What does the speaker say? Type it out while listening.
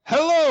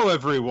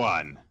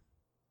everyone.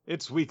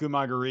 It's Weekly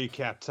Manga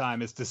Recap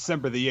time. It's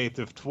December the 8th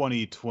of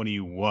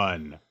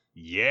 2021.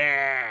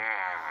 Yeah!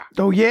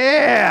 Oh,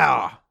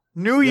 yeah!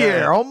 New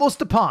Year,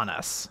 almost upon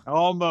us.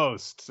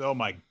 Almost. Oh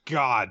my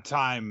god,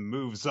 time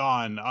moves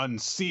on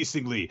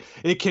unceasingly.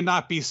 It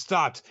cannot be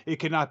stopped. It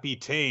cannot be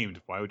tamed.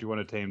 Why would you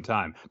want to tame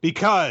time?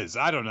 Because,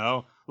 I don't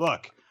know.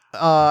 Look.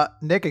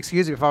 Nick,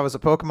 excuse me, if I was a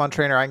Pokemon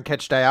trainer, I can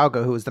catch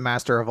Dialga, who is the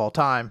master of all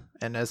time,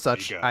 and as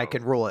such, I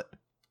can rule it.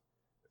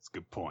 That's a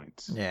good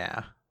point.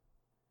 Yeah.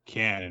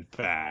 Can, in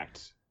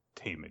fact,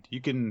 tame it.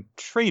 You can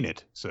train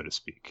it, so to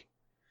speak.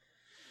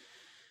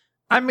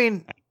 I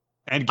mean...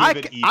 And give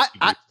it each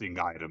boosting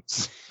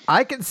items.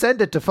 I can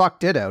send it to Fuck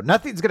Ditto.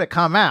 Nothing's going to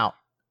come out,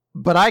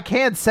 but I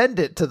can send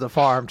it to the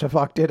farm to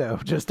Fuck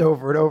Ditto just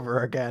over and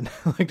over again.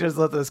 Like, just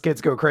let those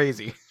kids go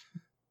crazy.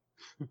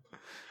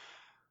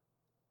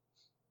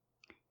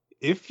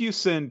 If you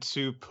send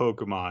 2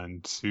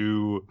 Pokemon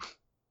to...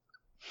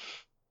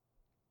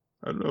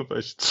 I don't know if I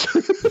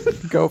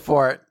should... Go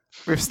for it.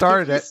 We've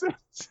started it.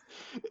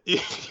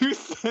 If you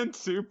send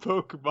 2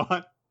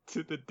 Pokemon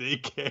to the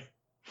daycare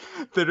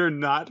that are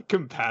not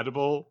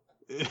compatible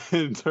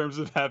in terms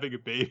of having a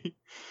baby,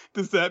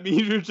 does that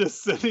mean you're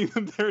just sending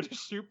them there to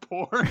shoot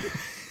porn?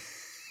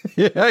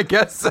 Yeah, I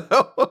guess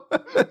so.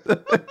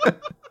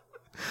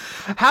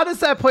 How does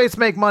that place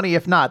make money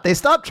if not? They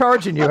stop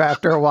charging you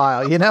after a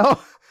while, you know?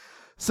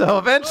 So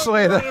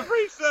eventually... It's a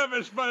free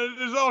service, but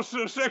it is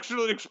also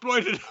sexually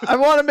exploited. I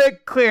want to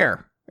make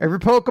clear. Every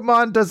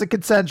Pokemon does it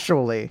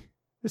consensually.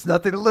 There's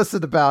nothing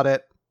illicit about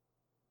it.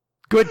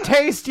 Good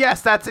taste?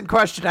 Yes, that's in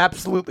question.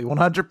 Absolutely.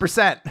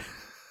 100%.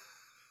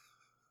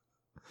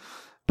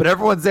 But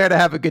everyone's there to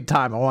have a good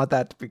time. I want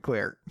that to be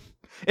clear.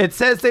 It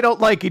says they don't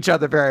like each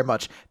other very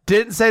much.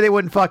 Didn't say they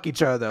wouldn't fuck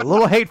each other. A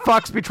little hate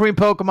fucks between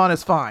Pokemon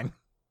is fine.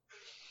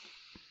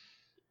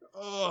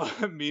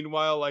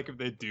 Meanwhile, like, if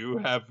they do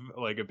have,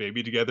 like, a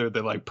baby together,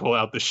 they, like, pull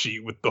out the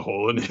sheet with the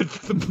hole in it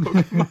for the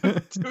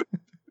Pokemon.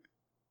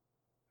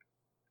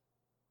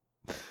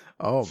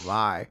 Oh,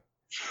 my.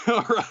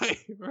 All right.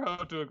 We're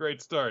off to a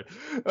great start.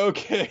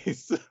 Okay,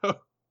 so...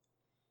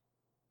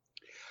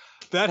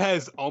 that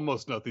has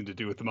almost nothing to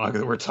do with the manga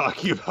that we're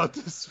talking about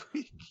this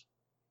week.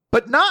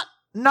 But not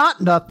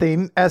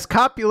nothing, as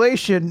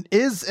copulation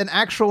is an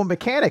actual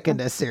mechanic in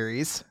this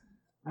series.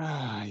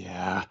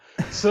 Yeah.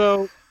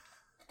 So...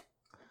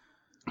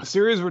 the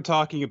series we're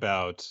talking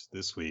about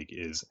this week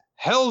is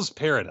Hell's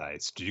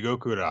Paradise,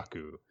 Jigoku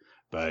Raku,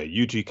 by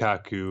Yuji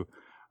Kaku.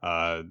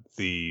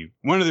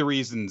 One of the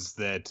reasons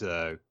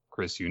that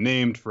Chris, you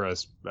named for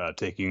us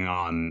taking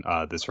on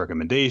this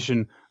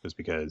recommendation was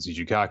because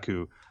Yuji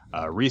Kaku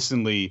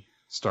recently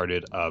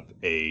started up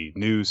a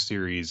new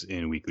series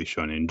in Weekly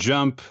Shonen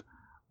Jump,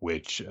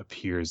 which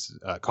appears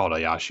called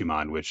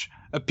Ayashiman, which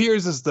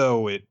appears as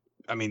though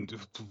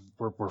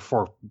we're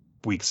 4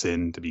 weeks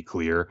in, to be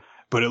clear.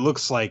 But it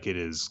looks like it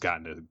has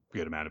gotten a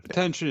good amount of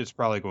attention. It's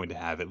probably going to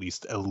have at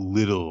least a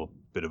little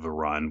bit of a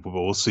run, but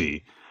we'll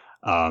see.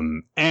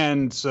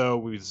 And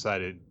so you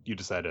decided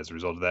as a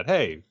result of that,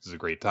 hey, this is a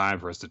great time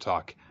for us to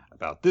talk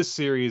about this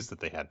series that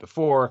they had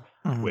before,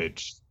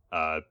 which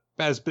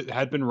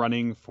had been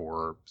running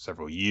for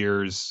several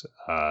years.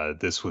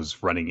 This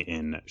was running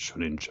in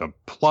Shonen Jump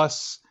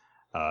Plus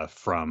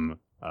from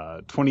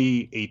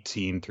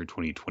 2018 through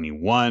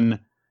 2021.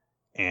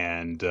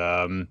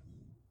 And...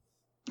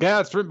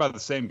 yeah, it's written by the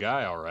same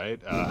guy, all right.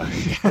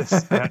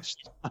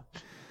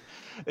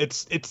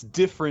 It's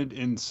different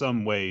in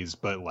some ways,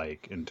 but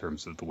like in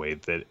terms of the way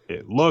that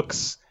it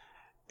looks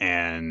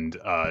and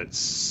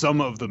some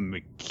of the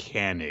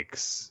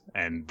mechanics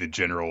and the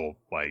general,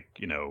 like,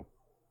 you know,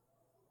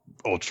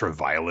 ultra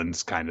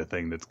violence kind of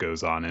thing that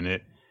goes on in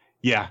it.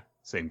 Yeah,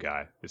 same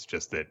guy. It's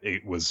just that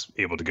it was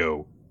able to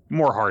go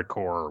more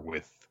hardcore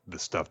with the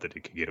stuff that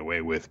it could get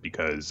away with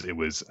because it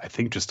was, I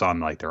think, just on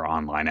like their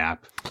online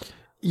app.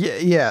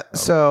 Yeah.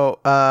 So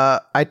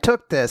I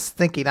took this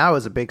thinking I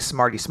was a big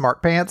smarty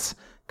smart pants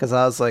because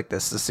I was like,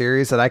 this is a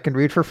series that I can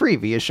read for free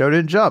via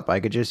Shonen Jump.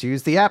 I could just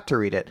use the app to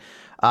read it.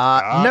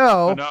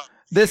 No,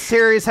 this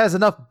series has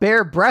enough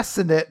bare breasts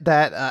in it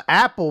that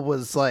Apple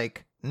was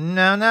like,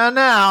 no, not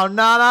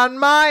on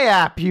my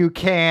app. You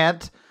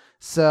can't.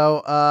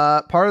 So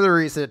part of the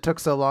reason it took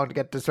so long to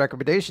get this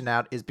recommendation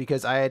out is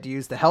because I had to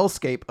use the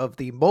hellscape of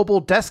the mobile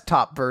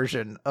desktop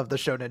version of the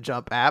Shonen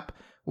Jump app,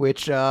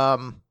 which...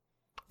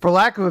 for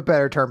lack of a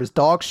better term, is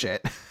dog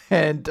shit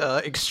and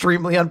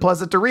extremely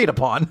unpleasant to read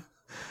upon.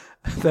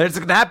 There's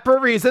an app for a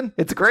reason.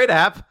 It's a great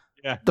app.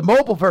 Yeah. The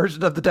mobile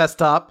version of the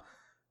desktop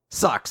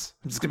sucks.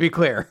 I'm just going to be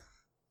clear.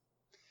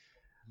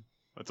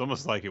 It's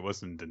almost like it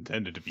wasn't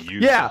intended to be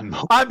used. Yeah,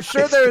 I'm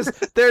sure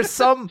there's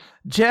some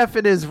Jeff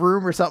in his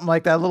room or something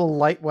like that. A little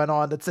light went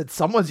on that said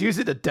someone's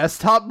using a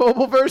desktop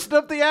mobile version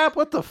of the app.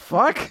 What the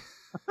fuck?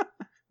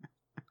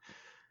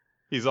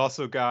 He's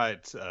also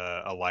got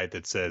a light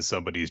that says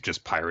somebody's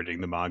just pirating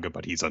the manga,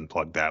 but he's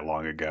unplugged that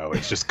long ago.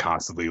 It's just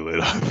constantly lit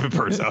up. It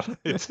burns out.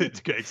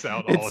 It takes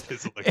out all of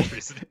his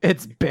electricity.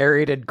 It's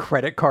buried in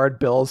credit card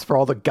bills for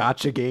all the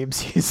gacha games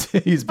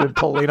he's been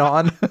pulling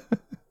on.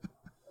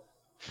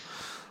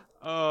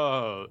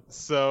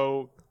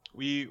 So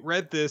we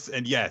read this,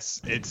 and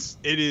yes, it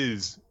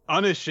is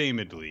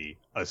unashamedly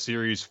a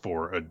series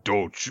for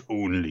adults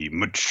only,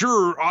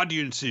 mature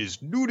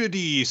audiences,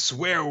 nudity,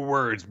 swear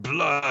words,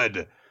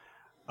 blood.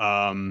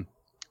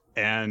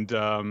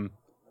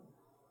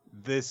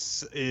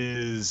 This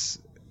is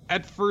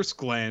at first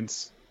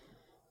glance,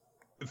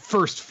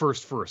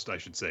 first, I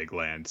should say,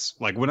 glance.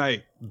 Like when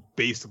I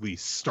basically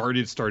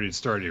started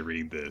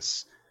reading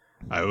this,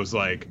 I was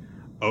like,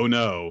 oh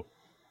no,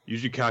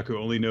 Yuji Kaku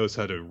only knows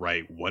how to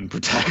write one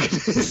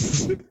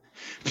protagonist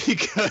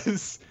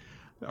because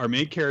our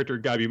main character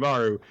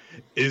Gabimaru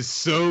is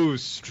so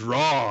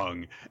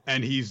strong,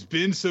 and he's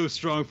been so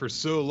strong for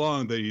so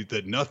long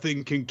that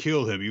nothing can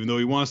kill him, even though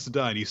he wants to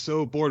die, and he's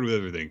so bored with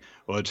everything.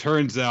 Well, it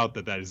turns out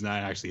that is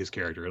not actually his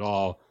character at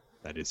all.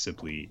 That is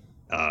simply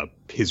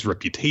his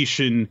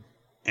reputation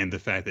and the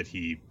fact that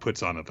he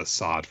puts on a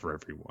facade for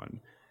everyone.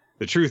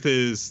 The truth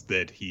is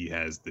that he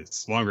has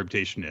this long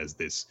reputation as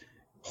this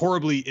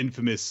horribly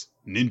infamous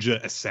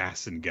ninja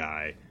assassin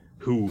guy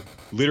who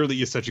literally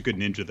is such a good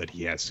ninja that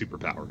he has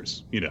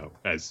superpowers,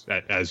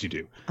 as you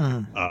do.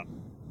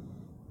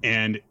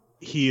 And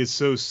he is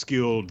so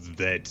skilled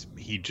that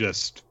he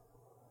just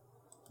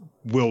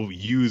will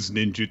use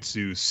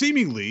ninjutsu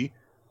seemingly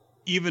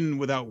even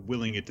without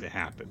willing it to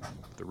happen.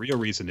 The real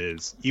reason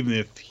is, even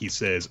if he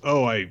says,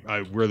 oh, I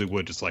really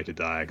would just like to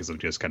die because I'm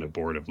just kind of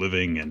bored of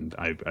living and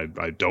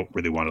I don't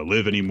really want to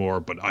live anymore,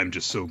 but I'm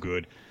just so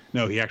good.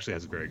 No, he actually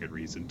has a very good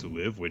reason to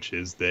live, which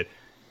is that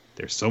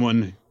there's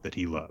someone that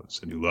he loves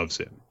and who loves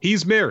him.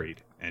 He's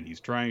married, and he's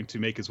trying to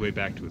make his way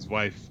back to his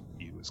wife.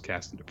 He was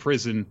cast into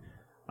prison,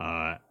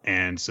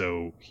 and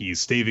so he's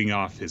staving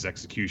off his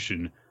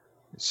execution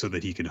so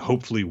that he can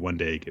hopefully one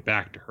day get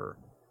back to her.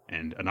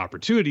 And an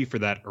opportunity for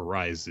that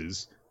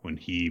arises when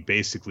he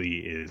basically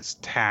is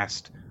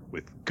tasked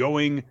with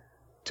going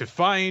to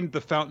find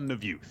the Fountain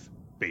of Youth,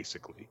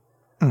 basically.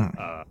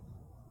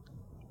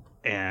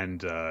 And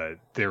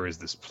there is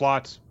this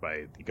plot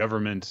by the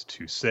government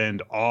to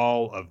send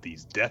all of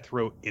these death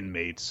row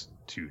inmates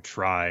to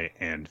try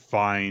and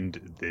find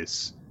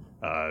this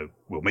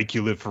will make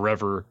you live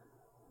forever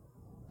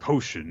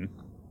potion.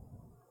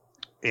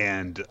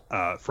 And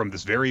from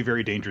this very,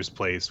 very dangerous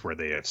place where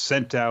they have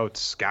sent out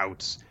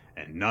scouts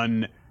and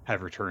none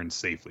have returned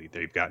safely.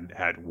 They've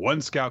had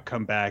one scout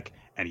come back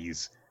and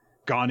he's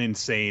gone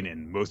insane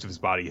and most of his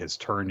body has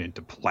turned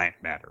into plant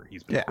matter.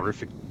 He's been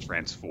perfectly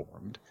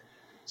transformed.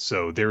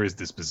 So there is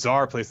this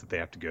bizarre place that they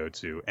have to go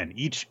to, and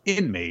each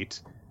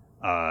inmate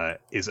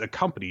is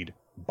accompanied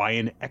by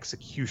an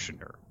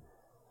executioner.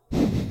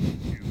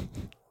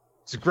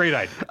 It's a great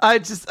idea.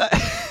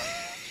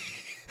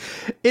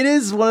 It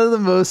is one of the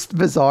most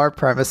bizarre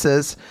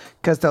premises,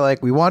 because they're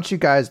like, we want you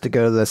guys to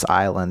go to this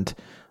island.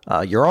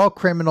 You're all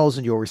criminals,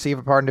 and you'll receive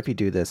a pardon if you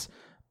do this.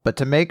 But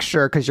to make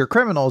sure, because you're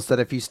criminals, that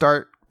if you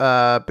start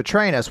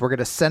betraying us, we're going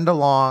to send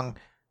along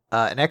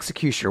an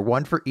executioner,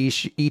 one for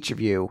each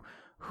of you,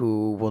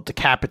 who will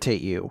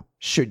decapitate you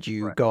should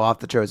you go off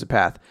the chosen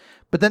path.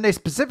 But then they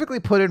specifically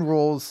put in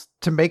rules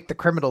to make the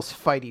criminals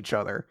fight each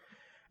other.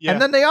 Yeah.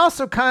 And then they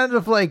also kind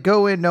of like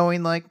go in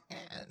knowing like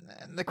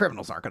the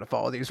criminals aren't going to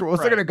follow these rules.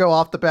 They're going to go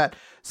off the bat.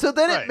 So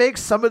then it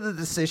makes some of the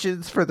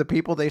decisions for the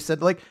people they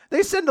send. Like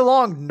they send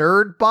along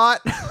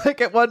Nerdbot, like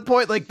at one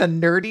point, like the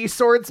nerdy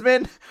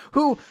swordsman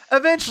who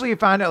eventually you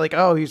find out like,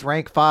 oh, he's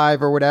rank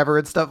 5 or whatever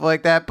and stuff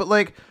like that. But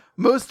like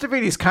most of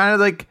it, he's kind of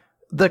like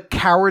the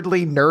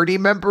cowardly nerdy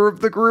member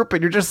of the group,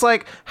 and you're just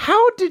like,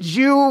 how did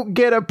you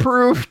get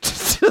approved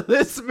to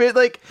this?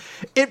 Like,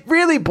 it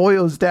really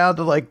boils down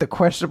to like the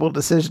questionable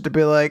decision to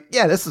be like,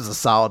 yeah, this is a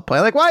solid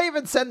plan. Like, why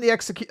even send the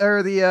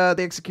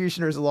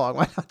executioners along?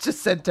 Why not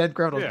just send 10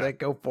 criminals and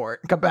go for it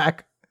and come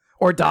back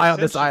or die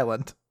on this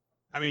island?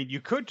 I mean, you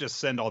could just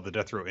send all the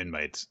death row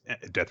inmates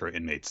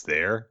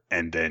there,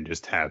 and then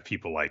just have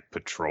people like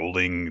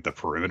patrolling the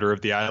perimeter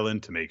of the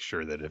island to make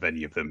sure that if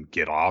any of them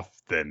get off,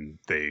 then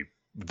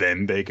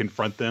they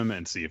confront them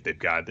and see if they've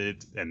got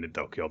it, and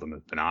they'll kill them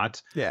if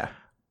not. Yeah.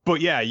 But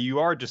yeah, you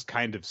are just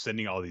kind of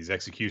sending all these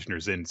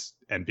executioners in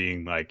and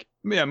being like,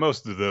 yeah,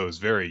 most of those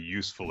very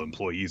useful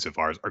employees of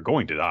ours are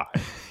going to die.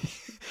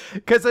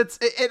 Because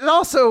it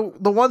also,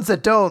 the ones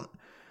that don't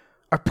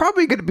are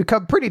probably going to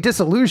become pretty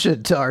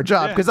disillusioned to our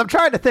job. Because I'm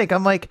trying to think,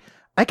 I'm like,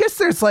 I guess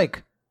there's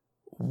like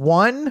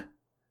one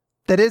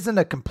that isn't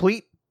a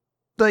complete,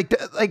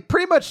 like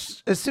pretty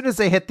much as soon as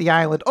they hit the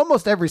island,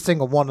 almost every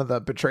single one of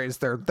them betrays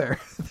their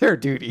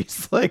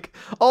duties. Like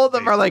all of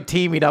them are like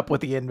teaming up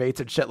with the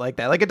inmates and shit like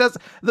that. Like it does,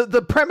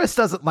 the premise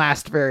doesn't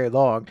last very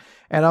long.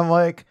 And I'm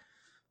like,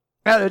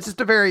 I don't know, it's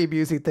just a very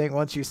amusing thing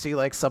once you see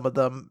like some of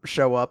them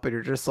show up and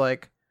you're just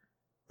like,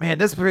 man,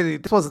 this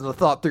wasn't a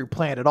thought through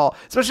plan at all.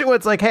 Especially when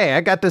it's like, hey,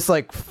 I got this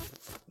like,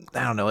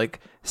 I don't know, like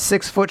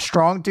 6 foot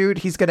strong dude.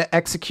 He's going to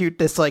execute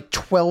this like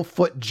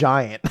 12-foot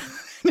giant.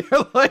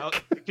 You're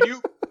like,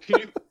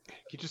 Can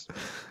you just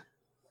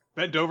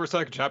bend over so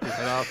I can chop your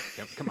head off?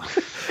 Yeah, come on.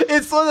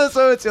 It's one of those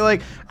moments you're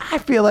like, I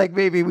feel like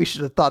maybe we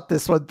should have thought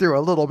this one through a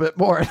little bit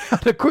more and how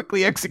to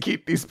quickly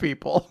execute these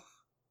people.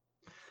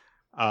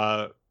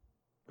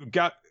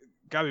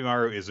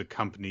 Gabimaru is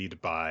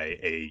accompanied by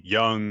a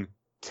young,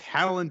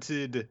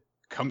 talented,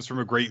 comes from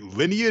a great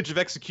lineage of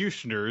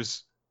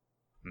executioners,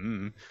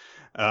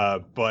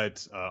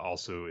 but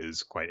also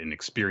is quite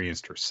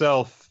inexperienced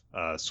herself,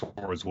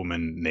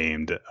 swordswoman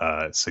named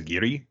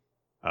Sagiri.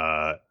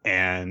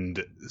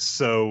 And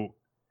so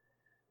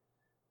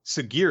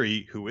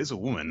Sagiri, who is a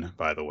woman,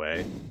 by the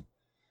way,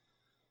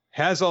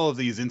 has all of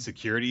these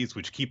insecurities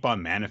which keep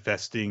on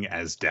manifesting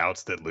as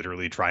doubts that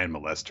literally try and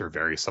molest her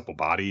very supple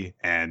body.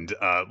 And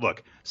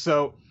look,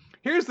 so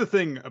here's the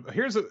thing.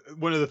 Here's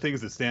one of the things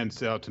that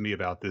stands out to me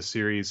about this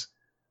series.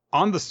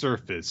 On the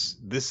surface,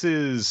 this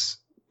is,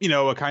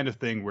 a kind of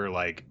thing where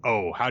like,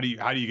 oh, how do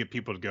you get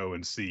people to go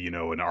and see, an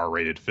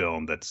R-rated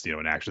film that's,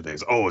 an action thing?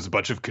 Oh, it's a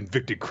bunch of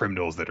convicted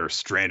criminals that are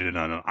stranded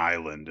on an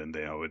island, and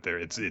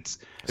it's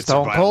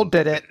Stone Cold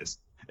did it.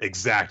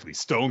 Exactly.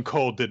 Stone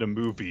Cold did a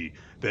movie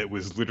that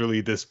was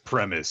literally this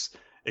premise,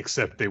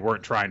 except they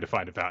weren't trying to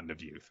find a fountain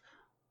of youth.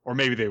 Or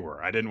maybe they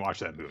were. I didn't watch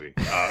that movie.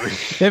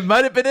 It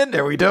might have been in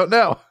there. We don't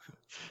know.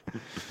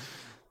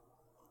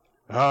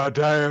 Oh,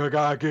 damn, I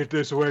gotta get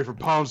this away from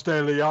Ponce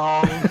de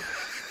Leon.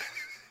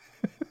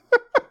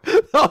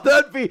 Oh,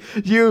 that'd be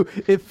you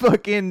if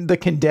fucking The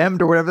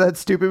Condemned or whatever that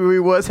stupid movie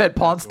was had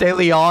Ponce de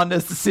Leon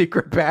as the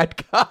secret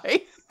bad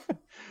guy.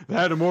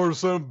 That immortal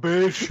son of a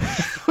bitch.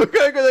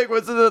 Like,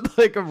 wasn't it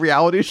like a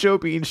reality show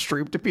being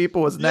streamed to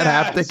people? Wasn't that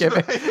half the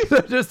gimmick?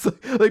 Right. Just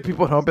like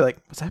people at home be like,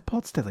 was that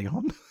Ponce de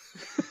Leon?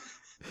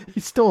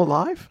 He's still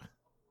alive?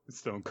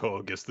 Stone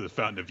Cold gets to the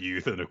fountain of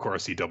youth, and of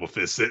course he double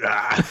fists it.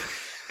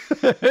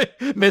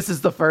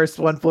 Misses the first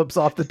one, flips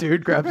off the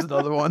dude, grabs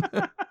another one.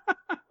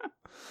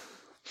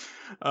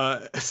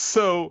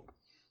 So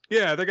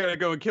yeah, they're gonna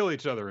go and kill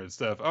each other and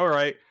stuff. All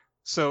right.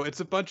 So it's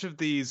a bunch of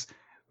these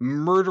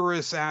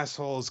murderous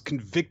assholes,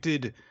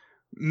 convicted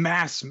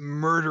mass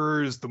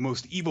murderers, the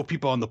most evil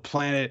people on the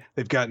planet.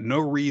 They've got no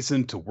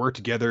reason to work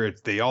together.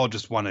 They all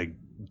just want to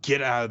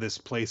get out of this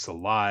place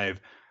alive.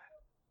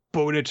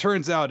 But what it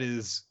turns out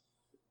is,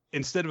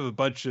 instead of a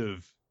bunch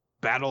of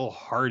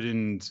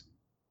battle-hardened,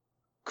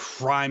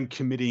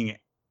 crime-committing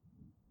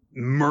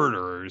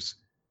murderers,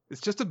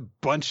 it's just a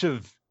bunch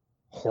of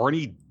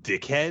horny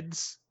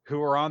dickheads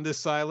who are on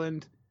this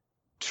island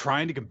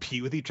trying to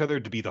compete with each other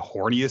to be the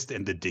horniest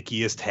and the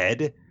dickiest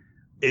head.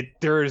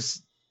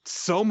 There's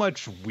so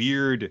much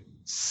weird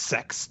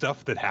sex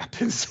stuff that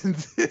happens in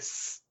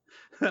this.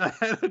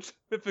 It's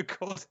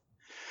difficult.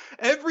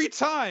 Every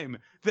time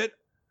that,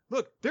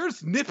 look,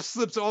 there's nip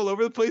slips all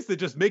over the place that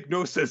just make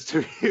no sense to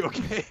me,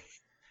 okay?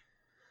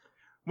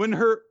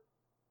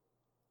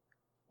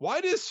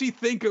 Why does she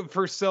think of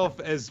herself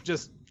as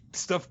just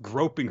stuff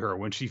groping her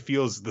when she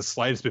feels the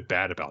slightest bit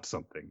bad about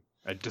something?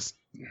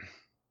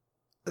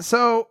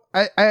 So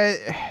I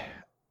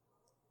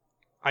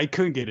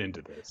couldn't get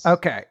into this.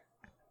 Okay.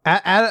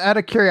 Out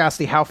of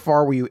curiosity, how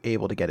far were you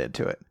able to get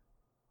into it?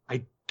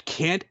 I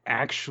can't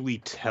actually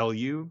tell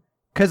you.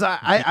 Because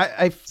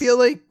I feel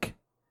like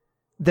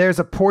there's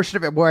a portion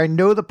of it where I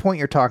know the point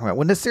you're talking about.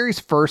 When the series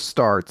first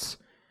starts,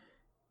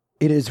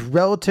 it is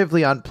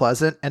relatively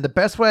unpleasant. And the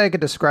best way I could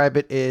describe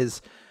it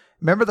is,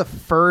 remember the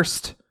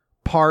first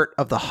part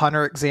of the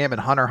Hunter exam in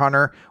Hunter x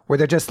Hunter where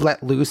they're just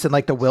let loose in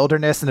like the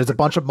wilderness and there's a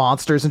bunch of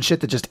monsters and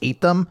shit that just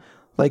eat them?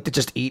 Like to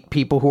just eat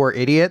people who are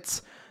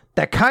idiots?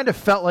 That kind of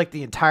felt like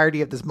the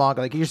entirety of this manga.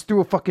 Like you just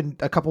threw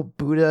a couple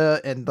Buddha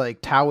and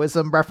like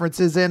Taoism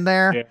references in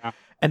there. Yeah.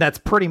 And that's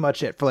pretty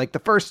much it for like the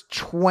first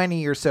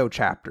 20 or so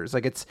chapters.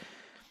 Like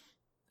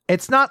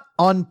it's not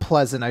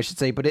unpleasant, I should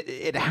say, but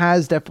it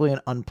has definitely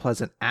an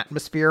unpleasant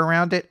atmosphere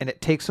around it. And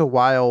it takes a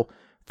while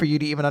for you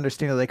to even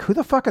understand, like, who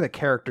the fuck are the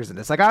characters in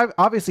this? Like,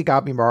 obviously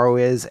Gabimaru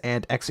is,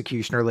 and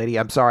Executioner Lady.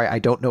 I'm sorry, I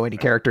don't know any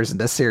characters in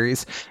this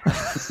series.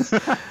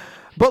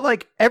 But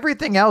like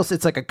everything else,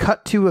 it's like a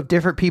cut to of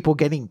different people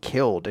getting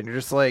killed. And you're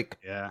just like,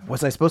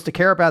 was I supposed to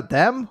care about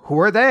them? Who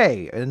are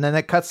they? And then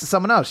it cuts to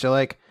someone else. You're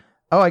like,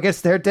 oh, I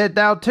guess they're dead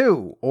now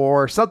too.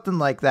 Or something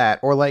like that.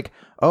 Or like,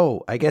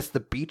 oh, I guess the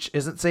beach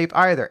isn't safe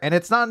either. And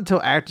it's not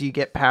until after you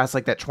get past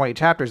like that 20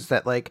 chapters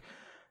that like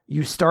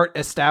you start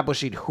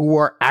establishing who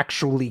are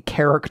actually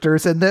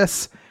characters in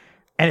this.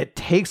 And it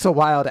takes a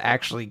while to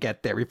actually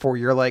get there before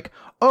you're like,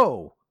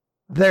 oh,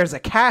 there's a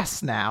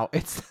cast now.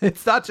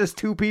 It's not just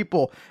two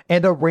people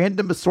and a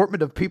random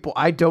assortment of people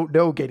I don't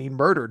know getting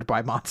murdered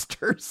by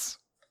monsters.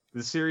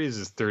 The series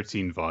is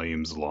 13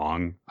 volumes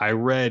long. I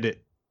read,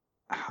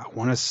 I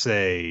want to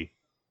say,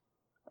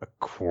 a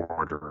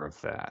quarter of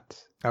that.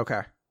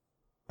 Okay.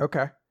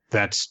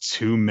 That's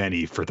too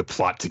many for the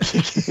plot to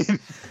kick in.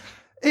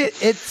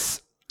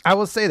 It's. I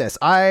will say this.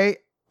 I'm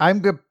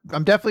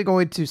definitely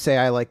going to say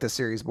I like the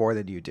series more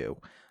than you do.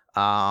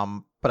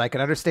 But I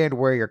can understand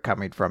where you're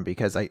coming from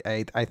because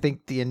I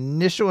think the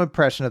initial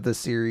impression of the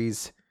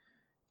series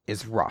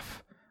is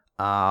rough.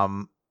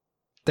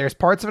 There's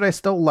parts of it I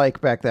still like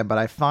back then, but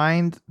I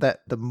find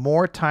that the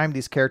more time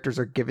these characters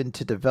are given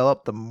to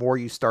develop, the more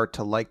you start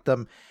to like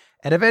them.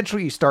 And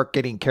eventually you start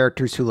getting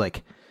characters who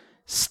like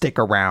stick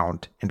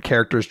around and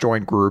characters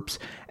join groups,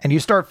 and you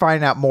start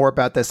finding out more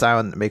about this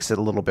island that makes it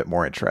a little bit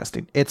more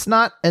interesting. It's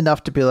not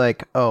enough to be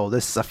like, oh,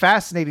 this is a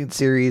fascinating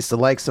series, the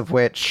likes of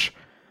which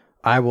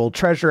I will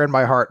treasure in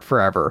my heart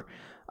forever.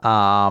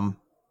 But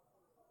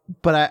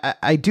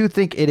I do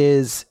think it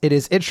is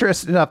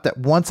interesting enough that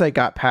once I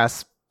got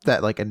past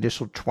that like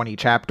initial 20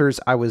 chapters,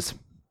 I was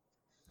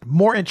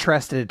more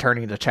interested in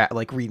turning to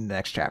like reading the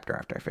next chapter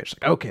after I finished.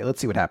 Like, okay,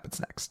 let's see what happens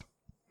next.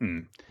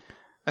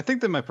 I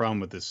think that my problem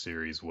with this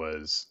series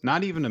was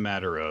not even a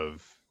matter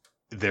of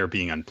there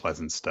being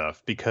unpleasant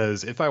stuff,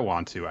 because if I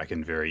want to, I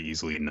can very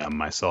easily numb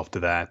myself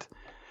to that.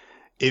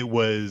 It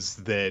was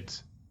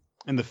that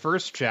in the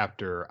first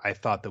chapter, I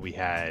thought that we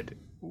had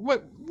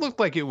what looked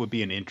like it would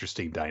be an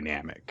interesting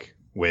dynamic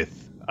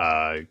with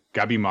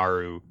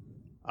Gabimaru,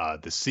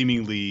 the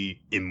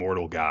seemingly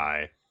immortal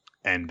guy,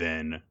 and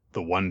then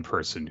the one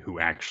person who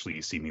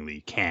actually seemingly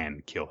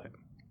can kill him.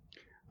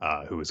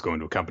 Who is going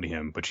to accompany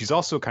him, but she's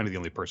also kind of the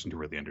only person who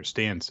really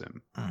understands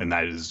him. And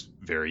that is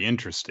very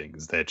interesting,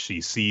 is that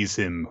she sees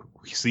him,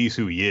 sees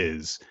who he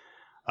is.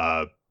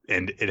 And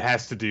it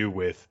has to do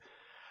with,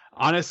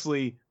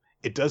 honestly,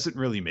 it doesn't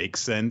really make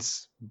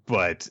sense,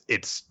 but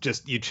it's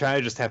just, you try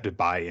to just have to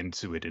buy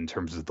into it in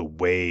terms of the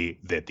way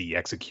that the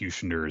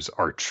executioners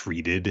are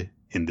treated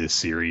in this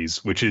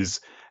series, which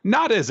is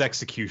not as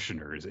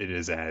executioners. It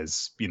is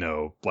as,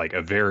 like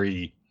a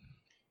very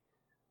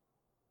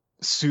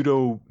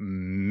pseudo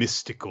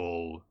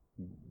mystical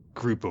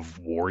group of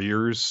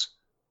warriors,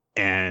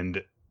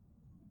 and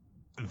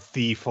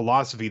the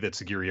philosophy that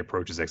Sagiri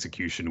approaches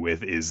execution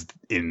with is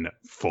in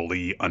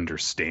fully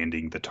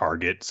understanding the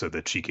target so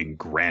that she can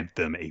grant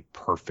them a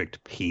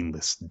perfect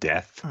painless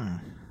death,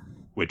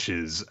 which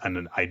is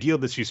an ideal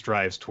that she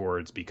strives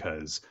towards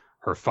because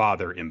her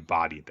father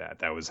embodied that.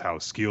 That was how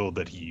skilled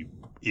that he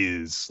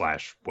is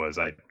 / was.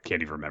 I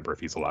can't even remember if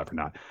he's alive or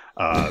not.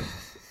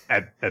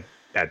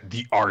 At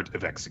the art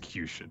of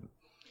execution.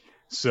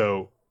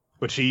 So,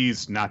 but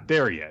she's not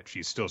there yet.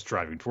 She's still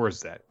striving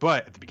towards that.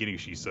 But at the beginning,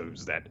 she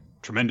shows that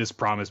tremendous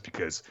promise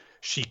because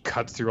she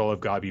cuts through all of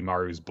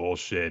Gabimaru's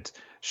bullshit.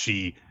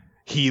 He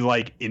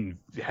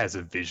has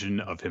a vision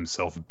of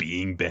himself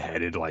being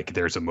beheaded. Like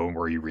there's a moment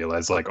where you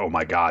realize like, oh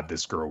my God,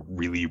 this girl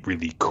really,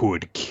 really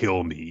could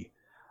kill me.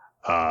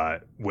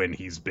 When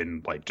he's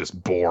been like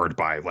just bored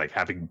by like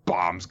having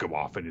bombs go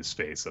off in his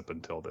face up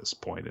until this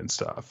point and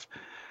stuff.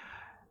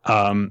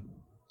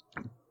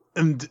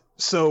 And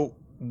so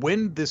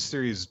when this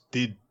series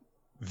did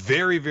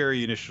very,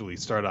 very initially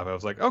start off, I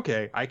was like,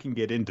 okay, I can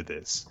get into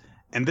this.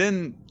 And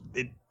then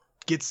it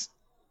gets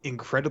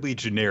incredibly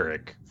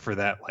generic for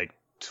that like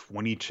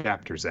 20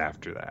 chapters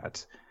after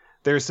that.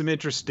 There's some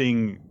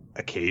interesting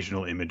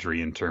occasional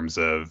imagery in terms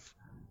of,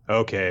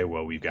 okay,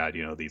 well, we've got,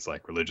 these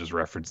like religious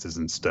references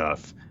and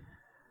stuff.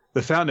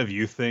 The Fountain of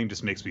Youth thing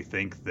just makes me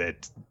think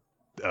that,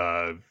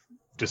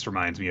 just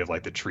reminds me of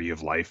like the Tree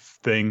of Life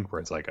thing,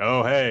 where it's like,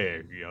 oh,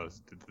 hey,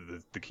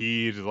 the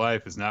key to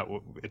life is not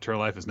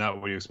eternal life is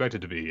not what you expect it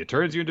to be. It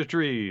turns you into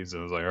trees. And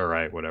I was like, all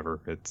right, whatever.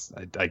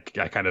 I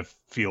kind of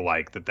feel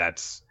like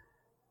that's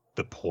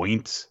the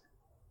point,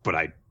 but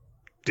I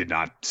did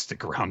not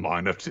stick around long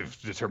enough to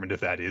determine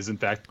if that is in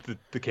fact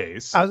the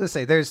case. I was gonna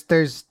say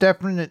there's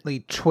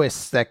definitely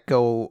twists that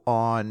go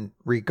on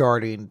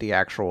regarding the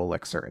actual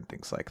elixir and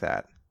things like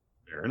that.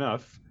 Fair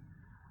enough.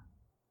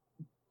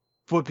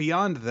 But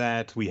beyond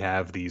that, we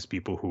have these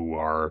people who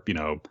are,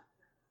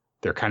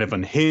 they're kind of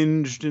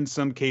unhinged in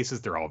some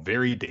cases. They're all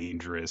very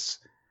dangerous.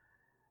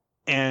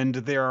 And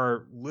there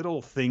are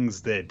little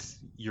things that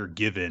you're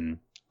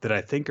given that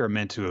I think are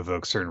meant to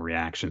evoke certain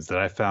reactions that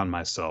I found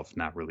myself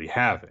not really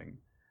having.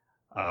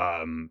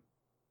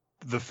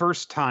 The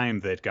first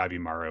time that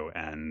Gabimaru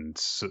and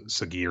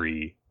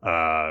Sagiri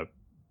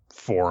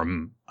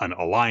form an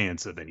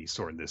alliance of any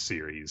sort in this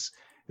series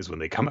is when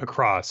they come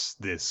across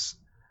this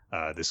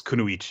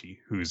Kunoichi,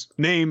 whose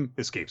name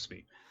escapes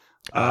me.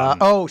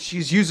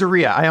 She's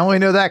Yuzuriha. I only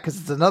know that because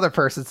it's another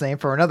person's name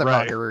for another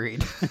manga we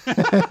read.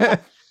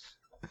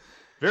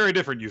 Very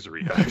different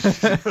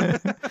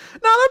Yuzuriha. No,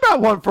 they're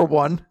about one for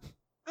one.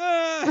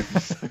 I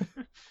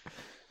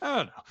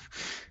don't know.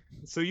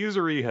 So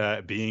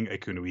Yuzuriha, being a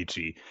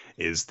Kunoichi,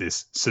 is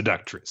this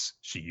seductress.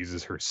 She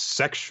uses her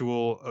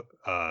sexual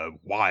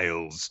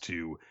wiles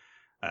to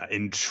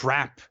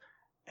entrap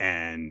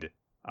and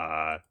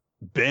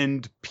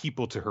bend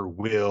people to her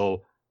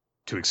will,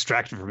 to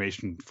extract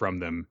information from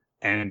them,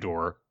 and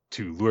or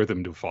to lure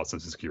them to a false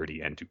sense of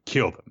security and to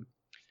kill them.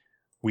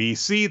 We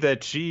see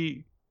that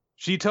she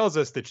tells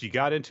us that she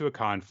got into a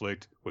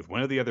conflict with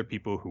one of the other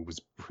people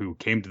who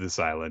came to this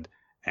island,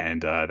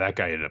 and that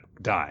guy ended up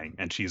dying.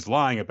 And she's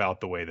lying about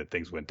the way that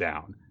things went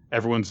down.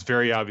 Everyone's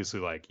very obviously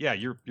like, yeah,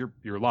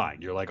 you're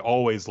lying. You're like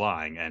always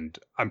lying, and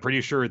I'm pretty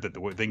sure that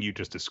the thing you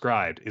just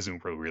described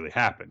isn't what really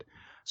happened.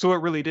 So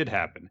it really did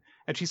happen.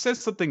 And she says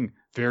something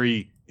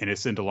very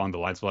innocent along the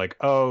lines of like,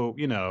 oh,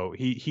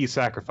 he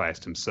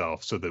sacrificed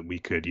himself so that we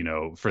could,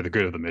 for the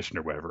good of the mission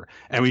or whatever.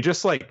 And we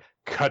just like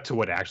cut to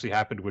what actually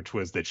happened, which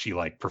was that she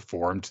like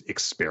performed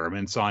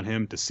experiments on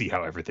him to see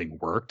how everything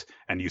worked.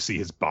 And you see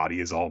his body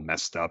is all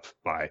messed up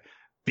by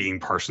being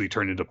partially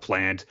turned into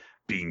plant,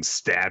 being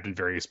stabbed in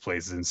various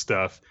places and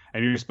stuff.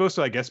 And you're supposed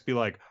to, I guess, be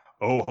like,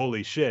 oh,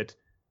 holy shit.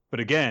 But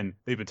again,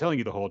 they've been telling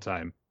you the whole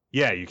time,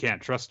 yeah, you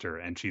can't trust her.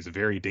 And she's a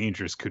very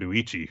dangerous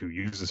kunoichi who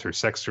uses her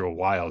sexual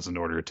wiles in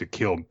order to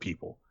kill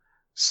people.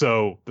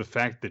 So the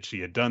fact that she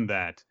had done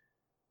that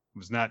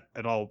was not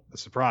at all a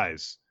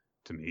surprise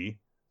to me.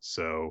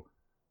 So,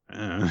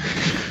 I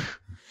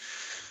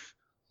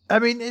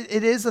mean,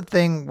 it is a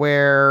thing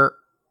where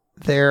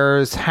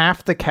there's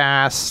half the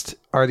cast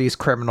are these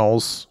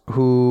criminals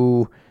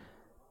who,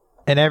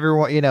 and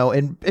everyone, you know,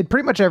 in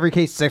pretty much every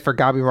case except for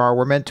Gabimaru,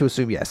 we're meant to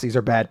assume, yes, these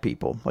are bad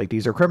people. Like,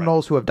 these are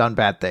criminals who have done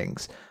bad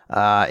things.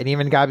 And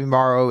even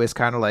Gabimaru is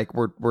kind of like,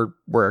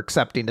 we're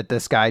accepting that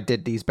this guy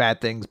did these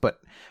bad things, but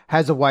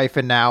has a wife,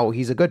 and now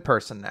he's a good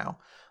person now.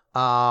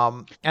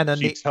 And then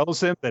she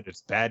tells him that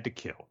it's bad to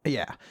kill.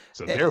 Yeah.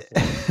 So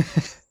therefore,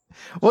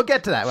 we'll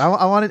get to that.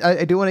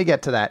 I do want to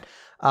get to that.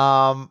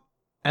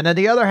 And then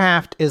the other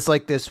half is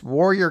like this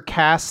warrior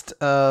cast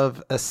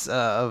of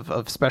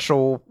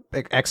special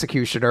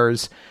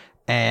executioners,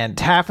 and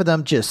half of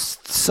them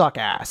just suck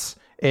ass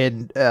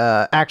in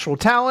actual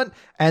talent,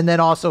 and then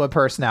also in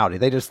personality.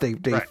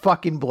 They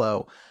fucking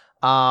blow.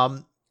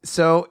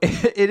 So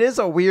it is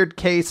a weird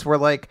case where,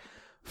 like,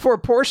 for a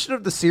portion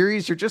of the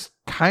series, you're just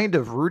kind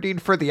of rooting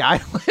for the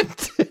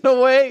island in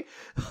a way.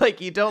 Like,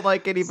 you don't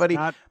like anybody. It's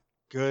not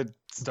good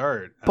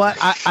start. But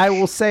I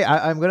will say,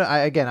 I'm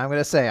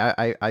gonna say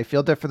I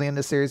feel differently in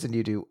this series than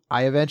you do.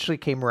 I eventually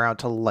came around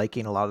to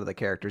liking a lot of the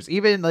characters,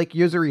 even like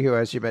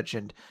Yuzuriha, as you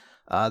mentioned.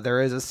 There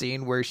is a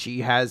scene where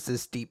she has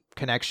this deep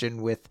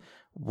connection with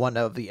one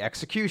of the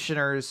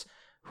executioners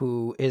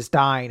who is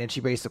dying, and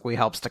she basically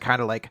helps to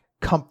kind of like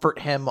comfort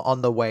him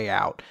on the way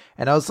out.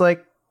 And I was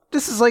like,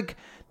 this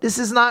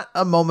is not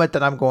a moment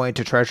that I'm going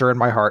to treasure in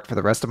my heart for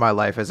the rest of my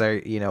life as I,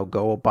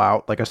 go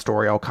about like a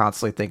story I'll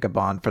constantly think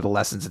about for the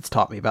lessons it's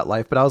taught me about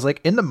life. But I was like,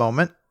 in the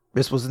moment,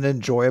 this was an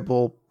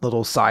enjoyable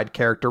little side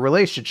character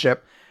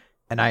relationship,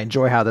 and I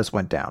enjoy how this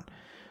went down.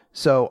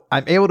 So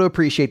I'm able to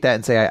appreciate that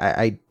and say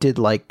I did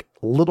like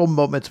little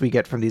moments we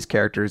get from these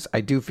characters.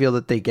 I do feel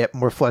that they get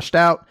more fleshed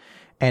out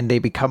and they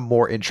become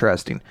more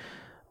interesting.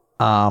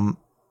 I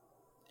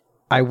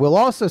will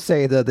also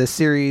say that this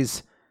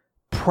series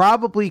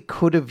probably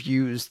could have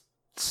used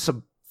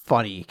some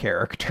funny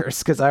characters,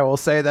 because I will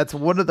say that's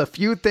one of the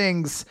few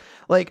things,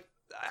 like,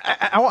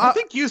 I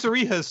think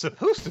Yuzuriha is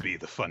supposed to be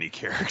the funny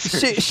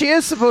character. She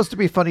is supposed to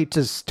be funny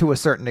to a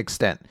certain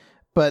extent,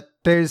 but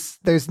there's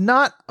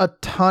not a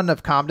ton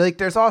of comedy. Like,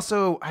 there's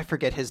also, I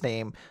forget his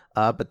name,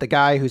 but the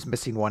guy who's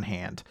missing one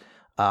hand.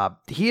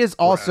 He is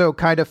also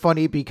kind of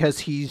funny because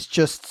he's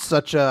just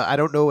such a, I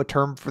don't know a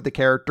term for the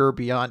character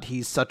beyond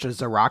he's such a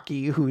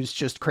Zaraki who's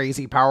just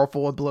crazy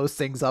powerful and blows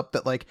things up,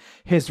 that like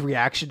his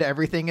reaction to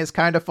everything is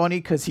kind of funny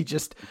because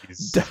he's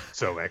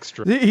so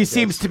extra. He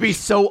seems to be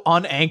so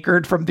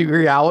unanchored from the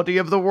reality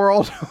of the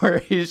world, where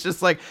he's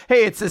just like,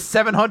 hey, it's this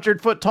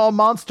 700-foot tall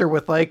monster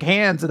with like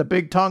hands and a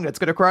big tongue that's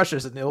going to crush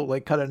us. And they'll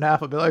like cut it in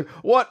half and be like,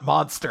 what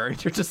monster?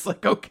 And you're just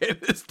like, okay,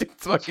 this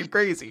dude's fucking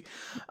crazy.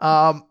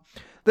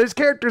 There's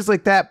characters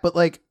like that, but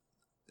like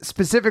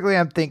specifically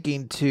I'm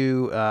thinking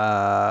to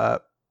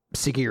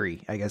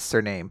Sigiri, I guess is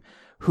her name,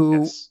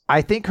 who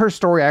I think her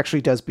story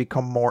actually does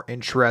become more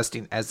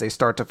interesting as they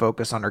start to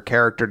focus on her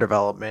character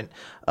development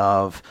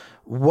of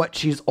what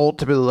she's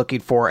ultimately looking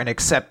for and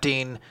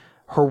accepting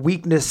her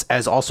weakness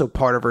as also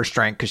part of her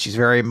strength, because she's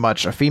very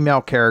much a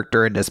female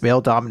character in this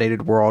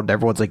male-dominated world.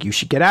 Everyone's like, you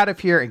should get out of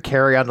here and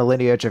carry on the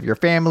lineage of your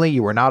family.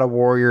 You are not a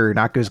warrior. You're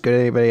not as good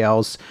as anybody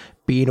else.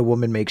 Being a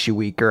woman makes you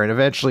weaker, and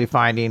eventually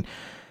finding,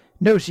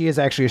 no, she is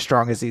actually as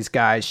strong as these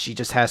guys. She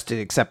just has to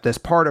accept this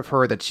part of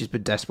her that she's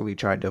been desperately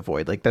trying to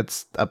avoid. Like,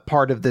 that's a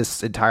part of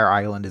this entire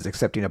island, is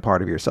accepting a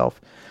part of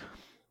yourself.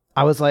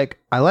 I was like,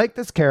 I like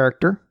this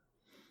character.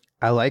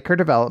 I like her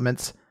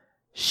developments.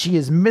 She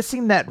is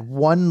missing that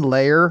one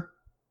layer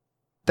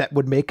that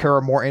would make her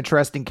a more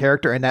interesting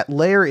character, and that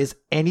layer is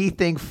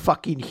anything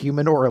fucking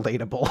human or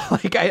relatable.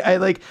 Like, I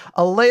like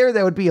a layer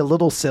that would be a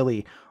little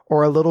silly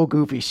or a little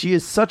goofy. She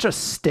is such a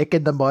stick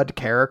in the mud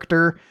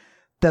character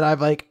that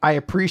I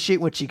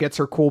appreciate when she gets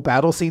her cool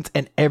battle scenes,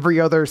 and every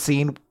other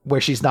scene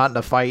where she's not in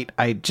a fight,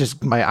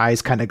 my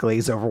eyes kind of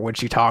glaze over when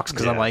she talks,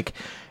 because I'm like,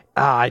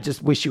 I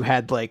just wish you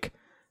had like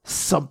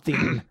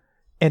something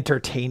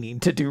entertaining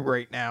to do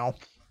right now.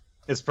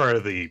 It's part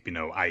of the,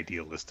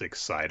 idealistic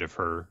side of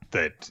her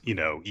that,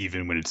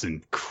 even when it's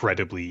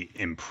incredibly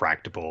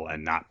impractical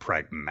and not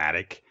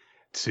pragmatic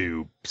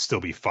to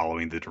still be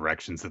following the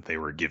directions that they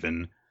were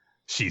given,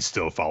 she's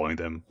still following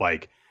them.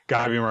 Like,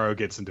 Gabimaru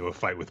gets into a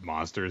fight with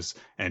monsters,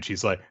 and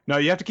she's like, no,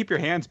 you have to keep your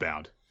hands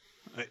bound.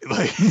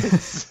 Like,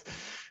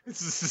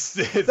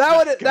 that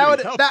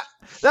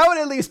would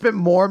at least been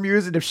more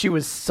amusing if she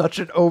was such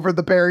an over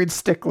the buried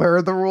stickler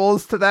of the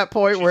rules to that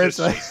point, where it's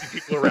like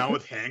people around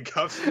with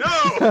handcuffs.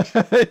 No,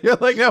 you're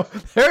like, no,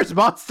 there's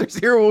monsters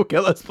here who will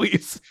kill us,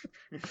 please.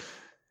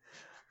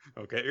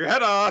 Okay, your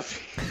head off.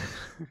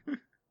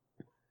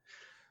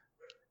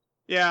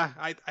 Yeah,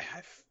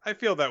 I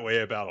feel that way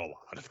about a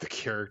lot of the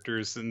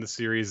characters in the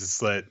series. It's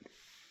that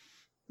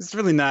there's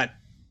really not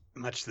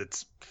much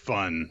that's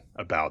fun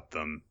about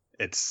them.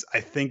 I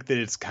think that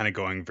it's kind of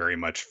going very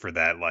much for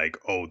that, like,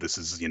 oh, this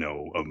is,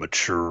 a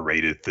mature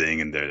rated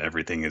thing, and that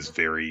everything is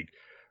very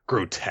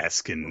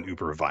grotesque and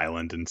uber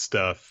violent and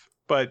stuff.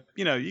 But,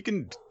 you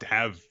can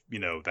have,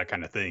 that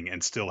kind of thing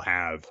and still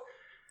have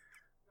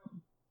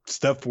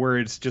stuff where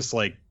it's just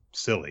like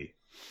silly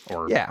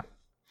or yeah.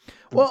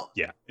 Well,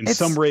 yeah, in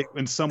some way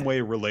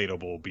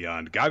relatable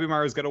beyond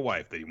Gabimaru's got a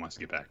wife that he wants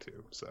to get back to.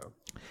 So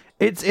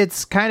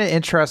it's kind of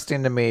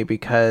interesting to me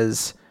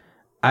because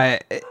I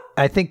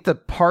think the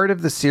part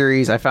of the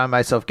series I found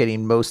myself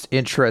getting most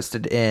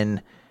interested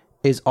in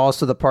is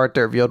also the part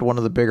that revealed one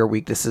of the bigger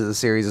weaknesses of the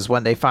series, is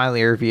when they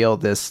finally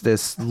revealed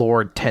this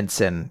Lord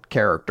Tensen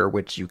character,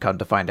 which you come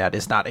to find out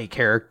is not a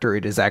character.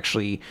 It is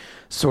actually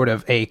sort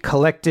of a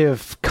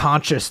collective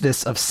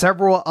consciousness of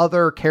several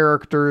other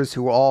characters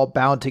who are all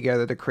bound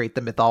together to create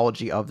the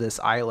mythology of this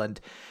island.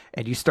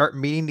 And you start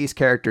meeting these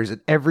characters,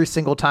 and every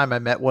single time I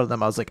met one of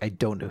them, I was like, I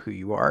don't know who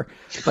you are.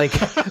 Like,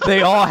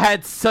 they all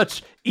had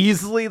such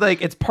easily, like,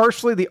 it's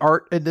partially the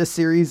art in this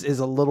series is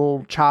a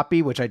little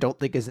choppy, which I don't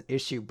think is an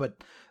issue,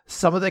 but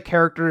some of the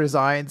character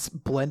designs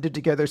blended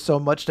together so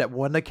much that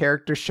when the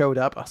character showed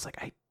up, I was like,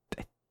 I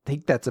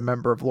think that's a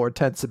member of Lord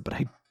Tensen, but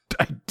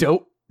I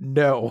don't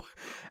know.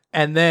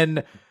 And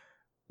then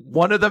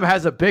one of them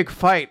has a big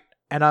fight,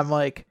 and I'm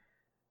like,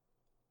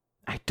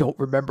 I don't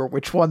remember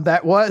which one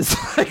that was.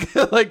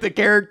 like the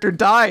character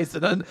dies,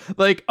 and then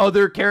like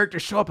other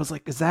characters show up. I was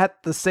like, is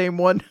that the same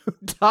one who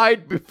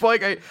died before?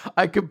 Like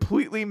I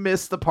completely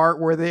missed the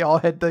part where they all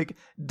had like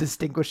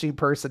distinguishing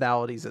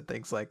personalities and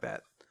things like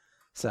that.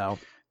 So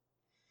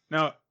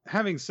now,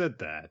 having said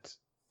that,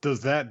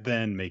 does that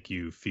then make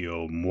you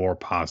feel more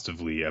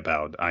positively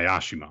about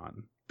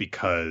Ayashimon?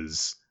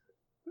 Because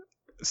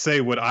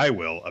say what I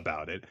will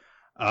about it,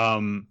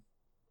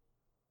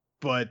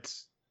 but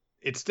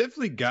it's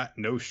definitely got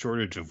no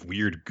shortage of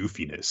weird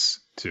goofiness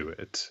to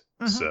it.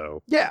 Mm-hmm.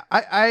 So yeah,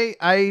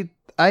 I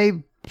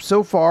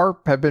so far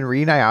have been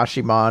reading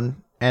Ayashimon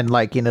and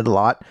liking it a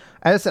lot.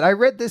 As I said, I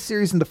read this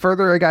series, and the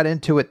further I got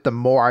into it, the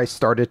more I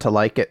started to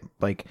like it.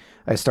 Like,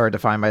 I started to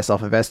find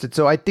myself invested.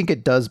 So I think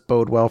it does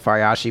bode well for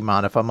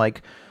Ayashimon. If I'm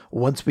like,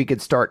 once we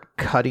could start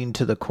cutting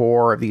to the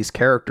core of these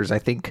characters, I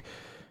think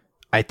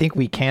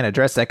we can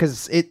address that,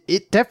 because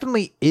it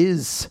definitely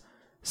is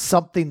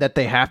something that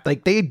they have.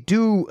 Like, they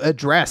do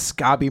address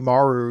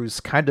Gabimaru's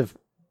kind of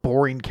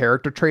boring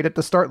character trait at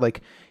the start.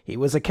 Like, he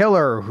was a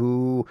killer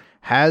who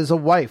has a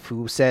wife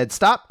who said,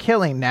 stop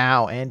killing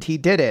now, and he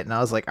did it. And I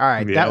was like, all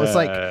right,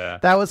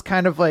 that was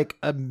kind of like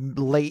a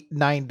late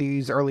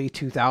 90s, early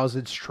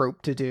 2000s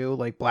trope to do,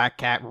 like Black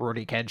Cat,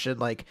 Rurouni Kenshin.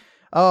 Like,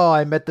 oh,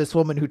 I met this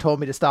woman who told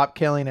me to stop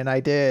killing, and I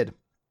did.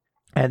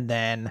 And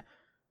then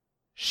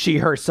she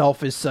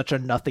herself is such a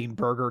nothing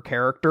burger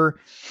character,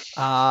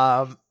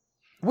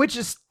 which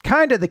is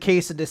kind of the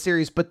case in this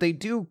series, but they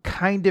do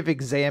kind of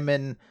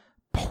examine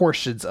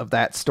portions of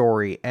that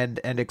story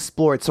and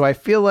explore it. So I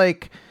feel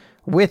like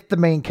with the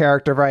main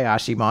character of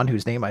Ayashimon,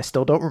 whose name I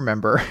still don't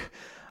remember,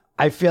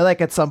 I feel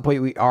like at some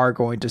point we are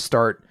going to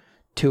start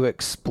to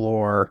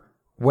explore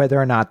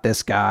whether or not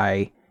this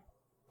guy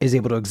is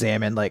able to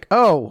examine, like,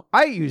 oh,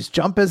 I use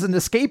jump as an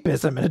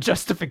escapism and a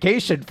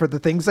justification for the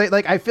things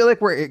I feel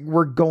like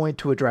we're going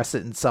to address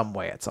it in some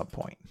way at some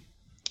point.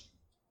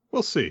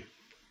 We'll see.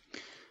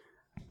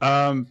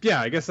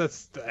 Yeah, I guess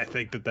I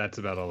think that's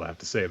about all I have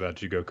to say about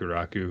Jigoku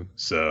Raku.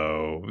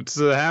 So it's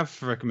a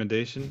half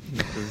recommendation.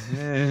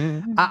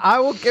 I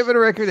will give it a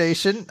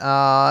recommendation.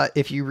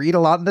 If you read a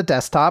lot on the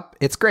desktop,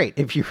 it's great.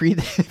 If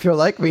you're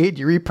like me and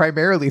you read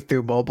primarily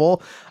through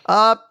mobile,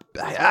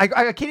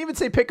 I can't even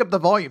say pick up the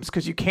volumes,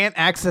 because you can't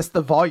access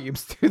the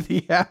volumes through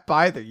the app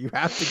either. You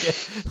have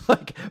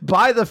to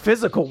buy the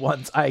physical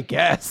ones, I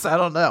guess. I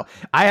don't know.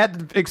 I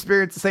had to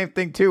experience the same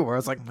thing too, where I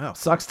was like, no,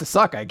 sucks to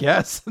suck, I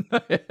guess.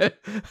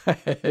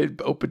 I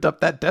opened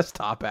up that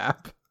desktop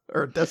app,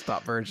 or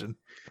desktop version.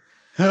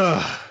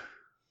 Well,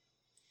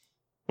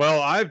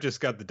 I've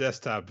just got the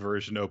desktop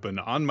version open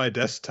on my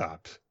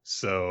desktop,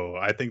 so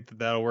I think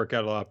that'll work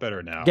out a lot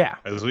better now. Yeah.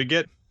 As we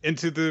get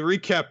into the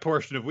recap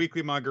portion of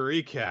Weekly Manga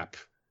Recap,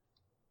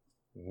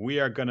 we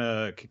are going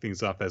to kick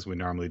things off as we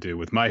normally do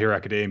with My Hero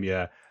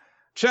Academia,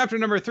 chapter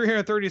number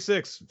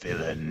 336,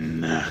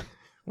 Villain.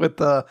 With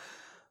the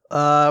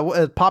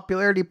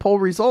popularity poll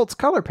results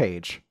color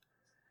page.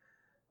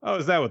 Oh,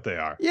 is that what they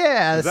are?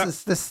 Yeah,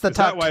 this is the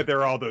top. Is that why there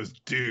are all those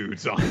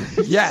dudes on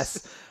this?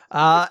 Yes.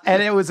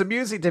 And it was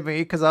amusing to me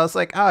because I was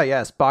like, oh,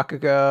 yes,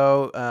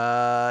 Bakugo,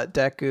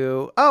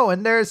 Deku. Oh,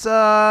 and there's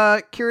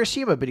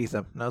Kirishima beneath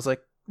them. And I was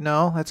like,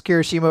 no, that's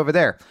Kirishima over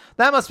there.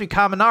 That must be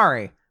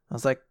Kaminari. I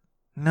was like,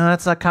 no,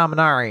 that's not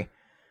Kaminari.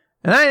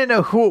 And I didn't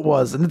know who it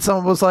was. And then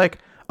someone was like,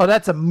 oh,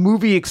 that's a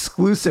movie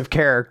exclusive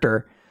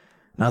character.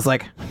 And I was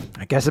like,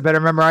 I guess I better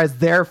memorize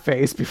their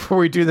face before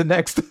we do the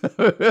next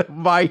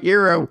My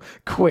Hero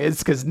quiz,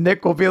 because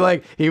Nick will be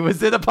like, he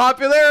was in a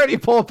popularity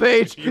poll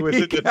page. He was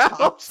in the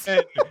top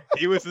 10.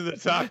 He was in the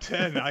top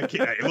 10. I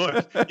can't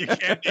look. You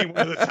can't name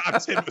one of the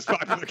top 10 most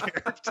popular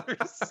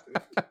characters.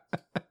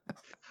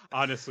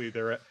 Honestly,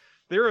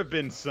 there have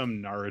been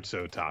some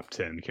Naruto top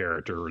 10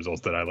 character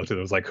results that I looked at.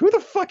 I was like, who the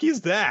fuck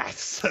is that?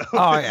 So,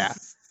 oh yeah,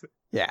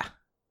 yeah.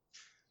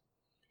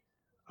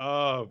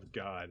 Oh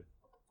god.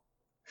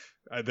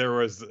 There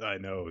was, I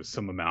know,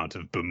 some amount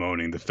of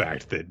bemoaning the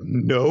fact that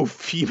no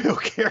female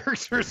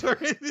characters are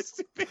in this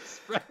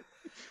space, right?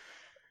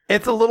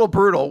 It's a little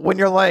brutal when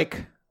you're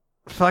like,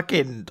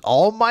 fucking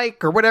All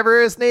Mike or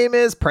whatever his name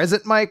is,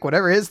 Present Mike,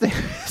 whatever his name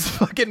is,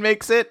 fucking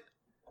makes it.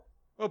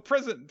 Well,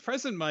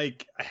 Present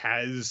Mike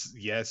has,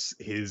 yes,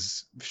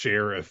 his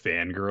share of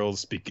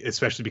fangirls,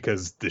 especially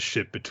because the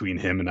ship between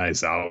him and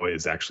Aizawa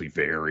is actually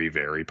very,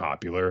 very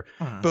popular.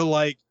 But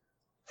like,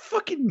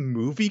 fucking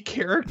movie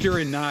character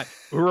and not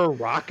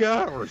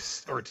Uraraka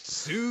or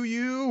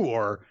Tsuyu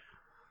or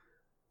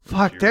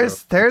fuck.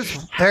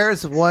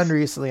 There's one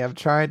recently I'm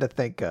trying to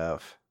think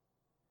of.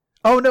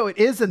 Oh no, it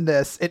is in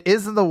this. It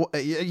is in the.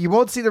 You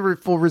won't see the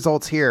full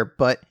results here,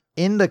 but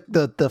in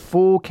the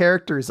full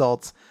character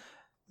results,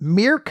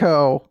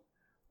 Mirko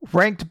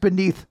ranked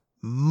beneath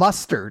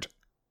Mustard.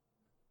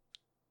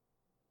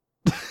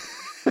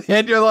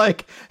 And you're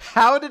like,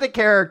 how did a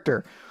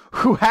character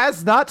who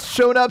has not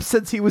shown up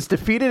since he was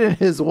defeated in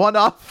his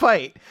one-off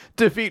fight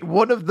defeat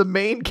one of the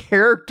main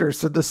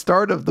characters at the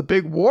start of the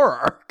big war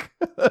arc?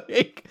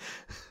 Like,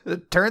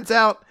 it turns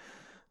out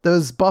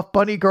those Buff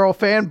Bunny Girl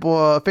fan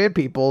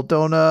people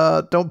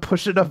don't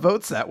push enough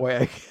votes that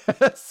way, I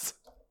guess.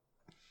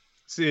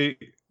 See,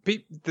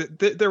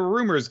 there were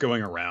rumors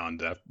going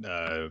around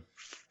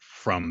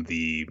from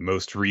the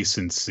most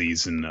recent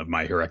season of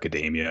My Hero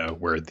Academia,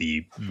 where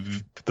the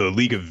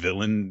League of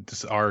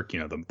Villains arc,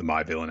 the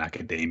My Villain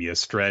Academia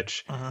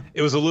stretch,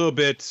 it was a little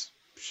bit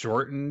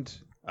shortened.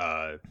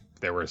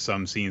 There were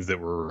some scenes that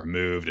were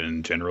removed, and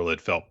in general, it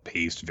felt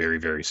paced very,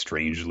 very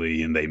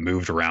strangely, and they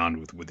moved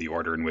around with the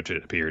order in which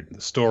it appeared in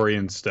the story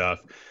and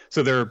stuff.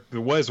 So there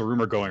was a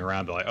rumor going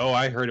around that, like, oh,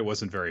 I heard it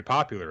wasn't very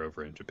popular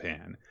over in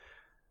Japan.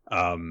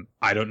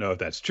 I don't know if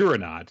that's true or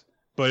not,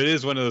 but it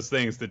is one of those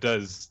things that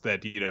does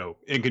that,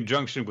 in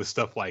conjunction with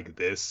stuff like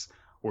this,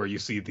 where you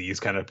see these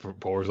kind of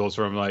proposals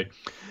from, like,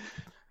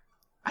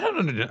 I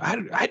don't know.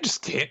 I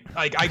just can't.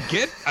 Like,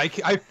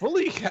 I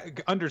fully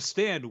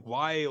understand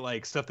why,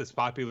 like, stuff that's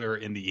popular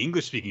in the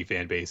English-speaking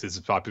fan base is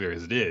as popular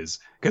as it is.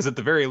 Because at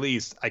the very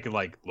least, I can,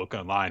 like, look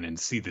online and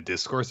see the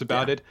discourse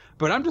about it.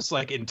 But I'm just,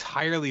 like,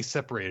 entirely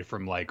separated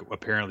from, like,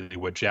 apparently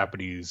what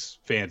Japanese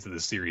fans of the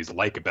series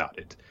like about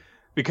it.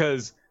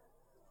 Because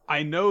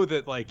I know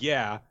that, like,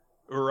 yeah,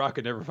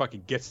 Uraraka never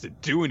fucking gets to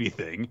do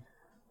anything.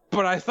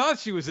 But I thought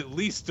she was at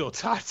least still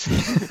Tatsu.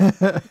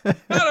 Not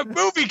a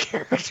movie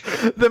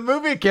character. The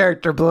movie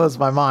character blows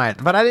my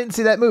mind. But I didn't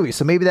see that movie,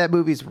 so maybe that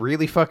movie's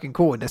really fucking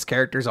cool and this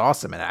character's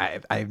awesome, and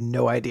I have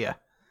no idea.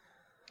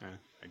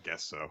 I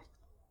guess so.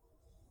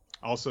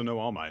 Also no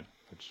All Might.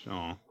 Which,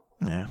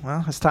 yeah,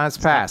 well, his time's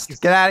passed.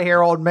 Get out of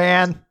here, old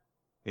man.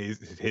 He's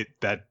hit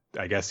that.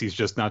 I guess he's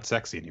just not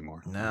sexy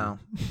anymore. No.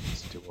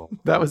 He's too old.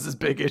 That was his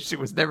big issue,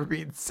 was never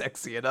being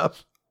sexy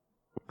enough.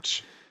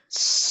 Which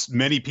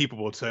many people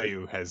will tell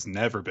you has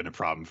never been a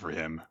problem for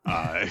him.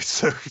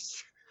 So,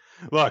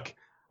 look,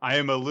 I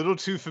am a little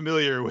too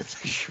familiar with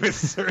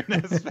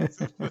certain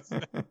aspects of this.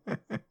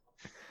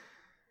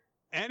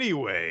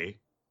 Anyway,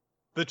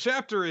 the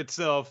chapter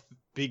itself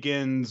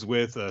begins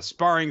with a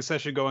sparring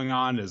session going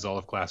on as all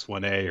of Class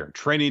 1A are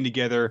training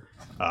together.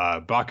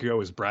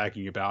 Bakugo is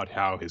bragging about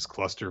how his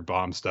cluster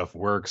bomb stuff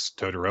works.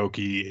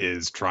 Todoroki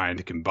is trying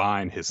to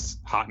combine his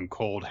hot and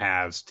cold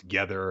halves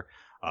together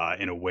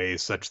in a way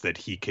such that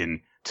he can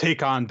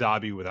take on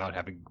Dabi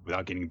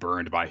without getting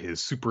burned by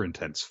his super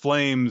intense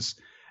flames.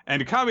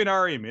 And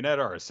Kaminari and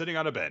Mineta are sitting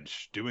on a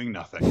bench doing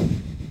nothing.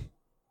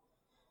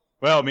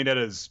 Well,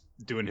 Mineta's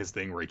doing his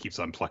thing where he keeps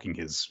on plucking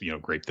his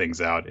great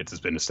things out. It's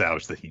been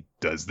established that he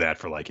does that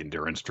for like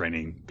endurance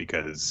training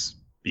because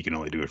he can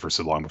only do it for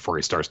so long before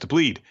he starts to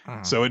bleed.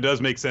 So it does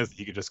make sense that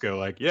he could just go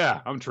like, yeah,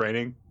 I'm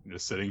training, I'm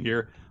just sitting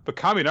here. But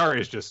Kaminari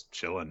is just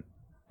chilling,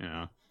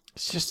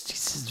 He's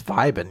just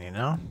vibing,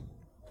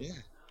 Yeah.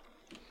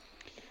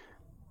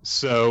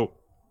 So,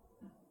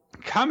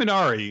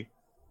 Kaminari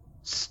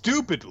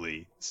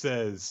stupidly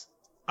says,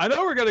 I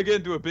know we're going to get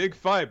into a big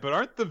fight, but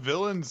aren't the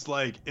villains,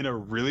 like, in a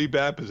really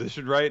bad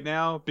position right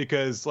now?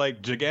 Because,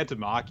 like,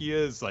 Gigantomachia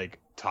is, like,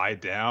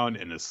 tied down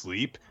and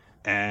asleep,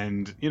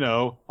 and,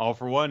 All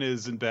For One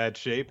is in bad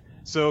shape.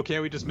 So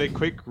can't we just make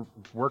quick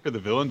work of the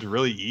villains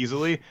really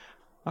easily?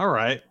 All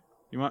right.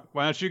 Why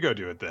don't you go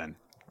do it then,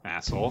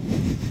 asshole?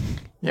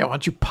 Yeah, why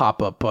don't you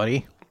pop up,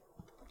 buddy?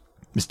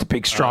 Mr.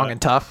 Big, Strong,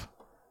 and Tough.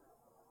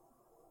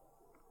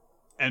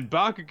 And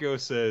Bakugo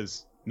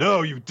says,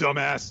 no, you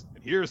dumbass.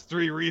 And here's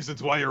 3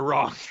 reasons why you're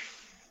wrong.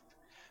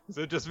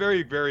 So just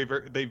very, very,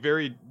 very, they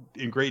very,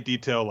 in great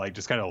detail, like,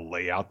 just kind of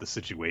lay out the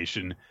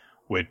situation,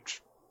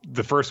 which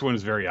the first one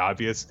is very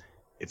obvious.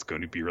 It's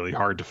going to be really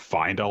hard to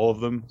find all of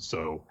them.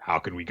 So how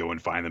can we go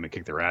and find them and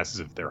kick their asses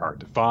if they're hard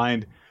to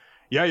find?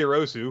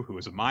 Yaoyorozu, who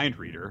is a mind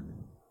reader,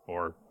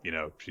 or,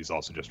 she's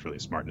also just really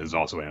smart and has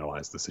also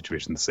analyzed the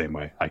situation the same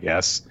way, I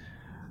guess,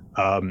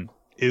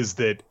 is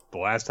that the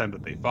last time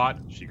that they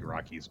fought,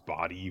 Shigaraki's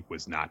body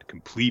was not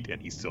complete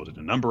and he still did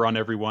a number on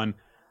everyone.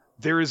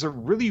 There is a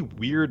really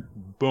weird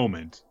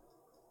moment,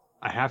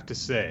 I have to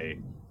say,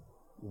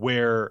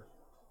 where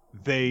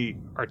they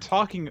are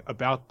talking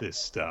about this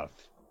stuff,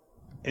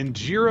 and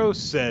Jiro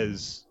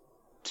says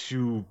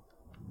to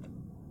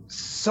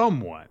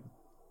someone,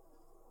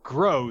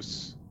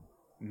 "Gross,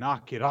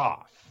 knock it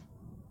off."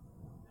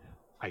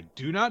 I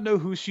do not know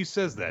who she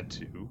says that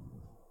to,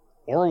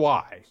 or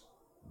why.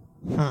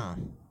 I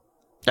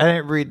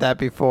didn't read that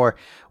before.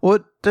 Well,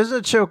 doesn't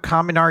it show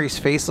Kaminari's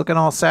face looking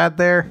all sad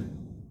there?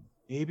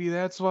 Maybe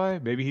that's why.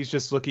 Maybe he's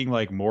just looking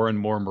like more and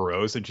more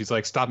morose, and she's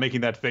like, "Stop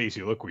making that face,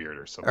 you look weird,"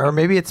 or something. Or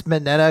maybe it's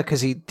Mineta,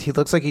 because he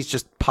looks like he's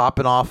just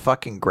popping off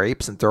fucking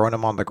grapes and throwing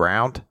them on the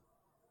ground.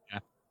 Yeah.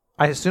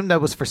 I assume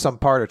that was for some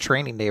part of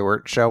training they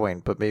were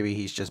showing, but maybe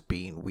he's just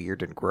being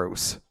weird and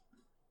gross.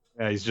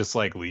 Yeah, he's just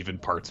like leaving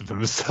parts of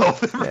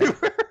himself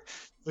everywhere.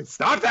 Like,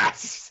 stop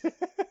that!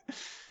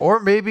 Or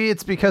maybe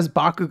it's because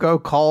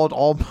Bakugo called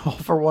all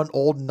for one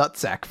old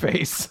nutsack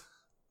face.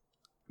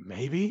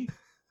 Maybe?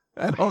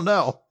 I don't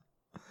know.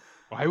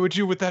 Why would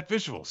you with that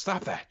visual?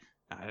 Stop that.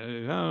 I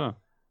don't know.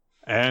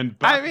 And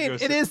I mean,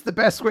 it is the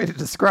best way to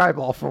describe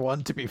All For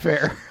One, to be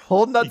fair.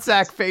 Old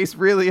nutsack face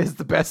really is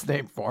the best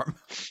name for him.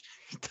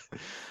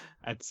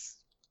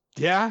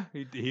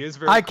 He is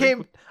very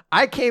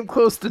I came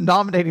close to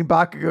nominating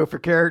Bakugo for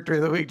character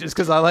of the week just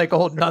because I like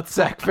old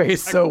nutsack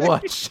face so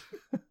much.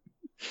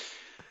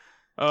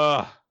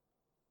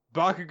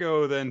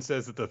 Bakugo then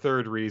says that the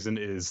third reason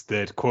is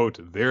that, quote,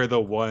 "they're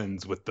the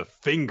ones with the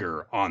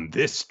finger on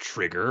this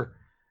trigger."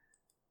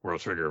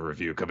 World Trigger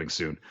review coming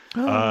soon.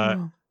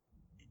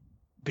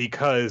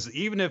 Because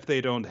even if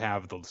they don't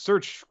have the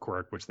search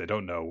quirk, which they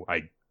don't know,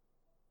 I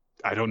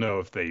don't know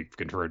if they've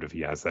confirmed if he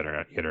has that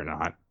or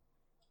not.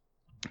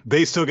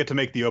 They still get to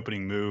make the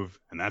opening move,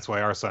 and that's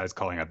why our side's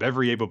calling up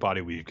every able body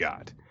we've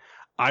got.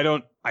 I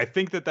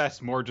think that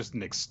that's more just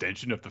an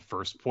extension of the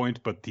first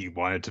point, but he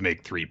wanted to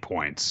make 3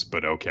 points,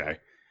 but okay.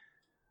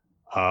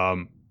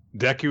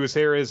 Deku's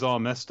hair is all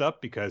messed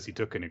up because he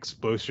took an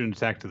explosion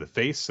attack to the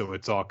face, so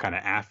it's all kind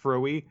of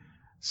afro-y.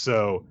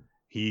 So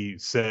he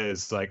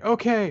says, like,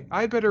 "Okay,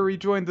 I better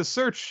rejoin the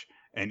search."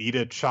 And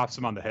Ida chops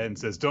him on the head and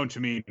says, "Don't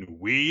you mean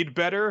we'd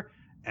better?"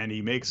 And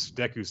he makes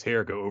Deku's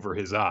hair go over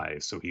his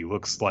eyes, so he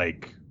looks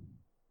like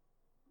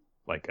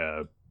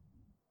a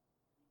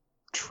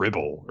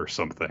tribble or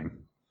something.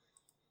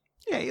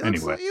 Yeah, he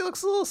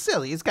looks a little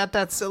silly. He's got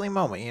that silly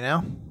moment, you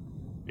know?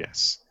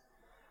 Yes.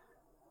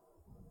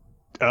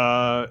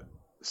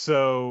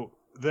 So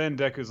then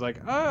Deku's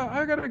like,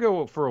 I gotta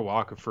go for a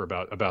walk for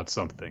about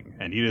something.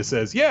 And Ida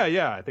says,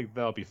 yeah, I think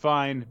that'll be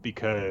fine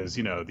because,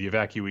 the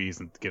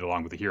evacuees get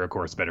along with the hero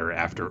course better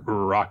after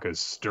Uraraka's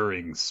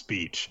stirring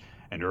speech.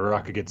 And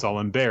Uraraka gets all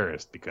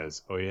embarrassed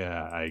because, oh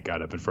yeah, I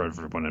got up in front of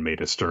everyone and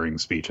made a stirring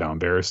speech. How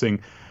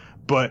embarrassing.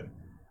 But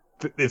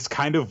it's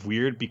kind of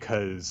weird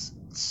because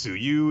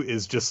Tsuyu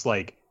is just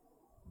like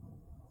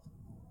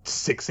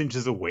 6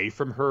 inches away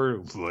from her,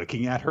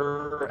 looking at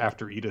her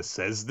after Ida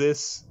says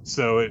this.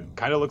 So it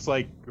kind of looks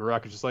like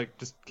Uraraka's just like,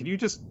 can you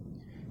just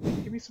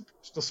give me some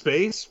personal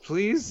space,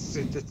 please?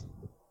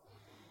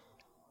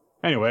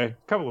 Anyway,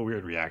 a couple of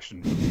weird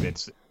reaction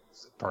bits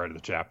part of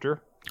the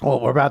chapter.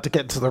 Well, we're about to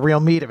get to the real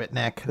meat of it,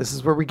 Nick. This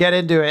is where we get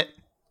into it.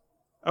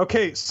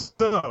 Okay,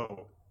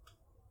 so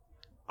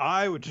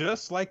I would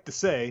just like to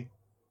say,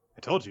 I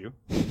told you.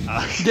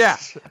 Yeah.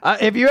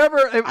 If you ever...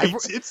 I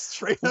did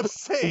straight up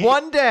say.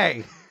 One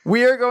day,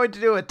 we are going to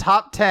do a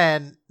top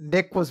 10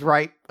 Nick Was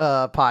Right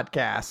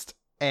podcast.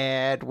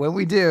 And when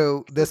we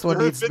do, this one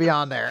needs to be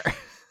on there.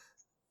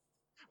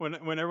 When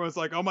everyone's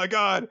like, oh my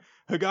god,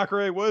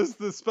 Hagakure was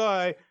the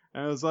spy.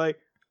 And I was like,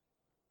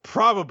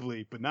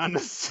 probably, but not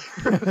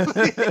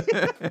necessarily.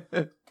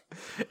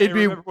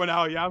 Remember when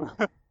Aoyama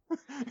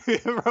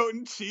wrote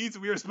in cheese,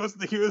 we were supposed to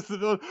think he was the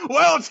villain.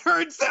 Well, it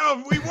turns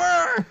out we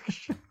were!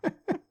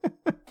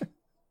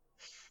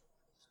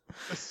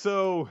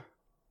 So,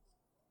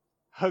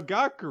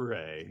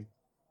 Hagakure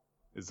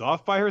is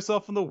off by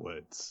herself in the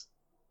woods,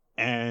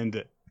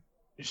 and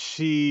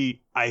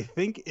she, I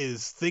think,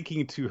 is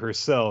thinking to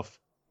herself,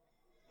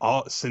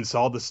 since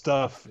all the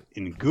stuff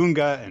in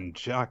Gunga and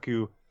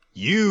Jaku,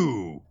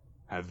 you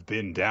have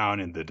been down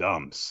in the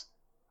dumps.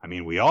 I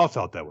mean, we all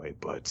felt that way,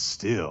 but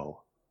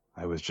still,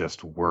 I was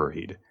just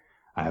worried.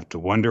 I have to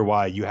wonder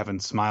why you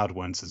haven't smiled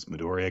once since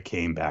Midoriya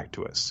came back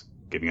to us,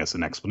 giving us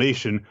an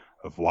explanation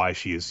of why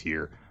she is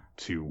here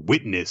to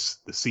witness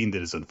the scene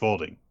that is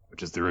unfolding,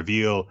 which is the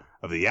reveal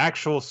of the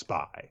actual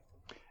spy.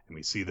 And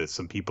we see that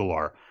some people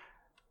are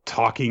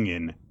talking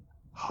in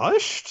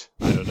hushed,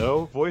 I don't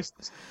know,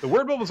 voices. The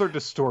word bubbles are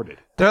distorted.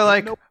 They're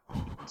like,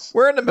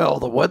 we're in the middle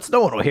of the woods.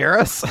 No one will hear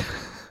us.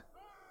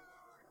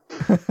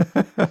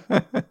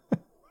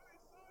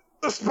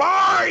 The the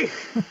spy!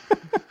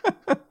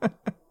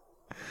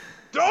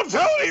 Don't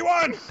tell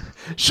anyone!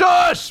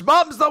 Shush!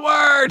 Mom's the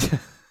word!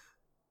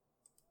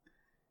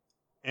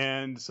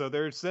 And so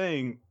they're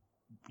saying,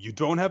 you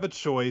don't have a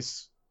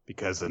choice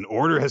because an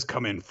order has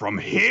come in from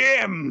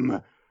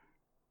him!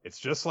 It's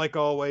just like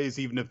always,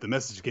 even if the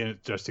message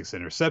just gets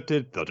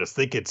intercepted, they'll just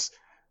think it's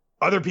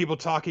other people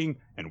talking,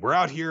 and we're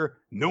out here,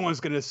 no one's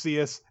going to see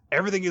us.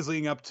 Everything is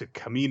leading up to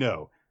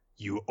Kamino.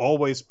 You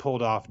always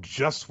pulled off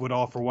just what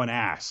All for One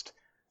asked.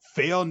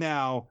 Fail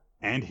now,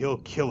 and he'll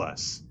kill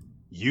us.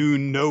 You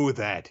know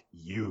that,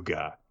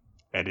 Yuga.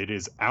 And it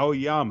is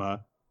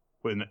Aoyama,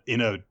 when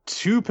in a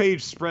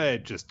 2-page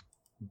spread, just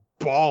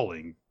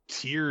bawling,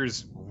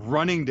 tears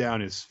running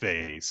down his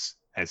face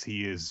as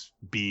he is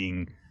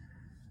being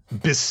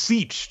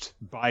beseeched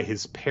by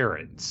his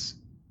parents,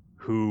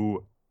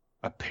 who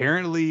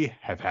apparently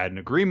have had an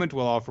agreement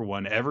with All for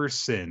One ever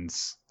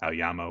since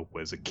Aoyama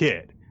was a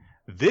kid.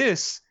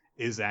 This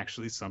is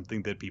actually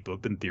something that people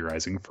have been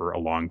theorizing for a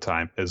long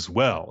time as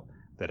well,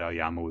 that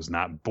Aoyama was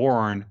not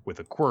born with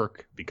a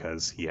quirk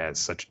because he has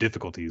such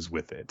difficulties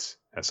with it.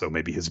 So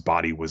maybe his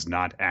body was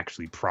not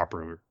actually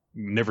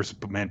never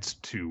meant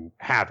to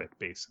have it,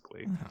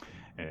 basically.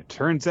 And it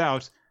turns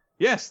out,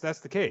 yes, that's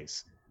the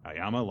case.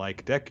 Aoyama,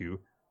 like Deku,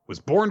 was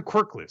born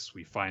quirkless,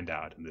 we find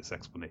out in this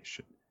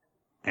explanation.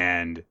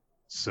 And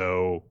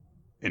so,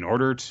 in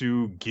order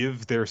to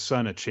give their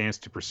son a chance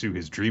to pursue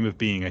his dream of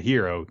being a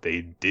hero,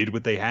 they did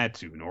what they had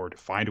to in order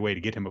to find a way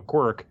to get him a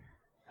quirk,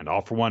 and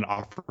All for One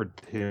offered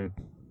him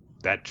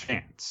that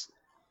chance.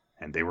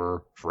 And they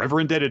were forever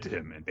indebted to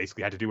him, and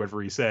basically had to do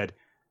whatever he said,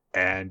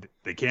 and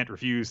they can't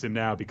refuse him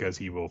now because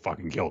he will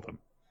fucking kill them.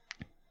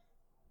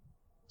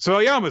 So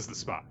Aoyama's the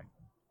spy.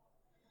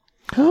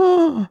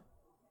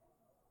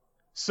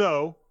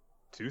 So,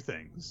 3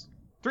 things,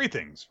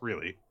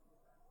 really.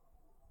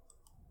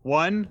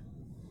 1,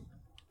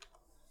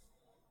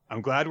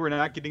 I'm glad we're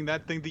not getting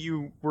that thing that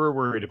you were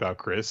worried about,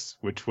 Chris,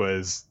 which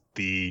was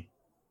the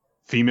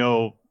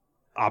female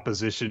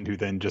opposition who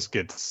then just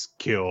gets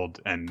killed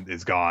and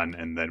is gone,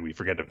 and then we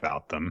forget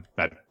about them.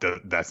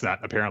 That's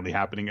not apparently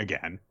happening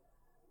again.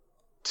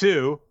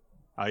 2,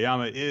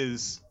 Aoyama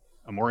is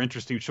a more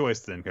interesting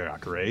choice than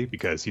Kagakure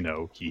because,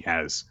 he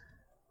has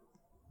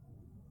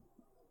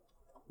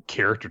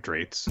character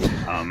traits.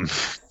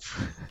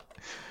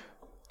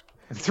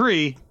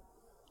 3,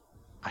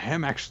 I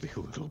am actually a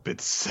little bit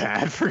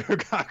sad for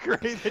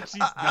Kagakure that she's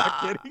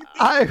not getting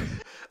this.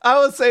 I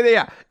will say that,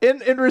 yeah.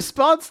 In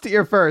response to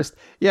your first,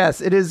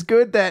 yes, it is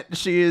good that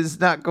she is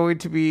not going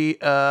to be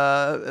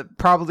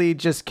probably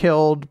just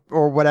killed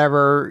or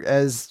whatever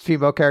as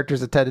female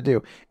characters tend to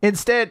do.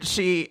 Instead,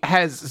 she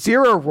has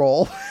 0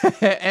 role,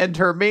 and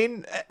her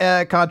main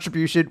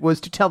contribution was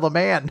to tell a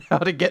man how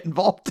to get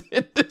involved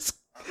in this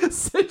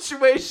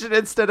situation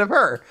instead of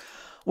her.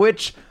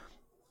 Which,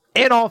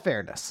 in all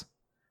fairness,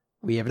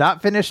 we have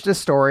not finished this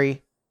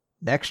story.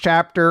 Next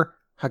chapter,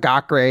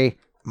 Hagakure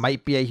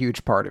might be a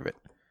huge part of it.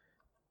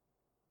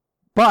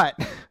 But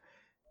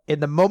in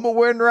the moment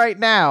we're in right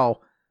now,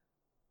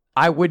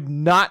 I would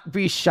not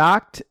be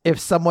shocked if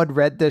someone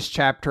read this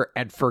chapter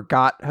and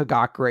forgot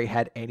Hagakure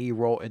had any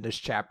role in this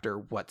chapter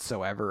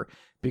whatsoever,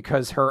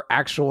 because her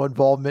actual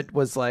involvement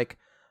was like,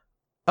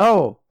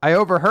 oh, I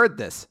overheard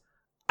this.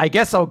 I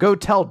guess I'll go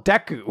tell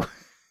Deku.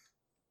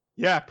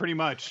 Yeah, pretty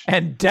much.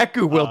 And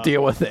Deku will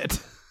deal with it.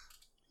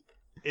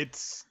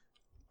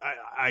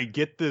 I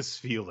get this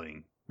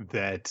feeling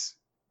that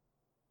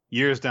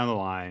years down the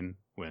line,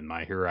 when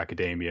My Hero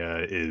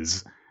Academia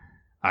is,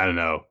 I don't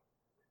know,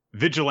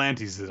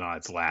 Vigilantes is on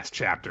its last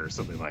chapter or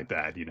something like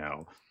that,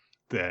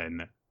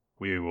 then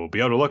we will be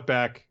able to look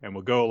back and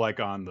we'll go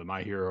like on the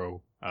My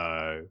Hero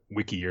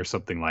wiki or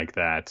something like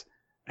that,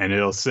 and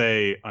it'll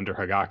say under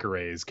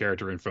Hagakure's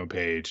character info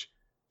page,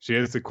 she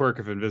has the quirk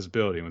of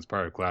invisibility and was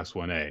part of Class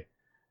 1A.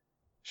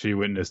 She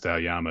witnessed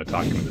Aoyama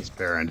talking with his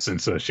parents,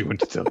 and so she went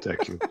to tell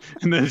Deku.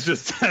 And then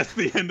that's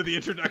the end of the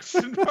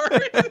introduction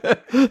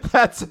part.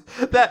 That's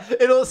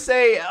it'll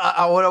say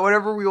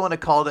whatever we want to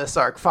call this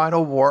arc,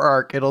 Final War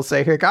arc. It'll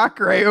say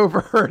Hagakure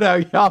overheard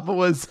Aoyama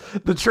was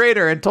the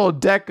traitor and told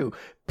Deku.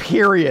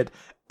 Period.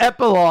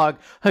 Epilogue.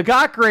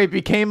 Hagakure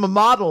became a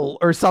model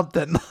or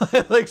something.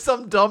 Like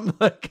some dumb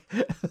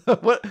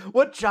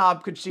what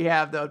job could she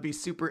have that would be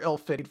super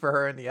ill-fitting for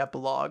her in the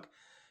epilogue?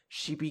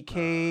 She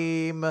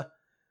became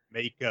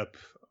makeup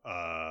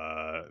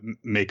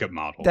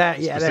model.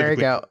 There you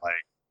go.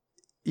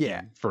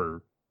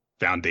 For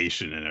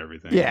foundation and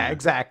everything. Yeah,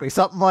 exactly.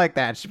 Something like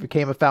that. She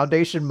became a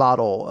foundation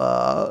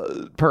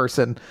model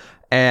person,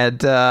 and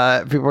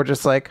people were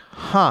just like,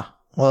 huh,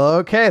 well,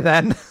 okay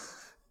then.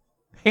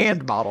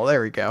 Hand model,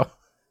 there we go.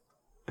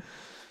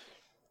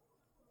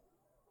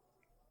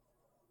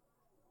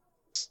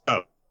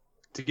 Oh,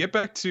 to get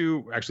back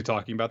to actually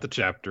talking about the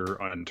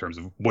chapter in terms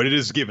of what it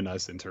has given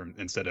us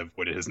instead of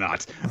what it has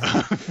not.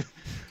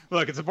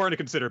 Look, it's important to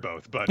consider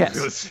both, but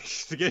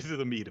yes. To get to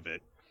the meat of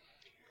it,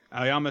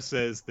 Aoyama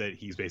says that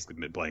he's basically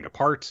been playing a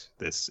part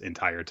this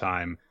entire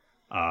time.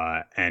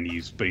 But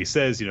he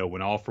says,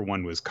 when All for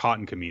One was caught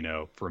in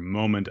Camino, for a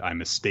moment I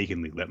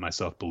mistakenly let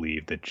myself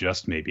believe that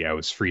just maybe I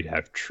was free to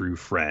have true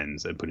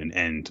friends and put an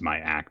end to my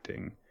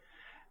acting.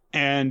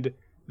 And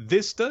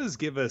this does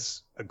give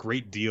us a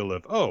great deal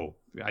of,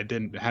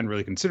 hadn't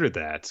really considered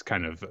that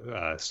kind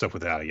of stuff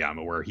with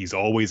Aoyama, where he's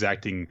always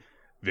acting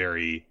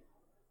very,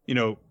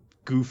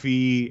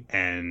 goofy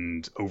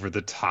and over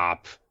the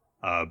top.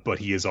 But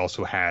he has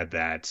also had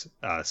that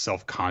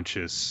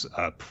self-conscious,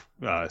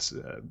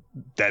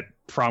 that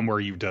problem where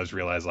he does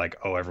realize like,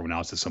 everyone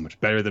else is so much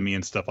better than me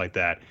and stuff like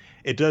that.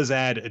 It does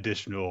add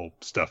additional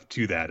stuff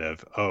to that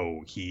of,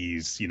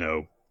 he's,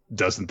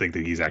 doesn't think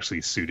that he's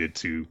actually suited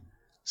to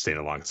stand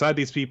alongside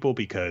these people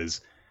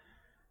because,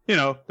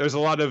 there's a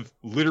lot of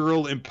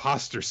literal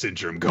imposter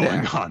syndrome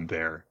going on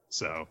there.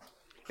 So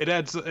it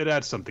adds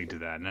something to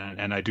that.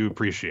 And I do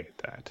appreciate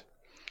that.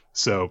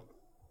 So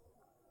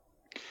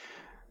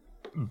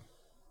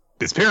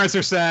his parents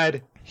are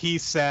sad,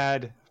 he's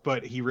sad,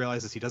 but he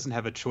realizes he doesn't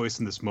have a choice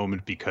in this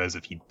moment because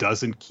if he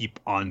doesn't keep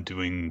on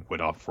doing what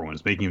All for One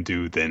is making him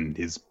do, then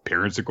his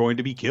parents are going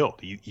to be killed.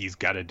 He's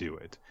got to do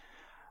it.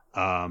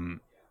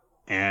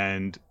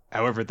 And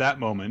however, at that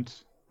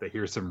moment, they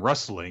hear some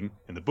rustling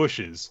in the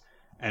bushes,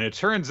 and it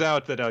turns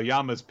out that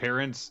Aoyama's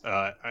parents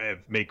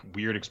make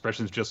weird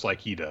expressions just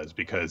like he does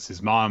because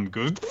his mom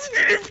goes,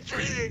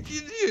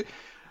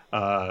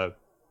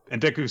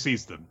 and Deku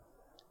sees them.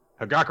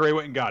 Hagakure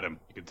went and got him.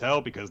 You can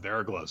tell because there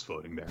are gloves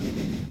floating there.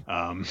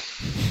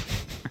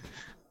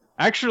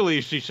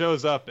 Actually, she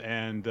shows up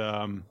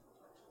and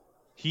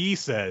he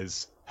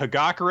says,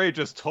 Hagakure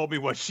just told me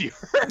what she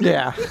heard.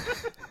 Yeah.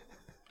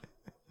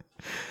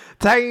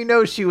 That's how you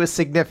know she was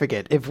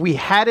significant. If we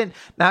hadn't...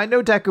 Now, I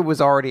know Deku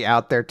was already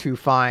out there to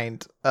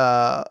find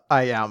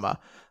Aoyama.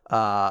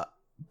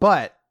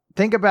 But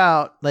think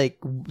about, like,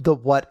 the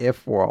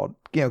what-if world.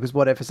 Because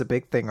what-if is a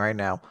big thing right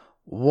now.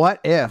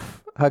 What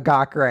if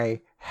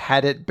Hagakure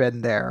hadn't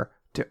been there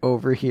to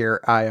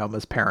overhear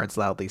Aoyama's parents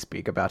loudly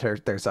speak about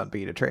their son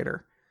being a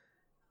traitor?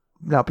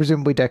 Now,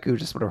 presumably Deku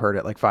just would have heard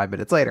it like 5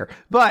 minutes later.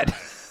 But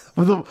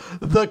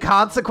the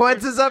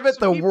consequences of it,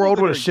 the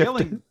world would have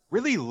shifted.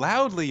 Really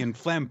loudly and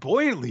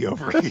flamboyantly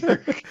over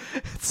here.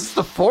 It's just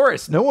the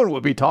forest. No one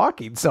would be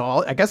talking.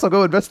 So I guess I'll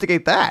go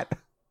investigate that.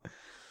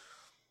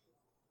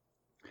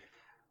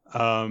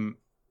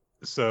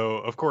 So,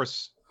 of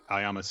course,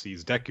 Aoyama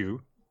sees Deku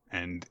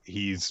and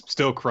he's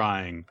still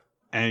crying.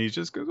 And he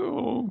just goes,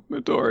 oh,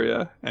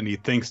 Midoriya. And he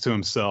thinks to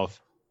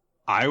himself,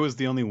 I was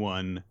the only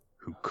one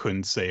who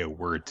couldn't say a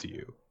word to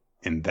you.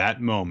 In that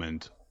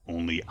moment,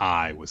 only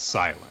I was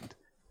silent.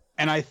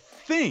 And I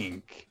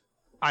think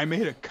I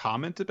made a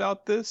comment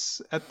about this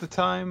at the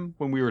time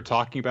when we were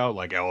talking about,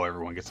 like,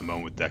 everyone gets a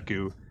moment with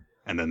Deku.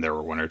 And then there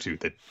were one or two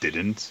that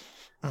didn't.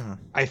 Uh-huh.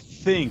 I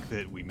think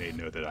that we made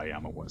note that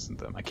Aoyama wasn't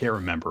them. I can't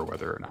remember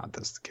whether or not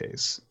that's the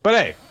case. But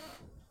hey,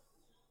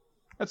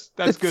 that's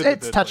good.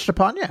 It's touched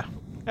upon, yeah.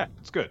 Yeah,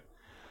 it's good.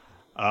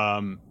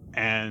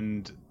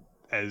 And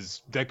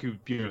as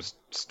Deku,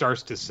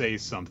 starts to say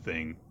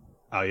something,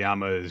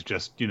 Aoyama is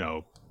just,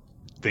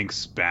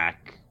 thinks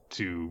back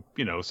to,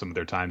 some of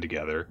their time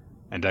together.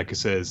 And Deku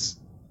says,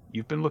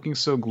 you've been looking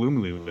so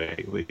gloomily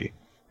lately,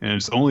 and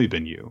it's only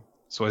been you.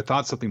 So I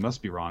thought something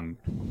must be wrong,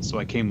 so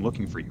I came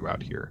looking for you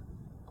out here.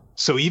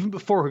 So even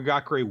before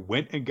Hagakure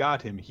went and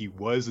got him, he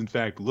was in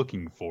fact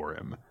looking for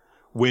him.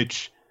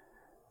 Which,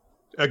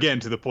 again,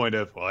 to the point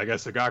of, well, I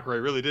guess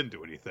Hagakure really didn't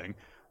do anything.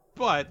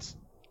 But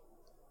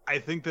I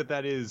think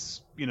that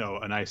is,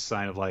 a nice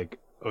sign of like,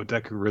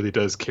 Deku really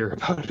does care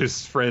about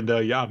his friend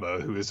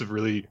Aoyama, who is a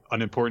really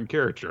unimportant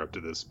character up to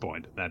this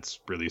point. And that's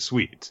really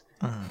sweet.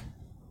 Uh-huh.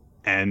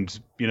 And,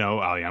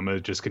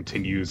 Aoyama just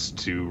continues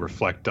to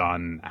reflect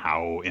on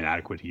how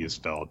inadequate he has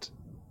felt.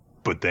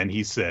 But then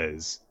he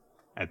says,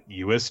 at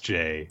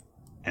USJ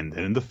and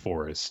then in the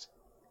forest,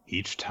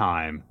 each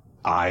time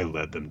I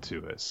led them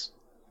to us.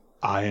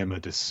 I am a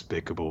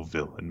despicable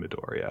villain,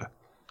 Midoriya.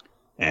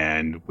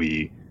 And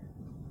we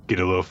get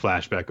a little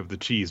flashback of the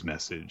cheese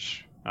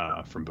message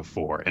from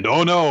before. And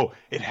oh no,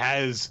 it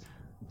has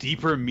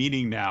deeper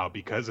meaning now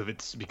because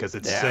it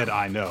said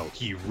I know.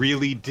 He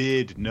really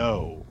did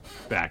know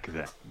back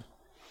then.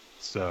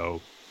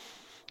 So,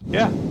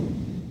 yeah.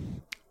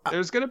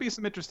 There's going to be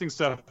some interesting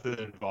stuff that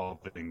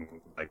involving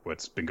like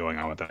what's been going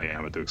on with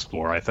Aoyama to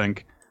explore, I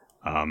think.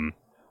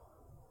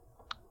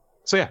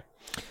 So yeah.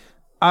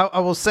 I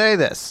will say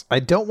this. I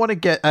don't want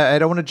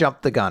to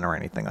jump the gun or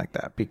anything like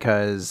that,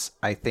 because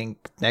I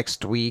think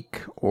next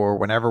week or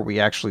whenever we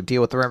actually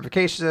deal with the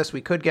ramifications of this,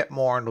 we could get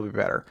more and it'll be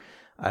better.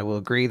 I will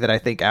agree that I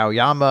think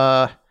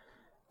Aoyama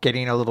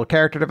getting a little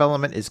character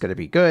development is going to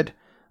be good.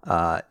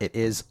 It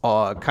is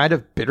kind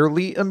of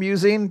bitterly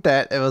amusing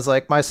that it was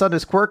like, my son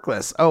is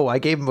quirkless. Oh, I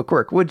gave him a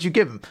quirk. What'd you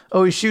give him?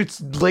 Oh, he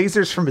shoots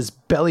lasers from his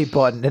belly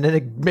button and then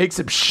it makes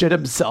him shit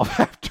himself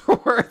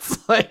afterwards.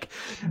 Like,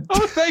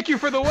 oh, thank you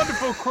for the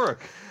wonderful quirk.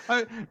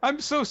 I'm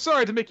so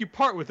sorry to make you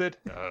part with it.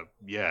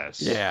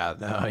 Yes. Yeah,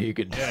 no, you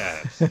could.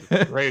 Yes,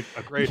 a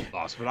great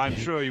loss, but I'm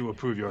sure you will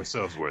prove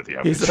yourselves worthy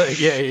of it. He's like,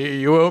 yeah,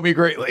 you owe me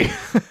greatly.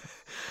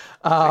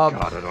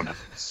 God, I don't have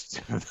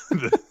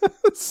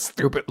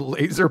stupid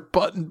laser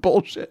button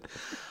bullshit.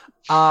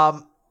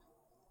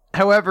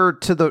 However,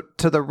 to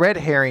the red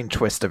herring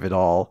twist of it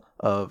all,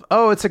 of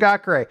it's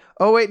Hagakure.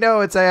 Oh wait,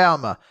 no, it's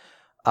Aoyama.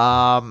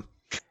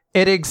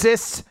 It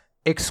exists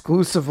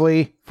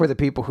exclusively for the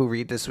people who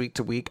read this week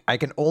to week. I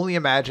can only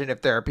imagine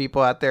if there are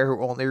people out there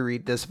who only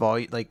read this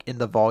volume, like in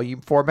the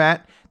volume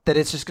format, that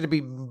it's just going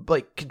to be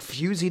like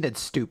confusing and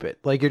stupid.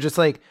 Like you're just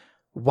like,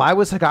 why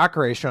was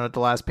Hagakure shown at the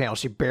last panel?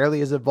 She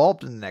barely is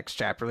involved in the next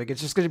chapter. Like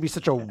it's just going to be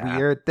such a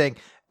weird thing.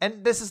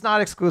 And this is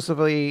not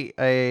exclusively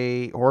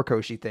a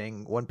Horikoshi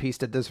thing. One Piece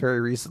did this very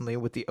recently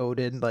with the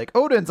Odin, like,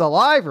 Odin's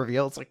alive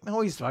reveal. It's like,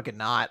 no, he's fucking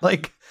not.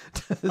 Like,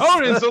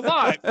 Odin's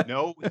alive.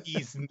 No,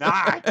 he's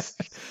not.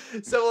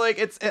 So, like,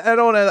 I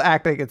don't want to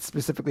act like it's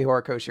specifically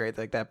Horikoshi or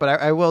anything like that, but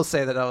I will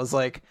say that I was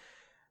like,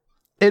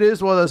 it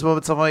is one of those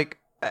moments I'm like,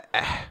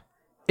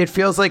 it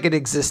feels like it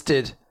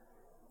existed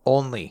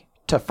only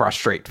to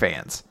frustrate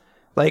fans.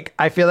 Like,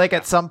 I feel like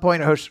at some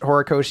point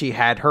Horikoshi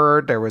had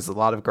heard there was a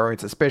lot of growing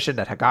suspicion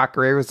that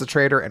Hagakure was the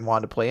traitor and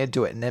wanted to play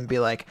into it and then be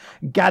like,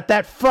 got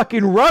that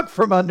fucking rug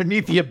from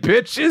underneath you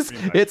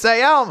bitches. It's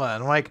Aoyama.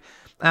 And I'm like,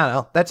 I don't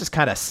know. That just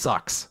kind of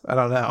sucks. I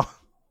don't know.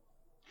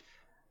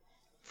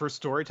 For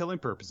storytelling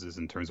purposes,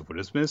 in terms of what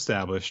has been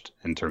established,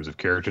 in terms of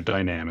character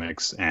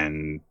dynamics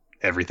and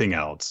everything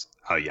else,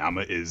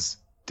 Aoyama is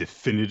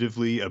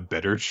definitively a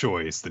better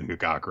choice than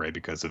Hagakure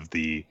because of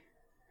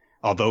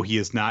although he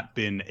has not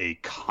been a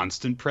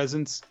constant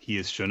presence, he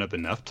has shown up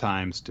enough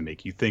times to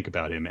make you think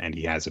about him, and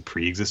he has a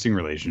pre-existing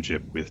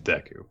relationship with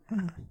Deku.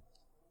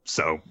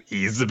 So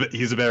he's a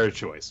better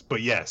choice.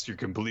 But yes, you're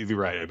completely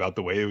right about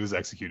the way it was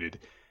executed.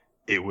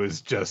 It was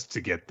just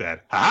to get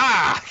that,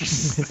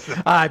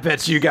 I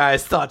bet you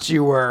guys thought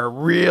you were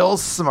real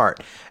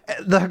smart.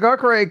 The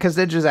Hagakure, because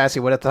Ninja's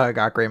asking what if the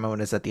Hagakure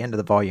moment is at the end of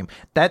the volume.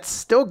 That's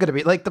still going to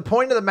be, like, the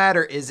point of the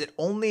matter is it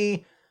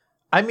only...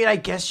 I mean, I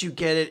guess you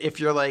get it if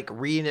you're like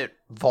reading it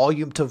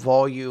volume to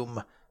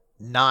volume,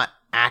 not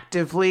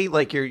actively,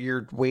 like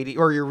you're waiting,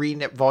 or you're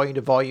reading it volume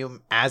to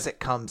volume as it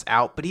comes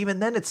out. But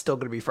even then, it's still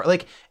going to be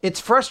like, it's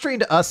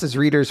frustrating to us as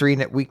readers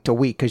reading it week to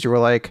week because you were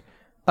like,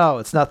 oh,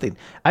 it's nothing.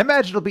 I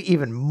imagine it'll be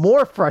even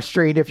more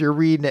frustrating if you're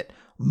reading it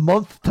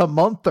month to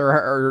month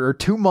or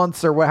 2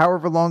 months or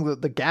however long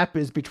the gap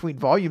is between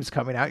volumes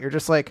coming out. You're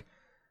just like,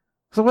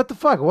 so what the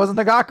fuck? It wasn't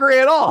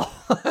Hagakure at all.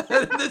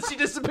 And then she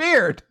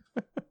disappeared.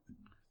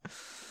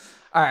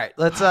 All right,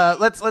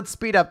 let's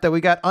speed up. That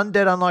we got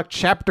Undead Unlock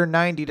Chapter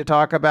 90 to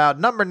talk about.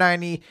 Number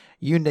 90,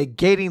 you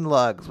negating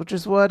lugs, which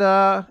is what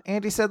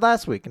Andy said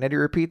last week, and Eddie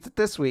repeats it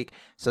this week.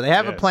 So they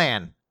have a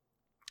plan.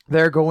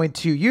 They're going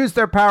to use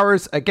their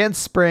powers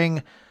against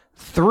Spring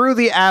through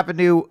the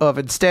avenue of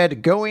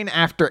instead going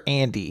after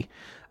Andy.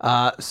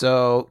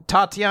 So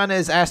Tatiana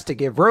is asked to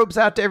give robes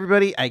out to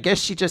everybody. I guess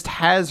she just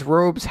has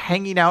robes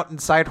hanging out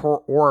inside her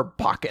orb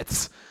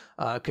pockets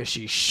because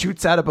she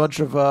shoots out a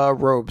bunch of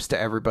robes to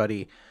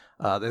everybody.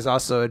 There's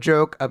also a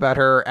joke about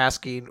her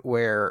asking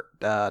where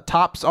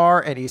Tops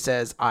are, and he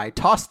says, I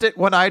tossed it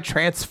when I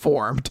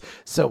transformed.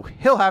 So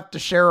he'll have to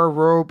share a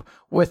robe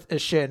with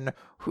Ishin,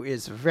 who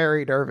is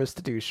very nervous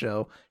to do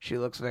so. She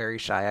looks very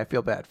shy. I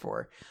feel bad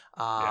for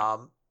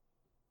her.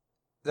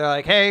 They're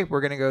like, hey,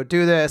 we're going to go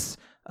do this.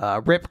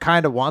 Rip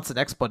kind of wants an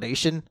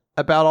explanation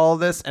about all of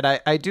this, and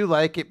I do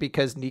like it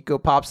because Nico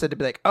pops in to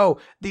be like, oh,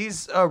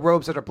 these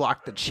robes that are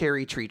blocked the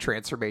cherry tree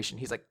transformation.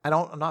 He's like,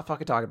 I'm not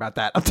fucking talking about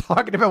that. I'm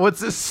talking about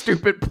what's this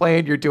stupid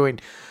plan you're doing,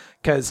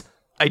 because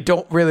I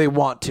don't really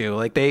want to.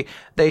 Like,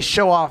 they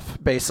show off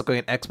basically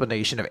an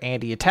explanation of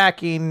Andy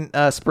attacking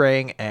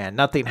Spring and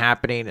nothing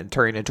happening and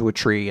turning into a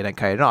tree and then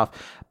cutting it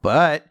off.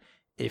 But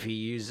if he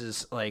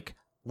uses like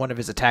one of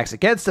his attacks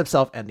against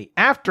himself and the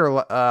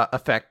after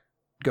effect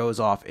goes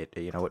off, it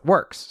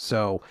works.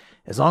 So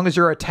as long as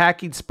you're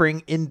attacking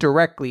Spring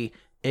indirectly,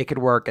 it could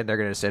work, and they're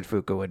going to send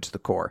Fuko into the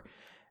core.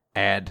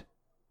 And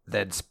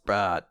then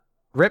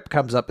Rip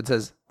comes up and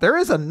says, there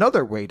is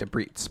another way to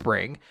beat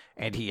Spring,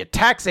 and he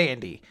attacks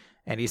Andy.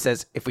 And he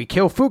says, if we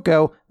kill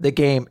Fuko, the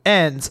game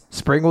ends,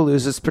 Spring will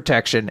lose its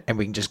protection, and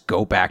we can just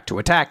go back to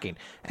attacking.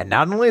 And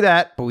not only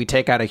that, but we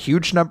take out a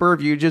huge number of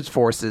Yujin's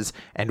forces,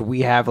 and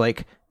we have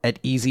like an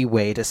easy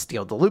way to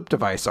steal the loop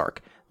device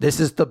arc. This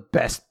is the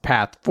best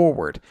path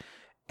forward.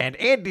 And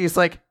Andy's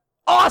like,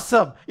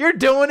 awesome! You're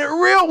doing it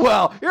real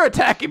well! You're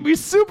attacking me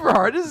super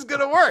hard! This is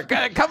gonna work!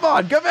 Come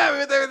on, come at me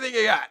with everything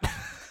you got!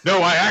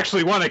 No, I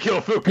actually want to kill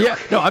Fuko. Yeah,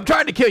 no, I'm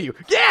trying to kill you.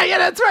 Yeah,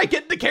 that's right,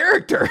 get in the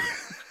character!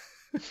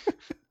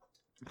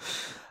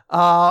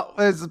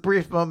 There's a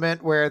brief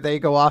moment where they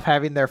go off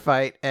having their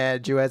fight,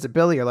 and Juez and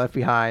Billy are left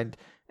behind,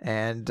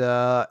 and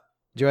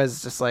Juez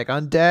is just like,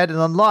 undead and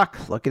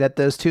unlock. Looking at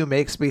those two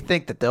makes me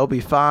think that they'll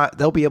be fine.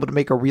 They'll be able to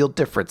make a real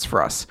difference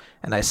for us.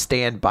 And I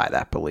stand by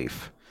that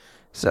belief.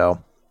 So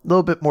a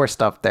little bit more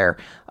stuff there.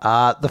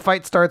 The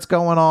fight starts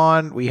going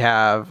on. We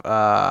have,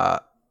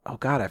 oh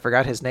God, I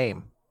forgot his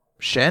name.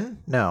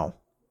 Shen? No.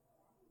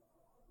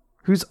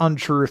 Who's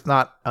Untruth?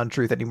 Not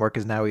Untruth anymore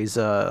because now he's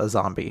a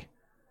zombie.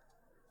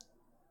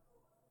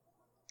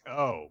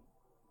 Oh.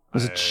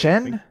 Was it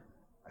Shen?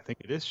 I think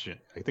it is Shen.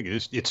 I think it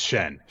is. It's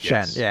Shen. Shen,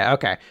 Yes. yeah,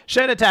 okay.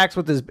 Shen attacks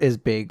with his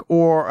big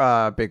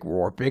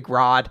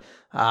rod.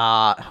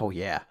 Oh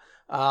yeah.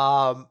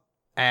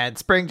 And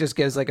Spring just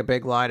gives like a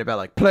big line about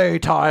like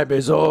playtime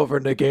is over,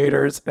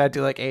 negators. And I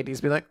do like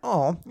Andy's be like,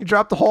 oh, you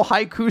dropped the whole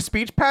haiku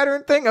speech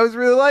pattern thing. I was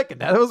really liking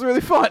that. It was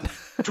really fun.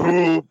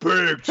 Too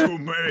big to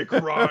make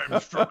rhyme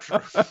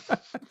structure.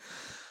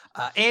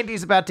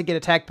 Andy's about to get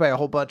attacked by a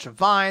whole bunch of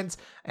vines,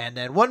 and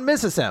then one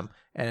misses him.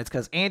 And it's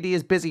because Andy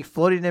is busy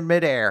floating in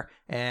midair.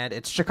 And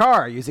it's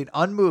Chikara using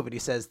Unmove. And he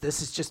says,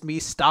 this is just me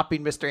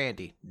stopping Mr.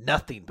 Andy.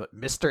 Nothing but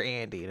Mr.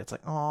 Andy. And it's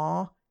like,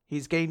 aw,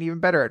 he's getting even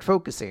better at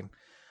focusing.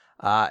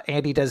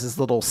 Andy does his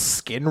little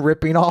skin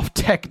ripping off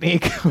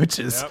technique, which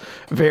is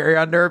very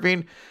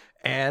unnerving.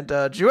 And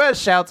Juez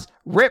shouts,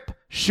 rip,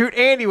 shoot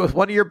Andy with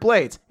one of your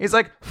blades. He's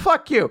like,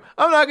 fuck you.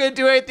 I'm not going to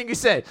do anything you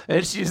said.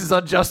 And she uses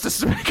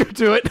Unjustice to make him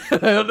do it. I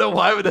don't know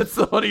why, but that's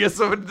the funniest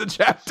moment in the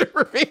chapter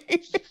for me.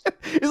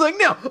 He's like,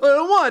 no, I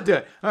don't want to do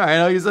it. All right,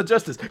 I'll use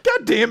Unjustice.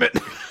 God damn it.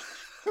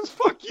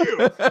 Fuck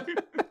you.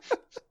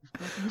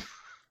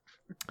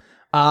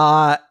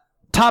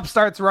 Top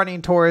starts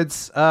running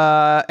towards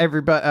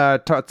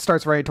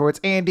starts running towards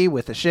Andy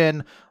with a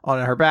Shin on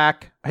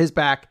his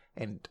back.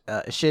 And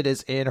Ishid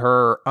is in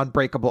her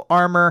unbreakable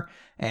armor,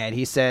 and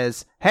he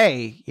says,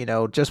 hey,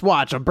 just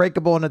watch,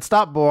 unbreakable and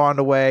unstoppable on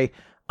the way.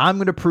 I'm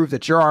going to prove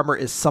that your armor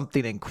is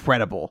something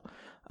incredible.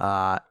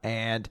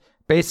 And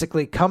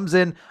basically comes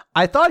in.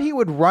 I thought he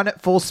would run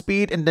at full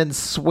speed and then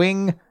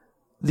swing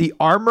the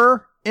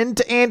armor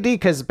into Andy,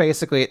 because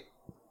basically it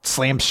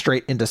slams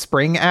straight into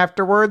Spring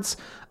afterwards.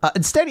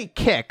 Instead, he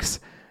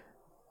kicks.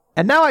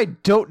 And now I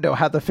don't know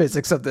how the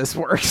physics of this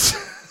works.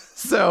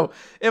 So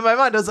in my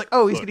mind, I was like,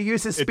 oh, he's going to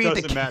use his speed. It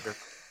doesn't matter.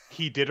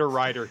 He did a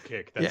rider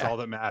kick. That's all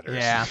that matters.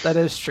 Yeah, that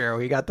is true.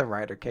 He got the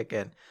rider kick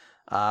in.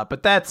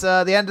 But that's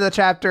the end of the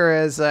chapter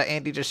as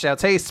Andy just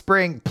shouts, hey,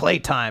 Spring,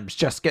 playtime's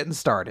just getting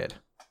started.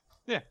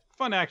 Yeah,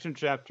 fun action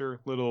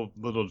chapter. Little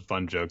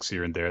fun jokes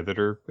here and there that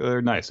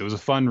are nice. It was a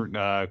fun,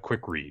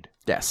 quick read.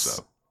 Yes.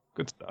 So,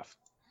 good stuff.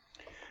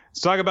 Let's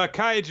talk about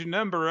Kaiju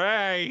number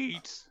 8,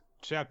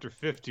 chapter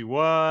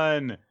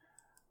 51.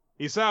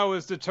 Isao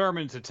is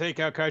determined to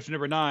take out Kaiju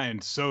number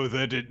 9 so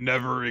that it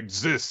never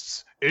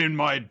exists in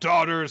my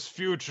daughter's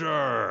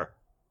future.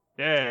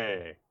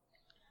 Yay.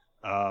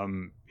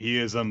 He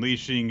is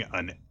unleashing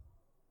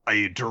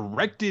a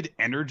directed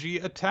energy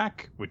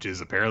attack, which is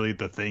apparently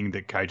the thing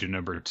that Kaiju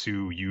number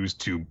 2 used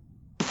to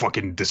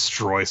fucking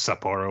destroy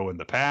Sapporo in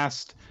the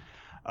past.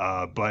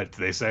 But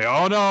they say,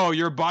 oh no,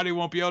 your body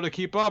won't be able to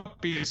keep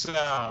up,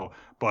 Isao.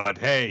 But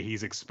hey,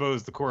 he's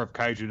exposed the core of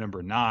Kaiju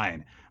number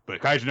 9. But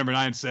Kaiju number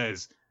 9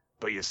 says,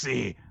 but you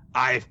see,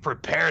 I've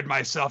prepared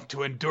myself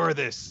to endure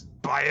this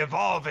by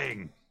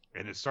evolving.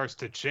 And it starts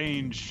to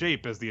change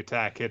shape as the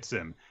attack hits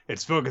him.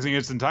 It's focusing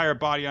its entire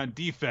body on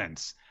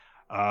defense.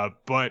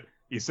 But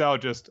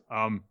Isao just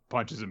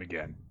punches him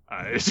again.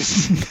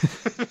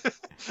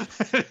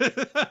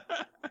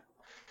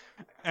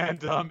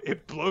 And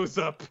it blows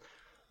up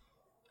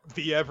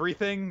the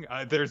everything.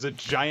 There's a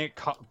giant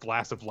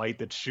blast of light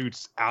that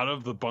shoots out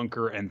of the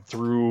bunker and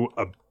through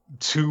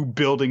 2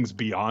 buildings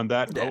beyond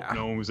that. Yeah. Oh,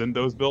 no one was in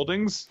those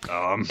buildings.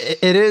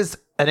 It is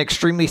an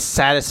extremely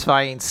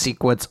satisfying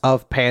sequence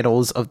of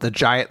panels of the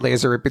giant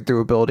laser ripping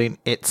through a building,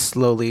 it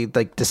slowly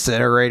like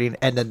disintegrating,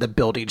 and then the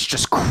building's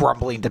just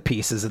crumbling to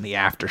pieces in the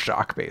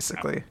aftershock,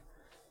 basically.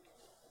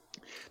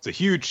 It's a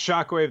huge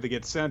shockwave that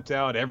gets sent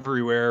out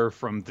everywhere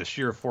from the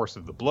sheer force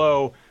of the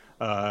blow.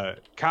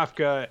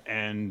 Kafka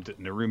and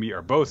Narumi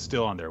are both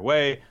still on their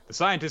way. The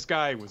scientist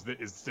guy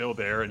is still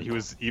there, and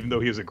even though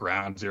he was a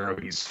ground zero,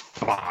 he's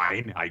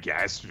fine, I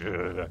guess.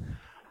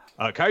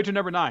 Kaiju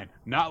number 9,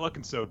 not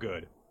looking so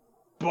good,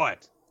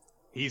 but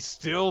he's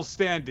still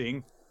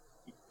standing,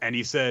 and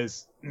he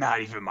says,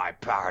 "Not even my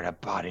powered-up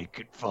body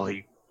could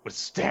fully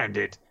withstand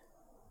it."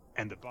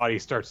 And the body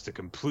starts to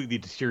completely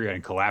deteriorate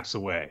and collapse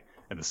away.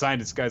 And the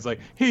scientist guy's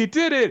like, "He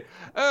did it!"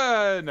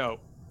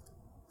 No.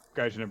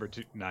 Kaiju number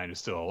 9 is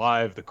still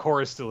alive. The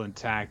core is still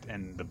intact,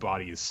 and the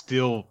body is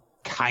still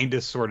kind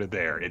of sort of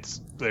there. It's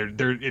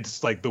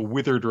like the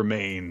withered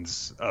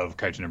remains of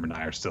Kaiju number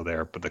 9 are still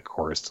there, but the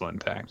core is still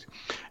intact.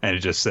 And it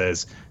just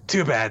says,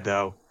 "Too bad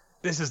though.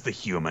 This is the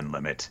human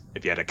limit.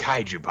 If you had a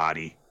kaiju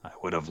body, I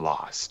would have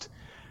lost."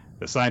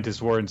 The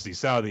scientist warns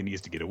Isao that he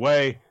needs to get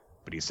away,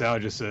 but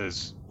Isao just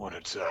says, "One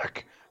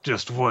attack.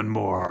 Just one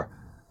more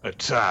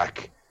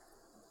attack."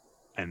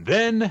 And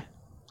then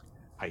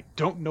I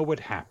don't know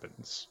what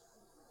happens.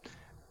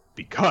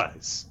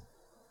 Because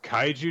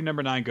Kaiju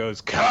number 9 goes,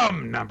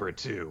 "Come, number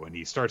 2," and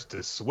he starts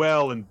to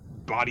swell and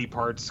body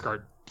parts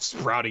start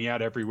sprouting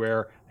out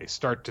everywhere. They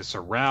start to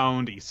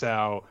surround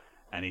Isao,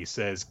 and he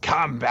says,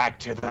 "Come back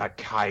to the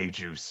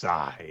Kaiju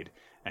side."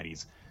 And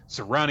he's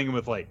surrounding him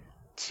with like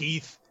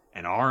teeth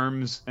and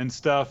arms and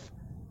stuff.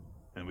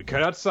 And we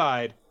cut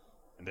outside,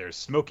 and there's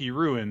smoky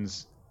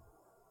ruins,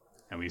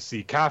 and we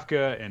see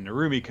Kafka and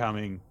Narumi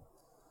coming,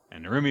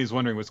 and Narumi is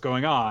wondering what's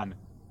going on,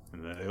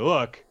 and then they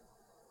look,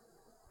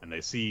 and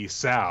they see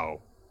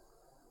Sao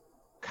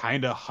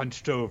kind of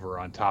hunched over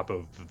on top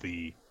of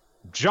the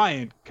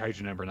giant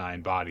Kaiju number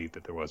 9 body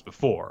that there was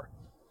before.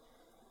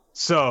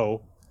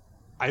 So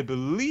I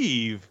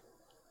believe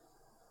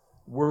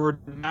we're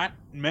not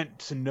meant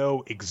to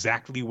know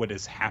exactly what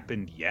has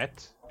happened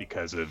yet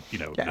because of,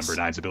 number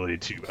 9's ability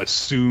to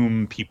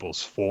assume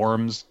people's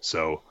forms.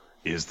 So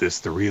is this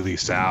the real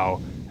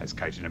Isao? Has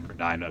Kaiju number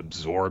 9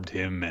 absorbed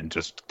him and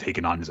just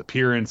taken on his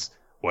appearance?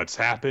 What's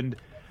happened?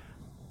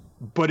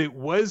 But it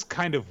was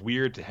kind of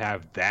weird to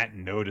have that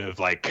note of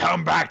like,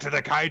 come back to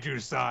the Kaiju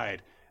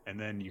side. And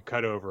then you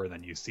cut over and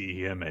then you see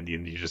him and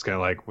you just kind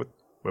of like,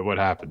 what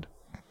happened?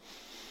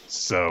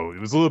 So it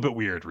was a little bit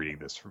weird reading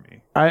this for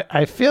me.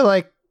 I feel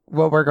like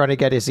what we're going to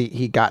get is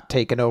he got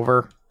taken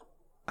over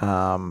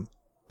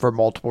for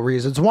multiple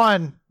reasons.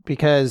 One,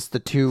 because the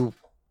two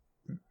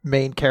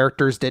main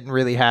characters didn't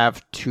really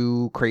have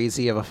too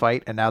crazy of a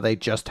fight, and now they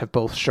just have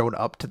both shown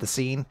up to the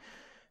scene.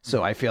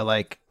 So I feel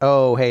like,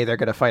 oh, hey, they're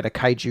going to fight a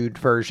kaiju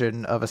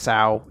version of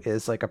Isao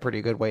is like a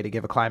pretty good way to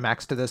give a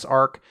climax to this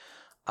arc.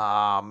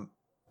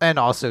 And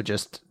also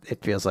just,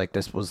 it feels like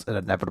this was an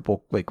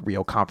inevitable, like,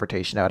 real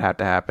confrontation that would have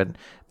to happen.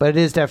 But it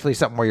is definitely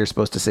something where you're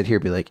supposed to sit here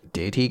and be like,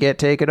 did he get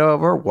taken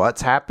over?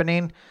 What's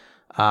happening?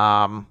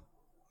 I'm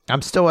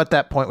still at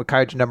that point with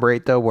Kaiju number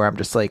 8, though, where I'm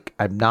just like,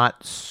 I'm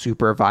not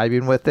super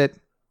vibing with it.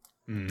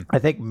 I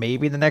think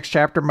maybe the next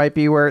chapter might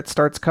be where it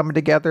starts coming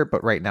together,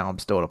 but right now I'm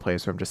still at a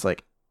place where I'm just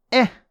like,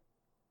 eh.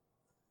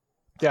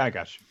 Yeah, I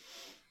got you.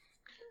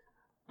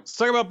 Let's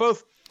talk about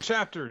both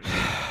chapters.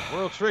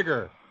 World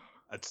Trigger.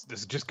 Let's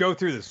just go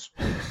through this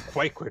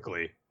quite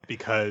quickly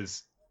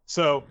because...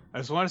 So, I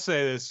just want to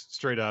say this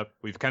straight up.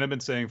 We've kind of been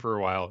saying for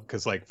a while,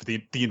 because like for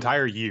the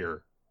entire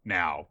year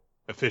now,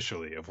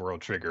 officially, of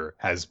World Trigger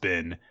has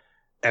been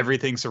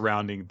everything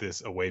surrounding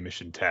this away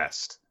mission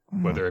test,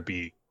 whether it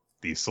be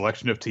the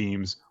selection of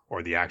teams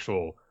or the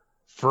actual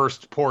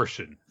first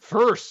portion.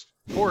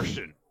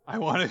 I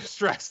want to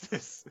stress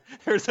this.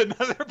 There's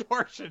another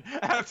portion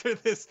after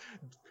this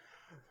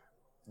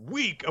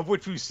week of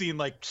which we've seen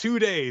like 2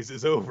 days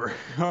is over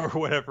or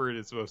whatever it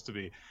is supposed to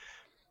be.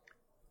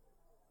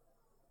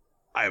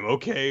 I'm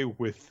okay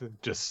with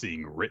just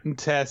seeing written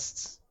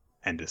tests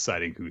and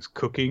deciding who's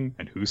cooking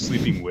and who's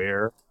sleeping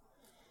where.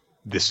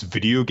 This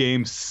video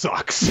game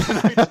sucks.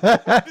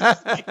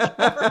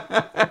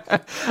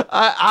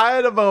 I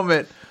had a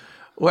moment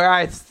where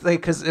I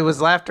like, because it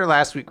was after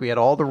last week, we had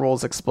all the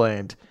rules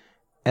explained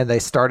and they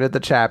started the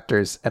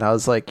chapters, and I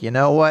was like, you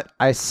know what?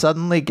 I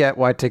suddenly get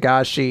why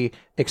Togashi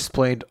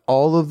explained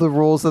all of the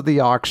rules of the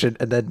auction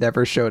and then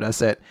never showed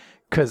us it,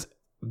 because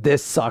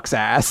this sucks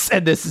ass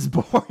and this is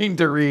boring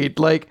to read.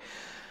 Like,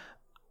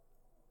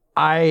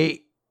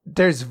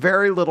 there's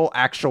very little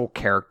actual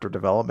character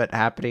development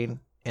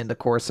happening in the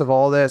course of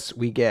all this.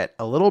 We get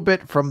a little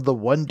bit from the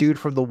one dude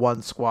from the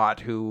one squad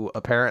who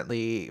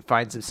apparently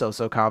finds himself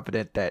so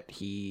confident that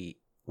he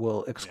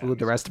will exclude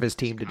the rest of his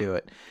team to do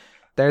it.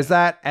 There's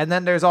that. And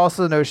then there's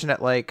also the notion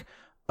that like,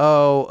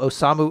 oh,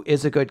 Osamu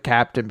is a good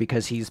captain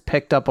because he's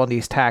picked up on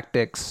these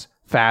tactics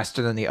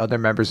faster than the other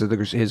members of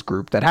his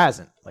group that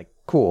hasn't. Like,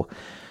 cool.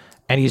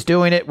 And he's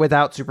doing it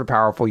without super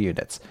powerful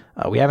units.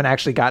 We haven't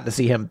actually gotten to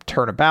see him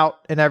turn about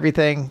and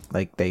everything.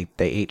 Like, they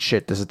ate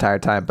shit this entire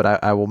time.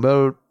 But I will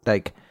note,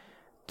 like,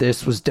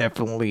 this was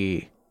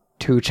definitely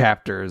 2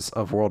 chapters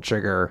of World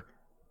Trigger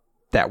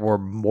that were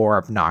more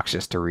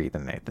obnoxious to read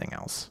than anything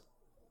else.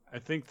 I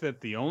think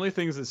that the only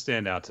things that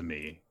stand out to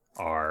me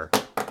are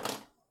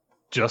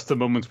just the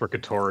moments where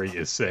Katori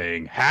is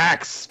saying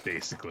hacks,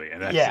 basically.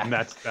 And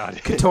that's about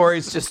it.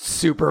 Katori's just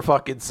super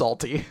fucking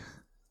salty.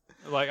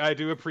 Like, I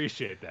do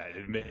appreciate that.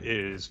 It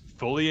is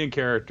fully in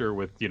character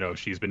with,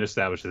 she's been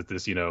established as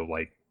this,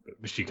 like,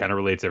 she kind of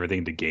relates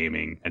everything to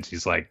gaming. And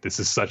she's like, this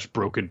is such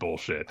broken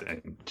bullshit.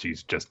 And she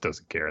just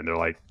doesn't care. And they're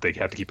like, they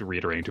have to keep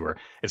reiterating to her,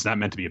 it's not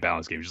meant to be a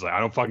balanced game. She's like, I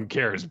don't fucking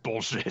care. It's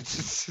bullshit.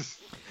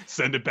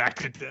 Send it back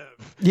to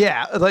dev.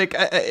 Yeah, like,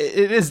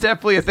 it is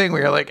definitely a thing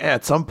where you're like,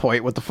 at some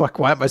point, what the fuck?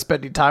 Why am I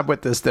spending time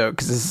with this, though?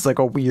 Because this is like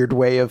a weird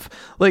way of,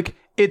 like,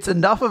 it's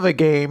enough of a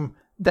game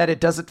that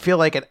it doesn't feel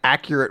like an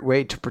accurate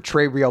way to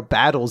portray real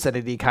battles in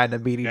any kind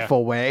of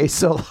meaningful way.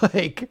 So,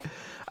 like,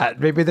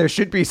 maybe there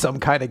should be some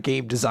kind of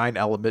game design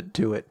element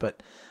to it.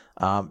 But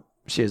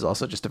she is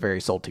also just a very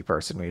salty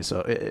person,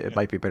 so it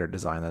might be better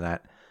design than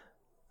that.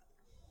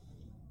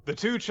 The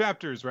 2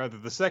 chapters, rather,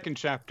 the second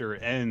chapter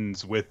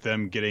ends with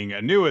them getting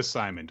a new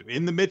assignment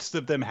in the midst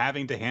of them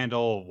having to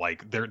handle,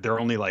 like, they're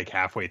only like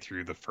halfway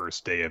through the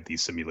first day of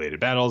these simulated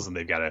battles, and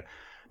they've got to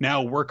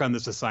now work on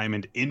this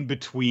assignment in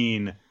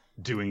between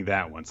doing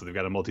that one. So they've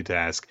got to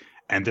multitask.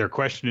 And their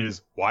question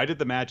is, why did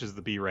the matches of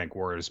the B rank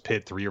warriors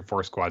pit 3 or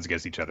 4 squads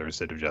against each other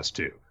instead of just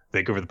 2?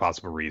 Think over the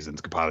possible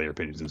reasons, compile your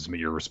opinions, and submit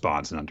your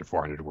response in under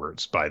 400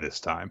 words by this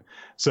time.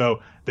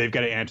 So they've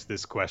got to answer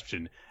this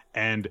question.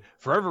 And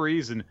for whatever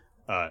reason,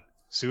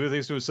 Suda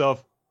thinks to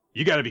himself,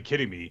 you got to be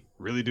kidding me,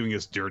 really doing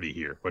us dirty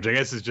here, which I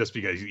guess is just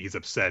because he's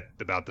upset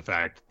about the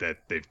fact that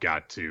they've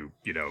got to,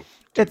 do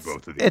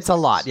both of these. It's a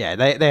lot. Yeah,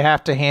 they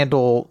have to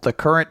handle the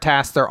current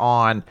task they're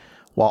on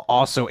while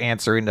also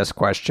answering this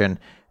question.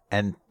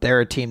 And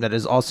they're a team that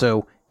is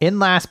also in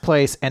last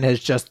place and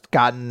has just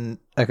gotten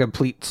a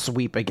complete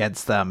sweep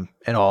against them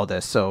in all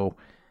this. So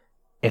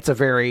it's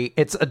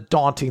a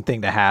daunting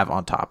thing to have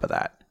on top of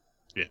that.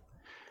 Yeah.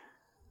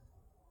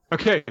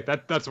 Okay,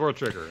 that's World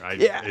Trigger.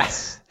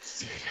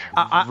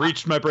 I've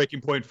reached my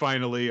breaking point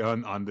finally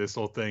on this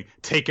whole thing.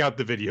 Take out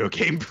the video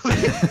game,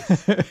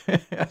 please.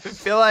 I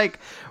feel like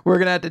we're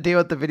gonna have to deal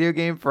with the video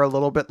game for a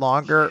little bit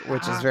longer,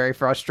 which is very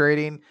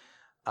frustrating.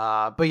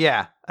 But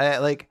yeah,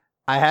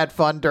 I had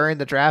fun during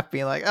the draft,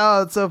 being like,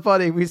 "Oh, it's so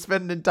funny. We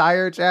spent an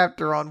entire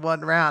chapter on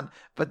one round."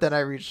 But then I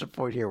reached a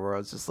point here where I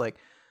was just like,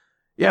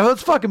 "Yeah,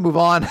 let's fucking move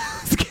on.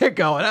 Let's get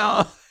going."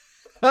 Oh,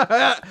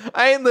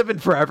 I ain't living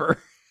forever.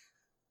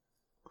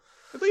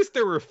 At least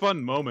there were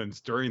fun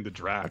moments during the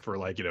draft where,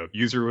 like,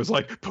 user was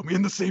like, "Put me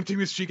in the same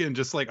team as Chica," and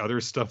just like other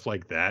stuff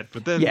like that.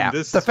 But then,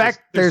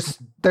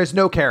 there's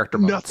no character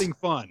moments. Nothing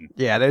fun.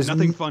 Yeah, there's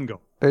nothing fun going.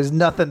 There's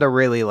nothing to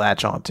really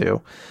latch onto.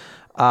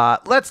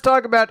 Let's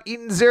talk about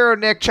Eden Zero,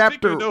 Nick.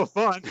 Chapter no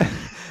fun.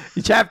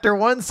 Chapter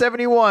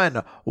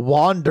 171,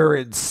 Wander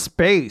in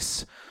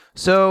Space.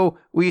 So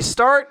we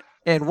start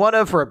in one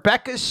of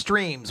Rebecca's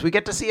streams. We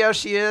get to see how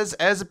she is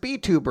as a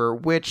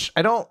BTuber, which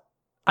I know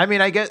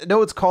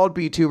it's called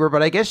BTuber,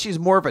 but I guess she's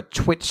more of a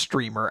Twitch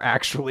streamer,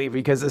 actually,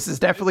 because this is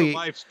definitely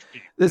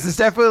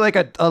like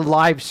a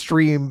live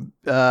stream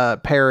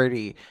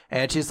parody.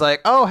 And she's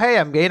like, "Oh, hey,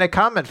 I'm getting a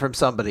comment from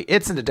somebody.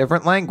 It's in a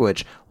different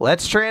language.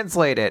 Let's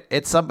translate it.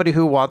 It's somebody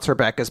who wants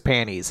Rebecca's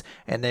panties."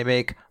 And they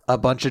make a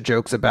bunch of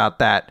jokes about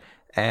that.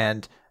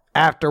 And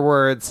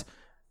afterwards,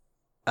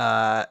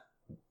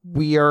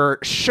 we are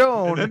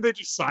shown. And then they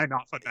just sign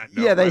off on that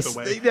note. Yeah, by the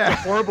way. Yeah.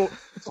 It's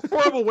a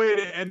horrible way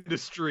to end the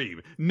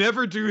stream.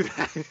 Never do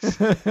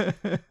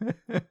that.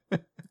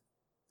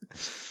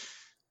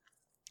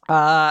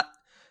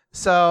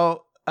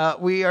 So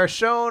we are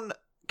shown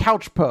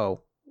Couchpo,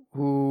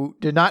 who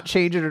did not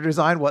change her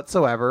design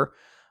whatsoever,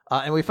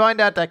 and we find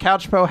out that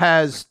Couchpo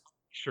has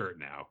shirt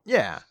now.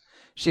 Yeah,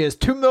 she has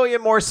 2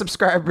 million more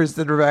subscribers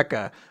than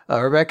Rebecca.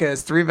 Rebecca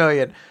has 3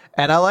 million,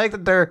 and I like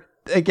that they're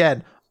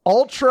again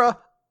ultra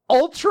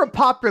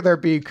popular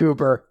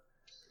BCuber.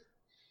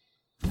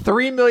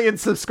 3 million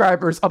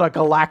subscribers on a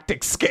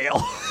galactic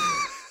scale.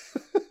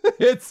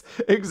 It's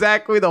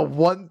exactly the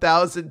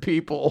 1,000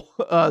 people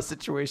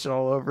situation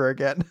all over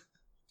again.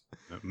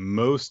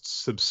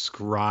 Most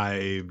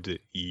subscribed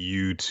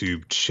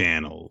YouTube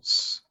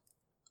channels.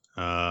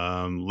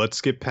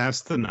 Let's get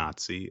past the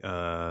Nazi.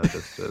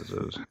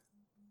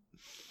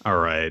 All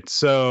right.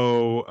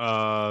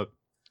 So,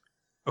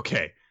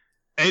 okay.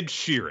 Ed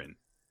Sheeran.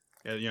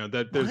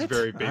 There's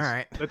very basic. All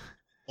right.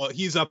 Well,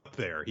 he's up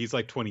there. He's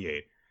like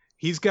 28.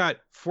 He's got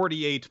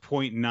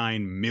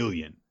 48.9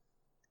 million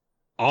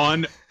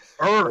on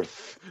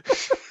Earth.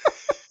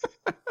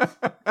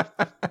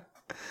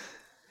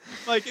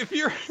 Like, if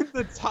you're in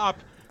the top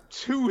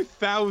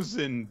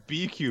 2,000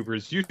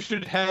 BCubers, you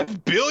should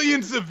have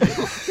billions of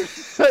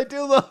viewers. I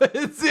do love it.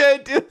 It's the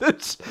idea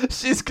that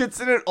she's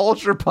considered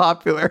ultra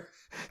popular.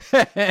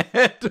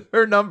 And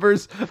her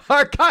numbers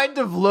are kind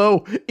of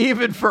low,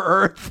 even for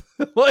Earth.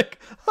 Like,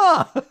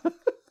 huh.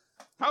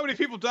 How many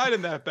people died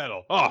in that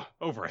battle? Oh,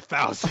 over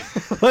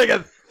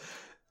 1,000.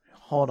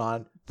 Hold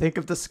on. Think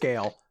of the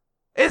scale.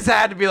 It's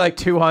had to be like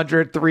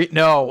 200,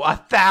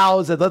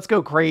 1,000. Let's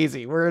go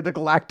crazy. We're in the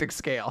galactic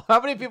scale. How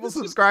many people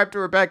subscribe to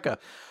Rebecca?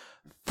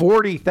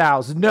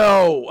 40,000.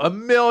 No,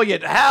 1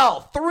 million.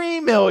 Hell, 3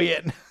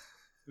 million.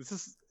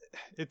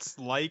 It's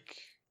like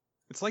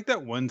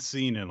that one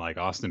scene in like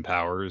Austin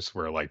Powers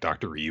where like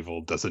Dr.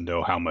 Evil doesn't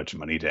know how much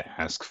money to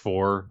ask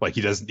for. Like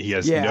he has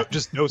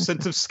no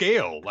sense of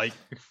scale. Like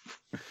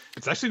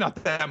it's actually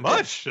not that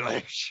much.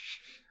 Like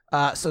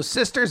so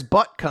Sister's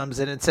butt comes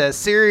in and says,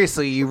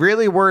 "Seriously, you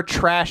really were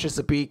trash as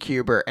a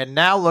BCuber, and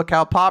now look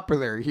how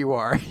popular you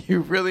are. You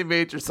really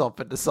made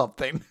yourself into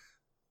something."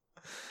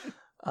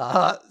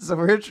 So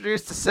we're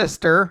introduced to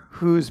Sister,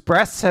 whose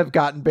breasts have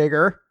gotten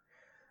bigger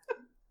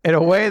in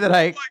a way that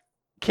I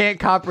can't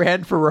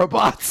comprehend for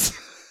robots.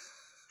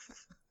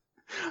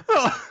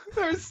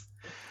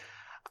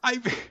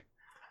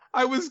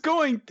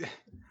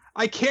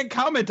 I can't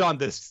comment on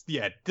this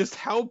yet. Just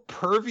how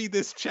pervy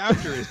this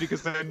chapter is,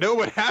 because I know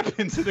what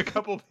happens in a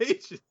couple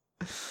pages.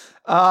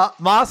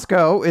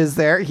 Moscow is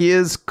there. He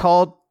is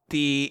called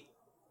the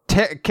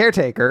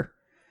caretaker,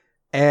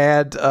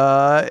 and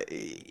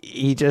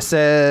he just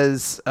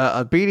says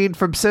a beating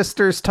from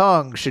Sister's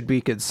tongue should be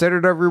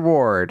considered a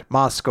reward.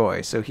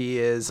 Moscow. So he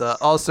is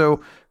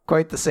also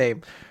quite the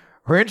same.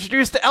 We're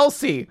introduced to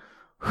Elsie,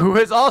 who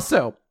has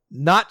also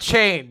not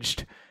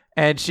changed.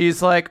 And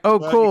she's like, "Oh,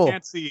 cool." You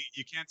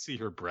can't see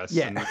her breasts.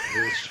 Yeah. In the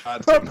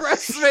shots. Her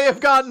breasts may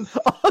have gotten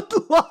a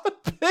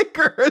lot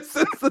bigger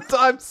since the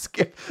time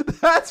skip.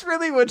 That's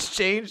really what's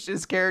changed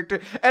his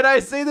character. And I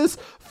say this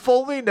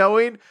fully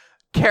knowing,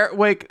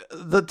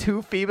 the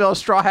 2 female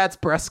Straw Hats'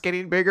 breasts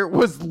getting bigger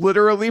was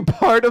literally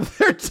part of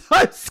their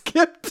time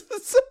skip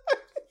design.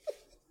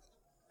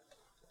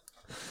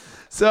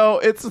 So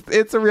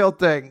it's a real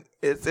thing.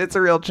 It's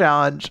a real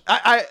challenge.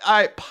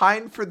 I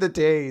pine for the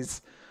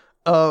days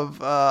of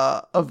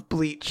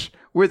Bleach,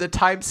 where the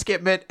time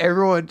skip meant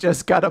everyone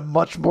just got a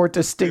much more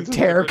distinct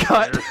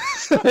haircut.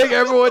 Like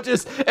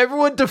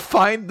everyone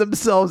defined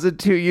themselves in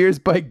 2 years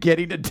by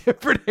getting a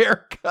different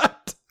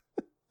haircut.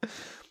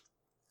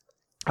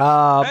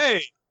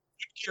 Hey,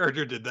 what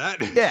character did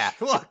that? Yeah.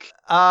 Look.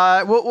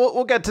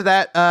 We'll get to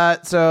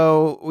that.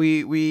 So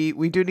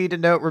we do need to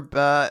note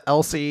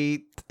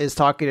Elsie is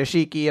talking to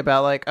Shiki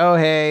about like, oh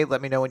hey,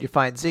 let me know when you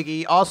find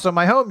Ziggy. Also,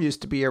 my home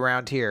used to be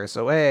around here,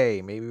 so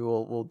hey, maybe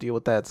we'll deal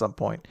with that at some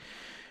point.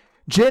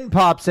 Jin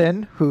pops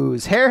in,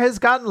 whose hair has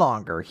gotten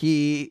longer.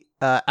 He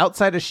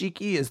outside of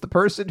Shiki is the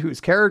person whose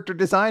character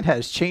design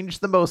has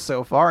changed the most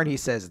so far, and he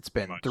says it's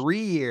been 3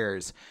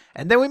 years.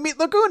 And then we meet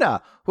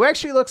Laguna, who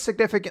actually looks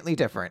significantly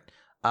different.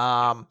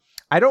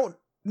 I don't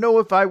know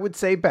if I would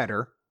say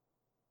better,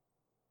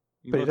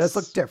 but he does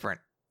look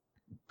different.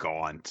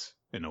 Gaunt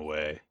in a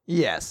way.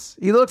 Yes.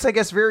 He looks, I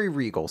guess, very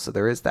regal, so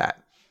there is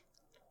that.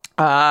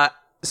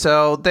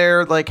 So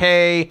they're like,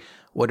 hey,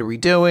 what are we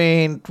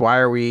doing? Why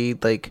are we,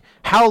 like,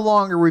 how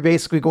long are we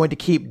basically going to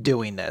keep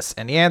doing this?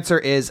 And the answer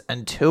is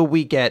until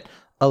we get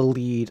a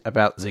lead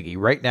about Ziggy.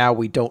 Right now,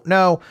 we don't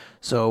know,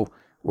 so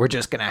we're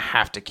just going to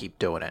have to keep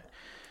doing it.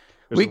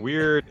 There's a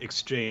weird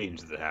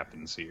exchange that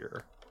happens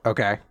here.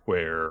 Okay.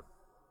 Where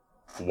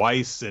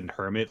Weiss and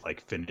Hermit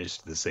like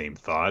finished the same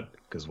thought,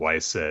 because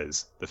Weiss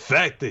says the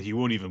fact that he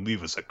won't even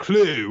leave us a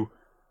clue,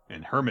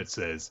 and Hermit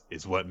says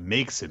is what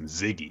makes him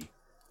Ziggy.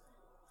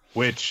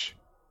 Which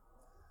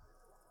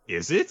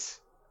is it?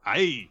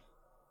 I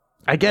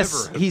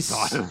guess he's.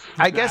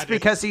 I guess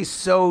because he's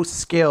so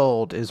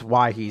skilled is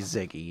why he's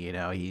Ziggy. You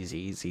know,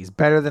 he's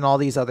better than all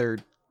these other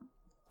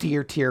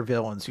tier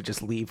villains who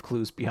just leave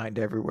clues behind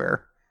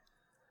everywhere.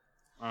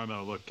 I don't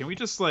know. Look, can we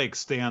just like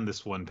stay on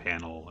this one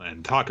panel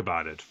and talk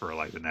about it for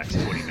like the next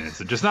 20 minutes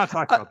and just not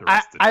talk about the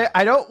rest of it?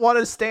 I don't want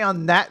to stay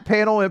on that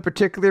panel in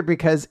particular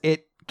because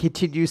it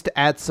continues to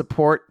add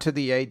support to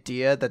the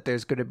idea that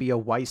there's going to be a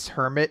Weiss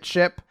Hermit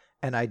ship,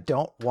 and I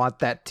don't want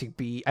that to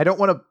be. I don't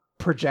want to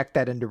project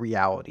that into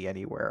reality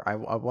anywhere. I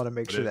want to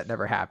make sure that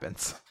never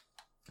happens.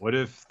 What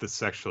if the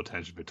sexual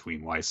tension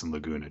between Weiss and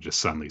Laguna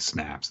just suddenly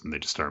snaps and they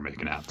just start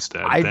making out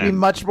instead? I'd be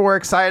much more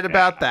excited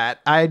about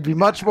that. I'd be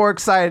much more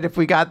excited if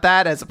we got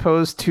that as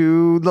opposed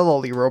to the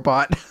lolly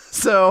robot.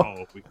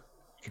 So we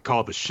could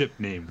call the ship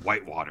name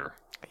Whitewater.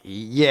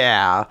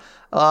 Yeah.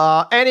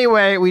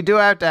 Anyway, we do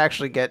have to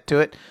actually get to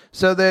it.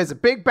 So there's a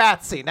big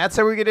bath scene. That's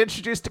how we get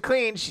introduced to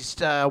Clean. She's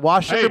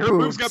washing her boobs. Her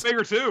boobs got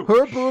bigger too.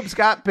 Her boobs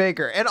got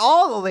bigger. And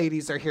all the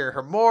ladies are here.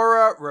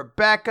 Homura,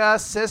 Rebecca,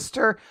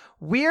 Sister.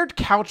 Weird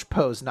Couch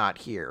Poe's not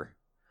here.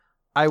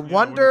 I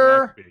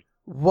wonder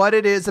what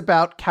it is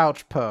about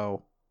Couch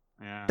Poe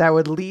that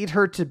would lead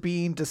her to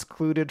being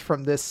discluded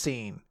from this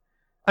scene.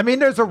 I mean,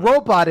 there's a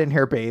robot in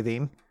here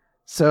bathing.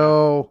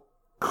 So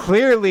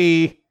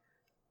clearly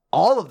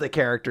all of the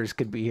characters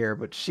could be here,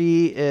 but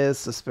she is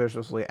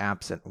suspiciously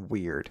absent.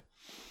 Weird.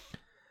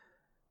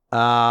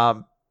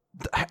 I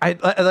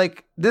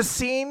like this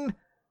scene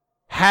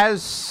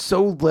has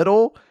so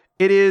little.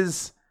 It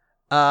is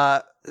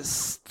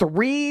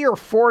 3 or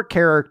 4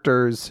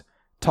 characters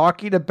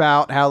talking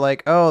about how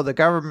like, oh, the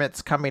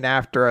government's coming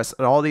after us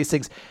and all these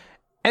things.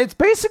 And it's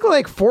basically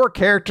like 4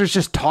 characters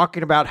just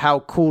talking about how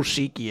cool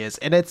Shiki is.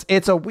 And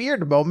it's a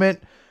weird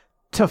moment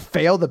to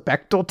fail the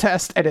Bechdel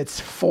test, and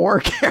it's 4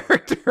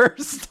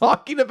 characters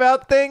talking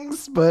about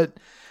things, but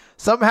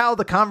somehow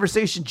the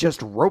conversation just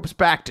ropes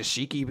back to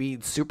Shiki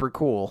being super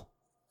cool.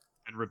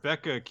 And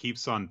Rebecca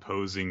keeps on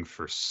posing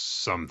for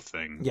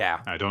something.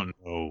 Yeah. I don't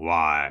know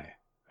why.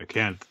 I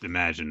can't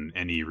imagine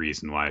any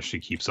reason why she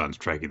keeps on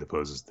striking the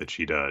poses that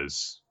she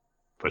does,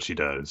 but she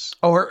does.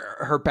 Oh,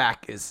 her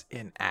back is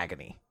in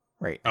agony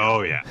right now.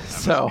 Oh, yeah.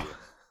 So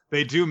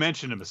they do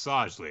mention a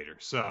massage later,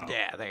 so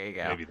yeah, there you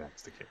go. Maybe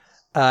that's the case.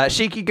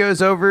 Shiki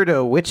goes over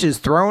to Witch's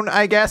throne,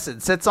 I guess,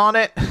 and sits on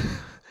it.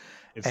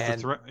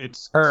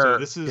 So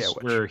this is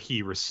where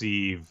he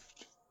received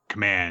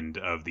command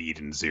of the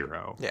Eden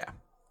Zero. Yeah.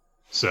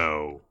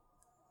 So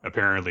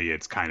apparently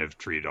it's kind of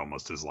treated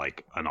almost as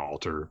like an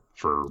altar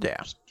for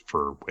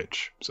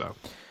Witch.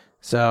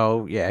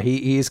 So yeah,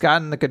 he's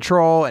gotten the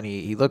control, and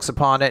he looks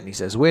upon it, and he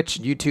says,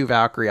 Witch, you too,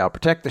 Valkyrie, I'll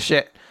protect the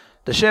ship.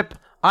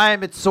 I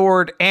am its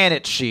sword and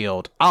its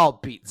shield. I'll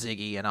beat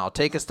Ziggy, and I'll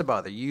take us to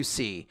Mother, you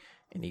see.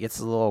 And he gets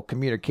a little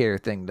communicator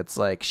thing that's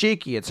like,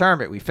 Shiki, it's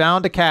Hermit. We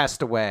found a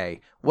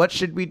castaway. What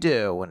should we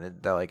do?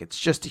 And they're like, it's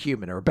just a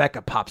human. And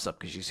Rebecca pops up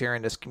because she's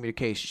hearing this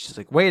communication. She's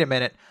like, wait a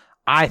minute.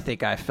 I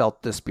think I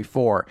felt this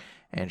before.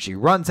 And she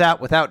runs out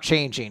without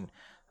changing.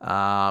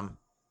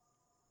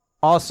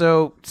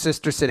 Also,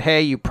 Sister said,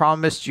 hey, you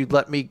promised you'd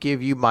let me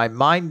give you my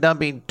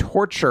mind-numbing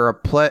torture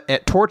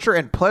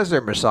and pleasure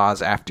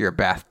massage after your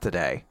bath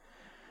today.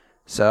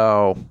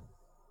 So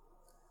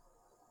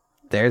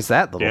there's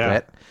that little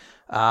bit.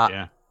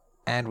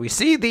 And we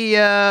see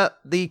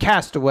the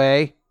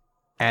castaway,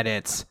 and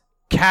it's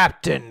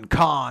Captain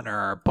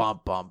Connor. Bum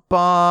bum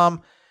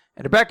bum.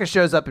 And Rebecca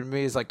shows up and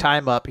he's like, tie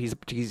him up.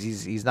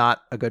 He's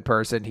not a good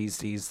person. He's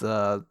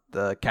the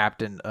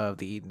captain of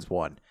the Eden's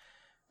One.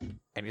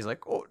 And he's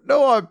like, oh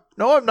no,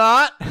 I'm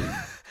not.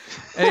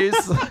 And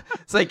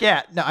it's like,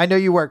 yeah, no, I know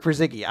you work for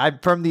Ziggy. I'm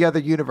from the other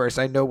universe.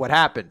 I know what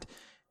happened.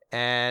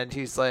 And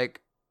he's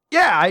like,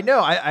 yeah, I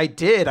know. I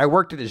did. I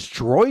worked at his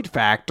droid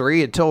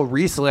factory until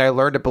recently I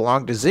learned it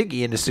belonged to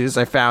Ziggy. And as soon as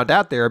I found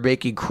out they were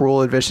making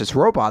cruel and vicious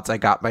robots, I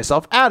got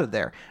myself out of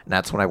there. And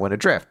that's when I went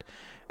adrift.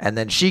 And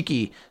then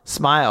Shiki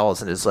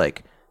smiles and is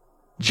like,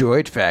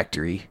 droid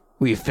factory,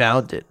 we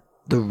found it.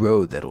 The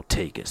road that'll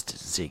take us to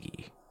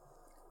Ziggy.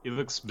 He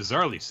looks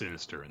bizarrely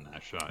sinister in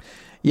that shot.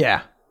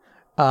 Yeah.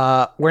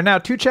 We're now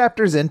 2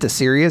 chapters into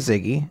Serious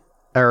Ziggy,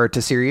 or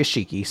to Serious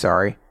Shiki,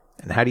 sorry.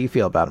 And how do you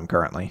feel about him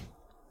currently?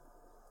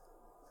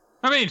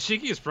 I mean,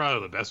 Shiki is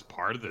probably the best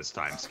part of this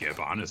time skip,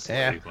 honestly.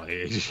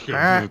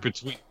 Yeah.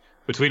 Like,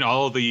 between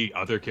all of the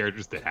other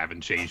characters that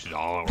haven't changed at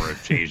all or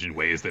have changed in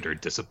ways that are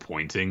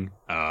disappointing,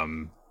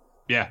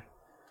 yeah.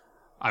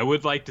 I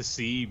would like to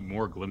see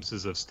more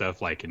glimpses of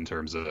stuff, like in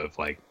terms of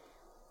like,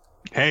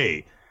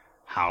 hey,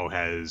 how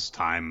has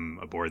time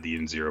aboard the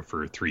N-Zero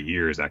for 3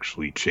 years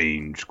actually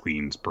changed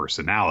Clean's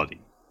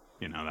personality?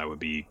 You know, that would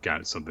be kind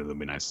of something that would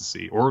be nice to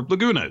see. Or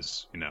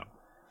Laguna's, you know.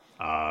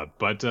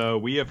 But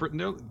we have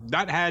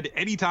not had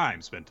any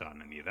time spent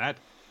on any of that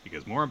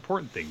because more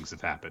important things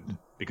have happened.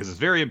 Because it's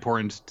very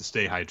important to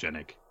stay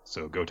hygienic.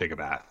 So go take a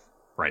bath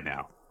right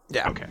now.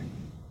 Yeah. Okay.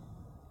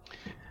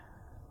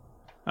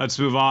 Let's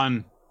move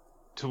on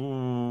to...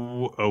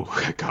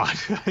 Oh, God.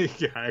 I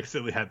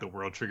accidentally had the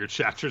World Trigger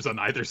chapters on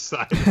either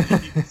side.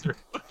 It's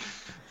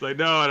like,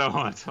 no, I don't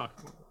want to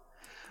talk more.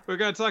 We're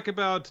going to talk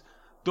about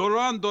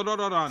Doran.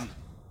 I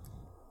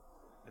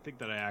think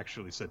that I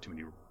actually said too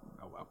many...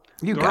 Oh, well.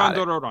 You got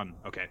it. Doran.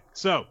 Okay,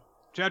 so,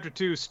 Chapter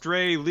 2,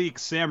 Stray Leak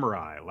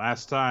Samurai.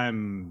 Last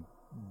time...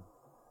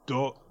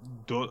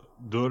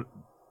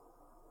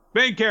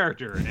 main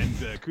character and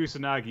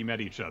Kusanagi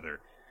met each other.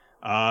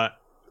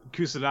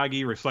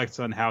 Kusanagi reflects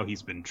on how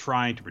he's been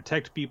trying to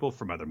protect people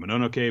from other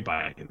Mononoke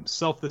by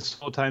himself this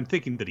whole time,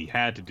 thinking that he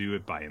had to do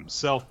it by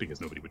himself because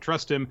nobody would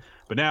trust him.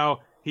 But now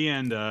he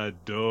and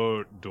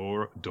Dodo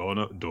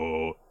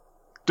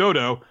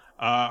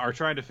are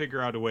trying to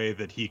figure out a way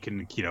that he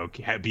can, you know,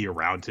 be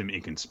around him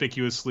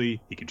inconspicuously.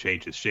 He can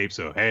change his shape,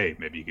 so hey,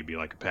 maybe he could be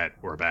like a pet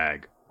or a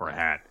bag or a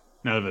hat.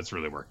 None of that's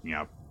really working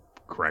out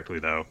correctly,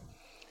 though.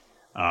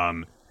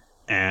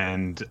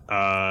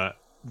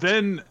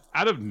 Then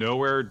out of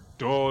nowhere,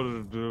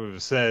 Dodo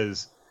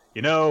says,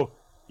 you know,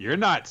 you're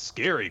not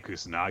scary,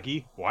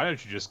 Kusanagi. Why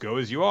don't you just go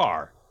as you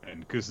are?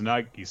 And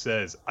Kusanagi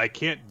says, I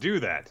can't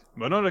do that.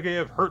 Mononoke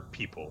have hurt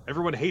people.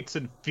 Everyone hates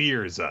and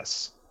fears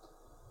us.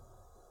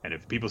 And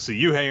if people see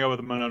you hang out with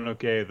the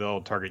Mononoke,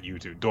 they'll target you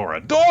too.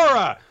 Dora!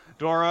 The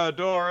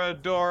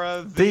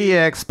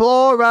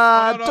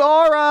Explorer!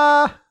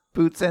 Dora!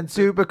 Boots and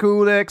super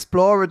cool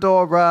Explorer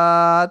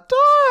Dora!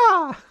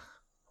 Dora!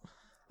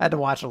 I had to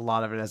watch a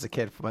lot of it as a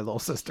kid for my little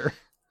sister.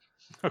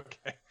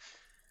 Okay.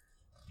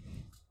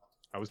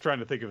 I was trying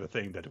to think of a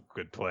thing that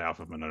could play off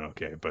of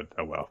Mononoke, but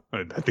oh well.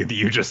 I think that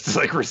you just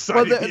like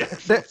recited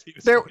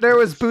there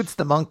was Boots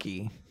the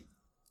monkey.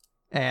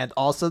 And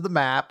also the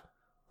map.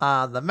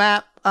 On the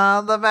map,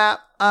 on the map,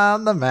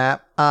 on the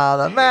map, on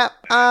the map,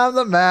 on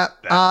the map,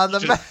 on the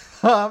map,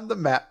 on the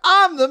map,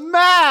 on the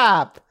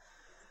map.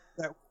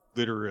 That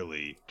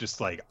literally just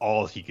like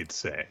all he could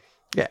say.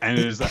 Yeah. And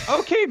it was like,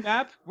 okay,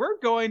 map, we're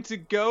going to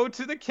go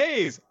to the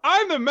caves.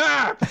 I'm the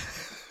map.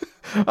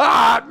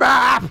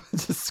 Map!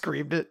 Just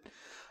screamed it.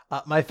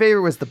 My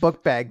favorite was the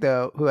book bag,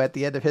 though, who at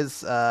the end of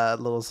his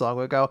little song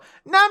would go,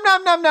 nom,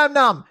 nom, nom, nom,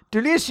 nom,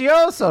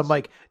 delicioso. I'm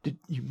like,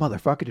 you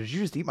motherfucker, did you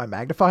just eat my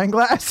magnifying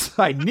glass?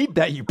 I need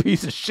that, you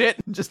piece of shit.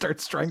 And just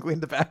start strangling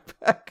the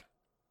backpack.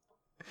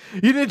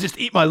 You didn't just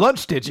eat my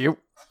lunch, did you?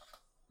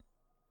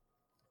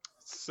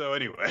 So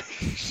anyway.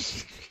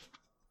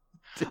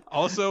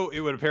 Also, it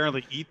would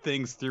apparently eat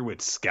things through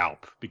its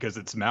scalp because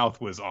its mouth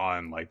was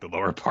on like the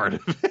lower part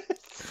of it.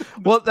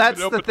 Well, that's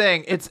the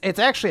thing. It's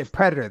actually a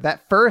predator.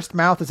 That first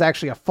mouth is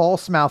actually a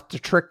false mouth to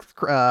trick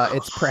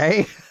its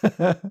prey.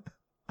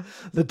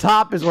 The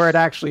top is where it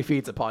actually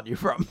feeds upon you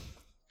from.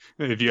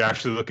 If you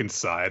actually look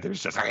inside,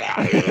 there's just oh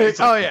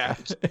yeah,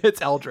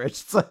 it's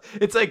eldritch.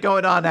 It's like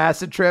going on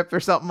acid trip or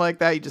something like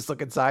that. You just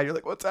look inside. You're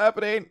like, what's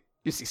happening?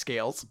 You see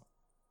scales.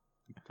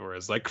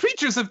 Dora's like,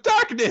 creatures of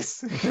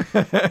darkness!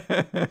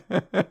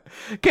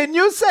 Can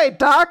you say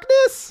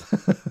darkness?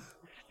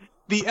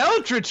 The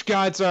Eldritch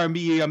gods are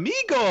mi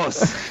amigos!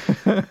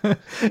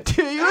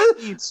 That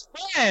means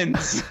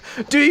friends!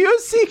 Do you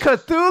see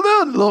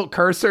Cthulhu? And the little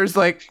cursor's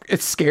like,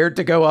 it's scared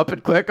to go up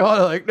and click on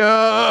it. Like,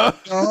 no!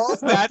 No,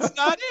 that's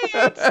not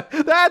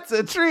it! That's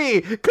a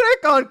tree!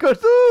 Click on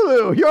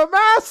Cthulhu, your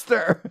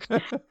master!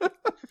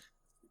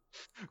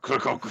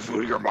 Click on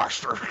Cthulhu, your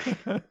master!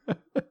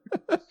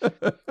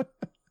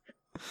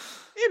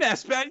 In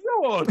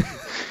español.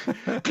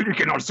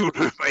 Click on su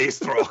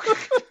maestro.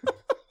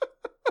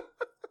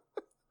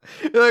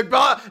 You're like,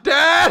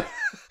 Dad,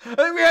 I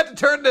think we have to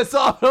turn this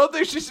off. I don't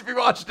think she should be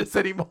watching this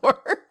anymore.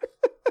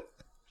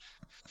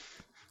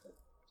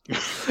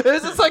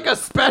 Is this like a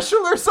special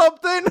or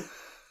something?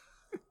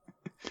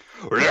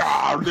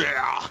 Dad,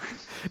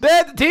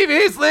 the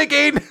TV's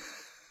leaking.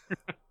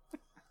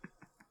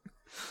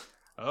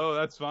 Oh,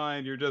 that's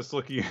fine. You're just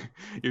looking.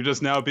 You're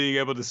just now being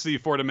able to see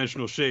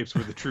four-dimensional shapes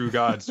where the true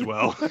gods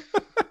dwell.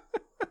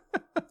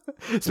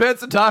 Spend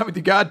some time with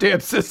your goddamn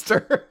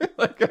sister.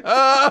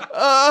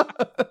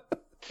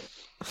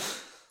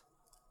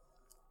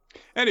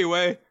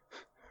 Anyway,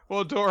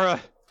 well,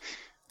 Dora,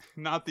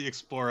 not the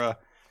explorer,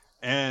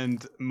 and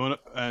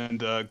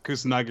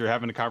Kusanagi are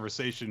having a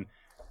conversation.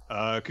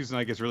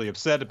 Kusanagi gets really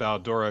upset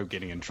about Dora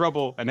getting in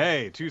trouble, and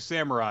hey, 2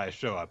 samurai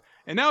show up.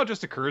 And now it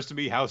just occurs to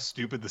me how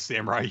stupid the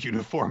samurai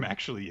uniform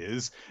actually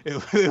is.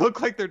 They look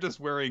like they're just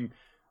wearing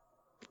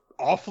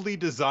awfully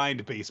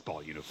designed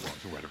baseball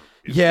uniforms or whatever.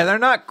 Yeah, they're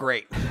not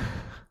great.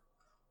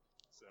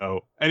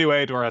 So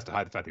anyway, Dora has to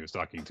hide the fact he was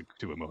talking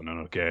to a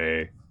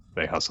Mononoke.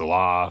 They hustle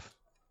off.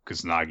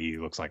 Kusanagi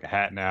looks like a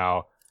hat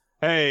now.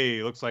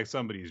 Hey, looks like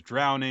somebody's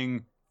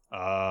drowning.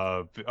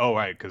 Right,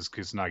 because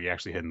Kusanagi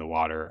actually hid in the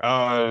water.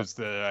 A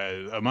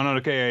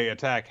Mononoke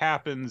attack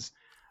happens.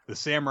 The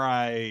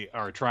samurai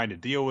are trying to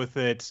deal with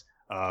it,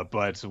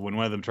 but when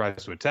one of them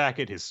tries to attack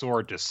it, his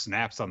sword just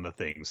snaps on the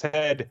thing's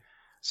head.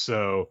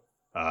 So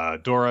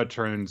Dora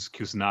turns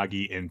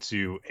Kusanagi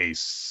into a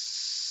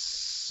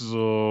Sorpier.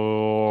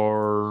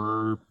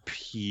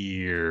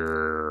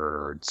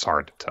 It's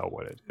hard to tell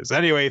what it is.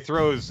 Anyway,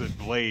 throws a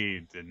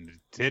blade and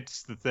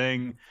hits the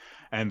thing.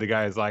 And the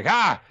guy's like,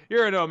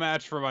 you're no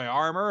match for my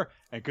armor.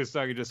 And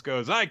Kusanagi just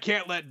goes, I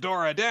can't let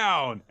Dora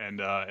down.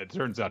 And it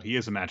turns out he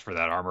is a match for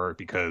that armor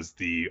because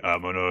the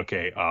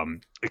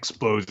Mononoke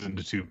explodes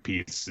into 2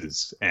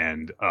 pieces.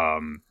 And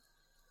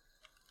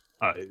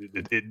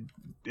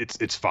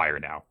it's fire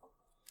now.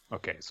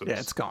 Okay, so yeah,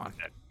 it's gone.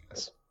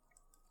 Yes.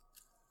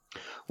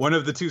 One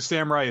of the 2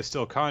 samurai is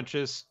still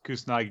conscious.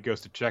 Kusanagi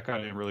goes to check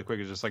on him really quick.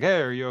 He's just like, hey,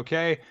 are you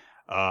okay?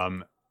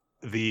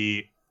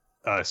 The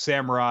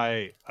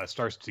samurai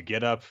starts to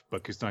get up,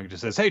 but Kusanagi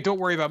just says, hey, don't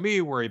worry about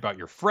me, worry about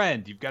your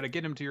friend. You've got to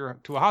get him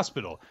to a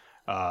hospital.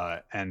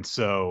 And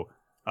so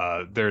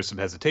there's some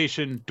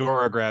hesitation.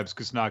 Dora grabs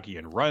Kusanagi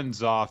and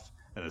runs off,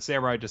 and the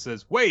samurai just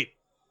says, wait,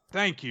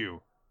 thank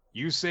you.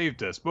 You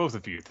saved us, both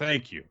of you.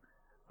 Thank you.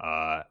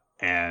 But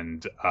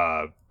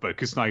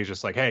Kusanagi's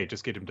just like, hey,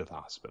 just get him to the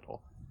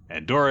hospital.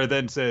 And Dora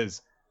then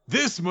says,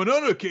 this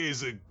Mononoke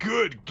is a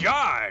good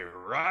guy,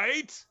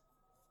 right?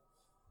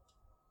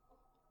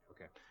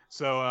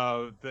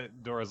 So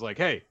Dora's like,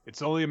 hey,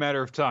 it's only a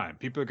matter of time.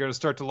 People are going to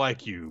start to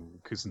like you,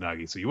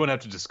 Kusanagi, so you won't have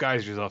to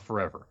disguise yourself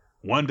forever.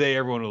 One day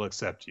everyone will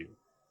accept you.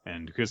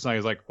 And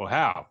Kusanagi's like, well,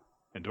 how?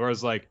 And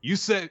Dora's like, you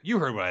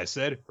heard what I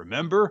said,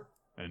 remember?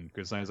 And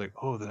Kusanagi's like,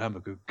 oh, then I'm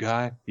a good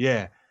guy?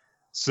 Yeah.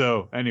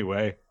 So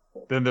anyway,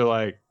 then they're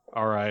like,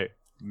 all right,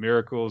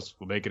 miracles,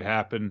 we'll make it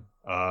happen.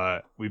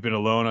 We've been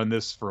alone on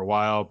this for a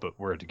while, but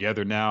we're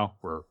together now.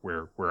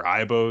 We're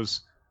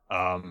Aibos.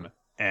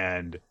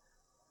 And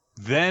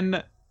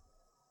then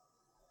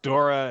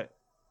Dora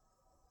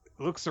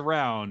looks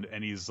around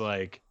and he's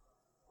like,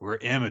 we're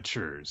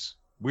amateurs.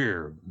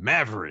 We're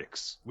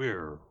mavericks.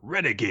 We're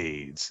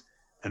renegades.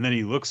 And then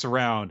he looks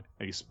around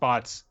and he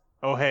spots,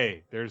 oh,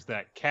 hey, there's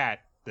that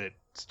cat that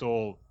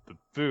stole the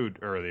food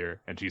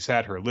earlier and she's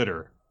had her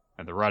litter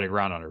and they're riding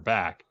around on her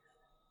back.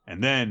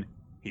 And then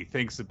he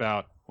thinks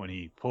about when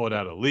he pulled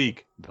out a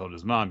leak and told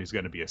his mom he's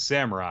going to be a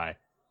samurai.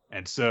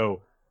 And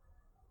so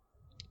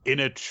in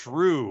a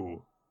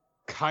true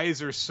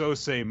Kaiser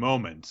Sose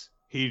moment,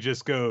 he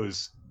just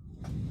goes,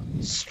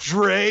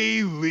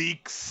 Stray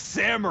Leak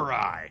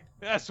Samurai.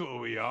 That's what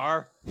we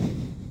are.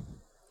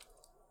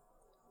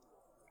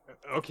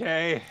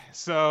 Okay,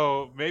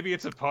 so maybe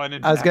it's a pun.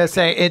 I was going to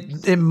say,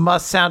 it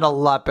must sound a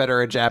lot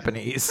better in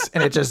Japanese,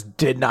 and it just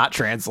did not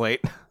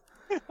translate.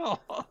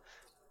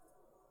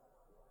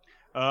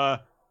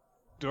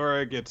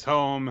 Dora gets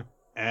home,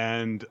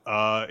 and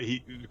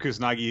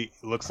Kusanagi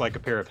looks like a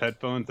pair of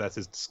headphones. That's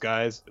his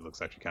disguise. It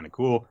looks actually kind of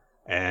cool.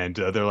 And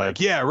they're like,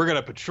 yeah, we're going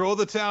to patrol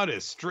the town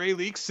as Stray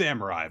Leak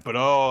Samurai.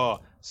 But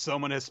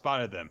someone has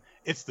spotted them.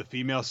 It's the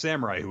female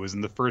samurai who was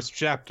in the first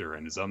chapter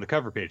and is on the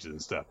cover pages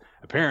and stuff.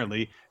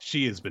 Apparently,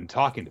 she has been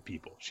talking to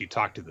people. She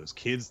talked to those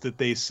kids that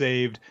they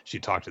saved. She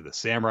talked to the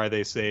samurai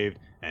they saved.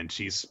 And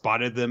she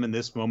spotted them in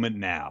this moment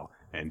now.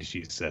 And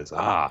she says,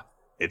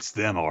 it's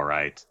them, all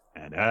right.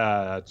 And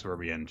that's where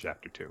we end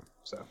chapter 2.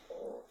 So,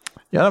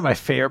 you know what my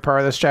favorite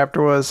part of this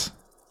chapter was?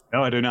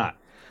 No, I do not.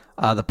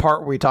 The part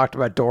where we talked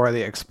about Dora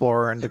the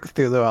Explorer and the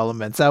Cthulhu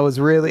elements. That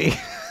was really,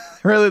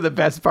 really the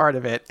best part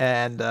of it.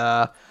 And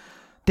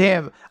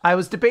damn, I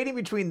was debating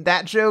between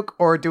that joke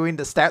or doing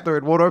the Statler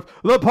and Waldorf,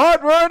 the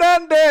part where it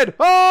ended.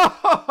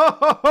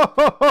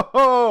 Oh!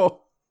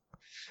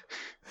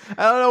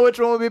 I don't know which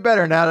one would be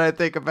better now that I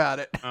think about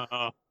it.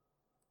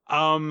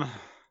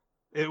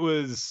 It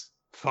was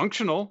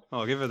functional.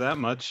 I'll give it that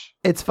much.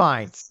 It's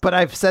fine, but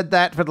I've said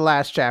that for the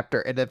last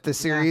chapter, and if the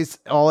series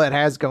all it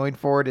has going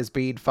for it is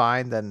being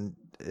fine, then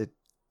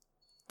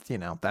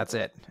that's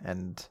it.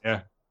 And yeah,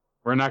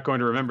 we're not going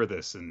to remember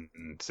this in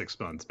 6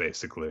 months,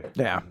 basically.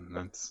 Yeah,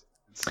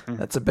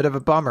 That's a bit of a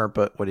bummer,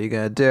 but what are you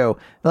going to do?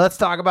 Now let's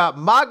talk about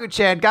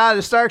Magu-chan, God of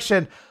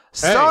Destruction.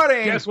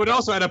 Starting. Hey, guess what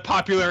also had a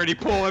popularity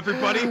poll,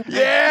 everybody? Yeah. And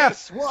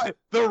guess what?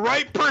 The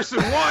right person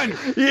won.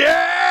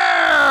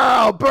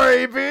 Yeah,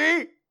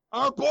 baby.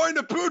 Our boy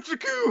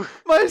Neputaku.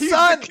 He's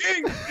son. The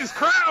king. His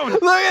crown.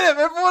 Look at him.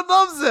 Everyone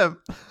loves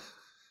him.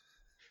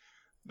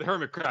 The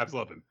hermit crabs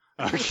love him.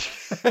 Yeah,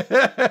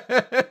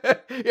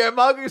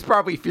 Magu's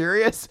probably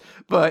furious,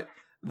 but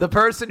the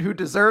person who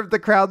deserved the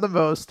crown the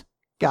most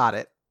got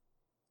it.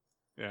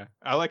 Yeah,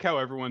 I like how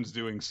everyone's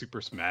doing Super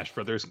Smash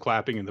Brothers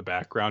clapping in the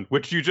background,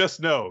 which you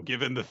just know,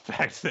 given the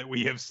fact that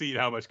we have seen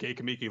how much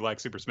Keikimiki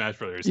likes Super Smash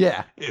Brothers.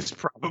 Yeah, is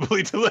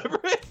probably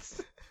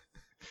deliberate.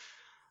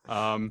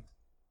 Some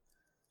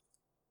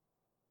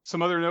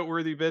other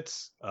noteworthy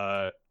bits.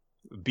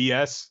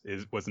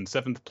 BS was in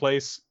 7th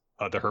place.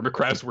 The Hermit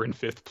Crabs were in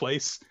 5th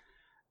place,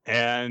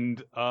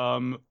 and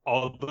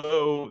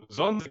although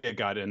Zonzige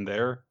got in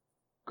there,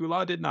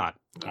 Gula did not.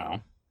 Oh.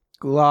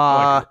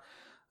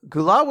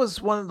 Gula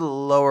was one of the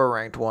lower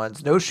ranked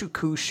ones. No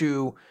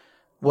Shukushu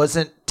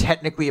wasn't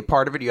technically a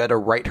part of it. You had to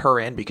write her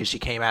in because she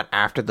came out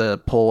after the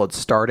poll had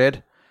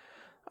started.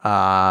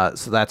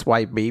 So that's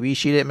why maybe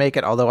she didn't make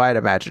it. Although I'd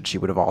imagine she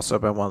would have also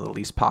been one of the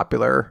least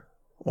popular,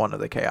 one of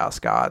the Chaos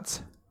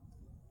Gods.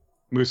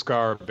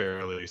 Muskar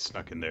barely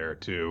snuck in there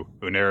too.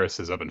 Uneris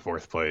is up in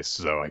 4th place,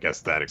 so I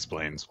guess that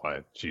explains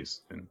why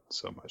she's in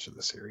so much of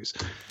the series.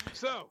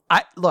 So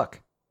look.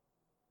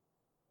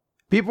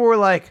 People were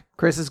like,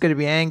 Chris is going to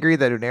be angry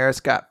that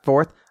Uneris got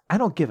 4th. I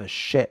don't give a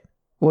shit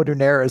what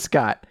Uneris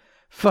got.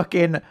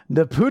 Fucking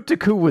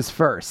Neputaku was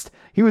 1st.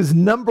 He was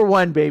number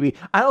 1, baby.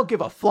 I don't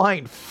give a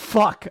flying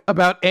fuck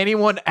about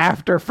anyone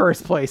after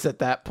 1st place at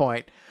that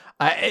point.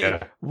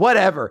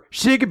 Whatever.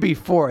 She could be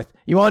 4th.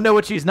 You want to know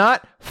what she's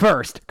not?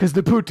 1st, because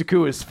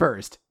Neputaku is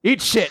 1st.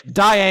 Eat shit.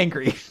 Die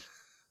angry.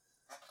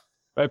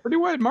 By a pretty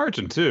wide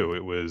margin, too.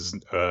 It was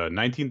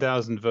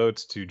 19,000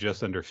 votes to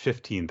just under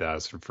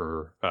 15,000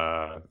 for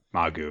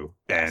Magu,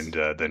 yes. And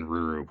then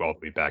Ruru all the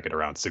way back at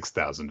around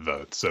 6,000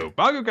 votes. So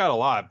Magu got a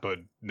lot, but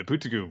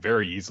Neputaku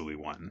very easily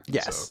won.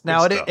 Yes. So,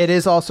 now, it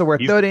is also worth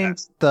noting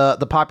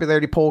the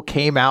popularity poll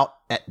came out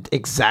at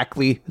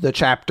exactly the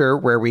chapter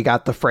where we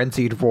got the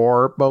frenzied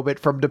roar moment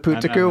from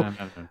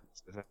Neputaku.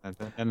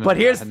 But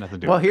here's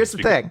the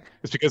thing.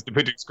 It's because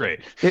Neputaku's great.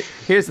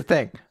 Here's the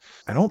thing.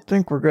 I don't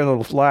think we're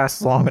going to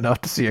last long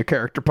enough to see a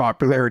character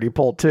popularity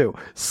poll too.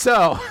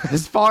 So,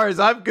 as far as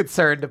I'm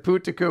concerned,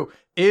 Neputaku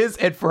is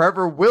and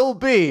forever will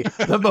be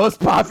the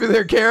most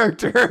popular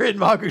character in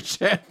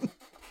Magu-chan.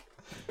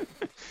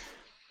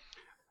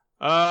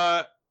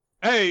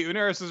 Hey,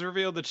 Uneris has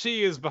revealed that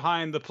she is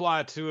behind the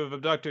plot to have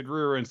abducted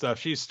Ruru and stuff.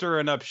 She's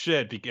stirring up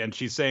shit, and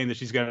she's saying that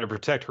she's going to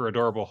protect her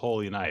adorable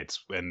holy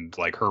knights, and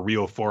like her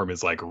real form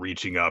is like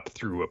reaching up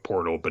through a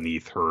portal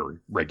beneath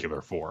her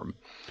regular form.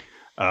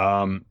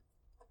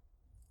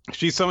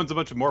 She summons a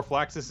bunch of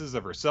Morphlaxuses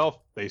of herself.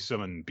 They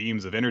summon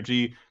beams of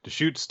energy to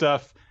shoot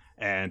stuff,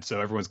 and so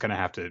everyone's kind of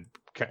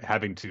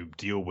having to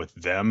deal with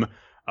them.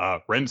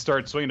 Ren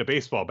starts swinging a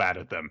baseball bat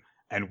at them,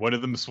 and one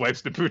of them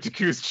swipes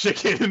Neputaku's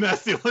chicken, and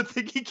that's the only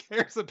thing he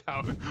cares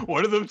about.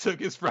 One of them took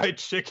his fried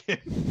chicken.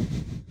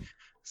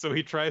 So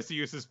he tries to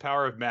use his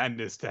power of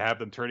madness to have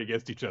them turn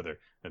against each other,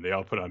 and they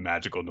all put on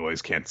magical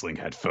noise-canceling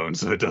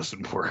headphones, so it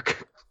doesn't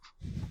work.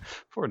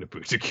 Poor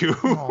Neputaku.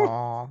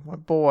 Aw, my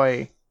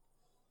boy.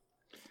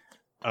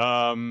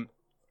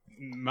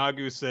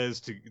 Magu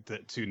says to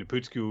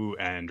Neputaku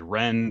and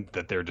Ren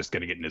that they're just going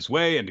to get in his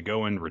way and to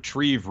go and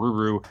retrieve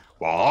Ruru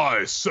while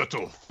I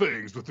settle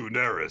things with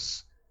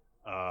Uneris.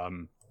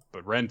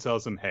 But Ren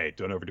tells him, hey,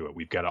 don't overdo it.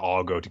 We've got to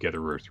all go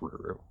together with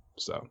Ruru.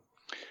 So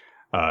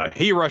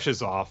he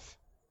rushes off.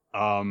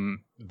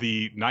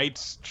 The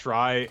knights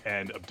try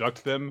and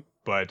abduct them,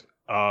 but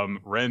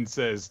Ren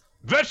says,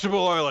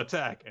 vegetable oil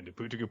attack! And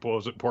Neputaku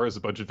pours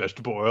a bunch of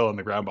vegetable oil on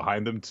the ground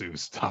behind them to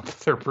stop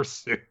their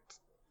pursuit.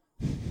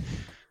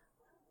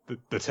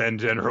 The 10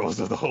 generals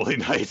of the Holy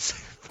Knights,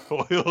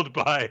 foiled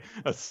by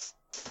a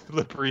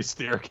slippery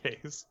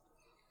staircase.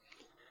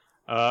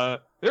 There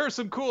are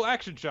some cool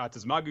action shots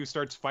as Magu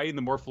starts fighting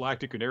the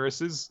Morphalactic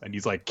Unerises, and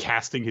he's like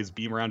casting his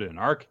beam around in an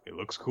arc. It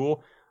looks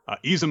cool.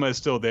 Izuma is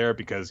still there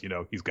because,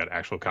 he's got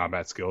actual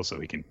combat skills, so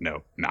he can,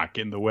 not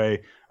get in the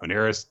way.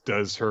 Uneris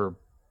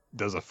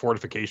does a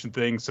fortification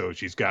thing, so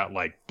she's got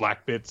like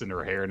black bits in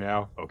her hair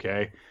now.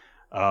 Okay.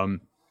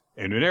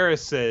 And Uneris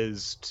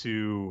says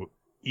to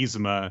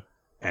Izuma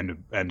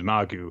and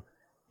Magu,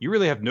 you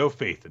really have no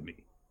faith in me.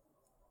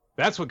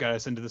 That's what got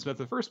us into this mess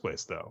in the first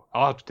place, though.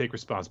 I'll have to take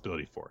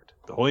responsibility for it.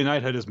 The Holy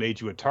Knighthood has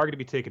made you a target to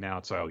be taken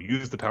out, so I'll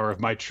use the power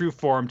of my true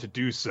form to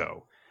do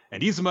so.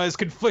 And Izuma is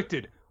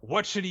conflicted.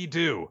 What should he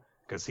do?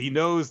 Because he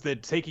knows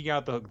that taking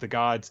out the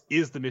gods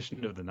is the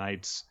mission of the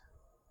knights,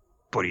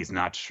 but he's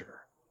not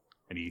sure.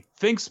 And he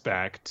thinks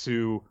back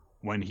to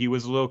when he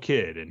was a little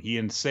kid, and he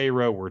and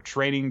Seira were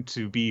training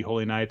to be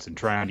Holy Knights and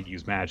trying to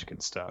use magic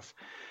and stuff.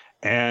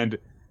 And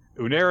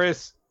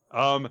Uneris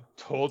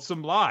told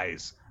some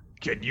lies.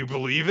 Can you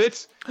believe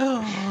it?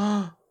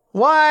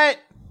 What?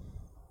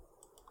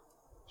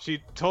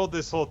 she told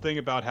this whole thing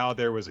about how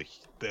there was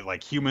that,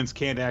 like, humans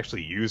can't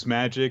actually use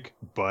magic,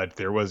 but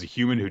there was a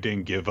human who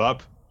didn't give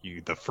up.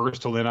 The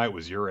first Holinite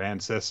was your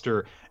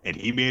ancestor, and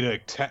he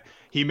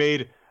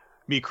made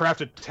me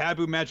craft a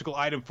taboo magical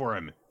item for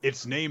him.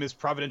 Its name is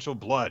Providential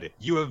Blood.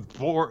 You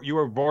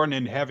were born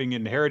in having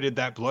inherited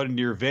that blood in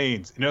your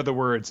veins. In other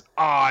words,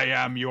 I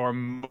am your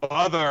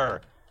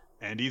mother.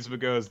 And Yzma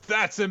goes,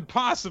 that's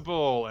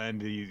impossible!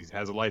 And he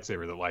has a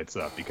lightsaber that lights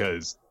up,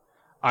 because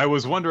I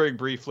was wondering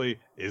briefly,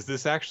 is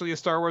this actually a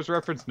Star Wars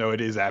reference? No, it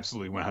is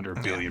absolutely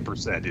 100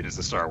 billion%. It is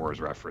a Star Wars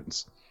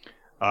reference.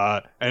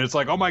 And it's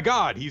like, oh my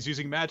god, he's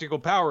using magical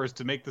powers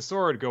to make the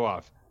sword go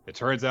off. It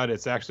turns out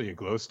it's actually a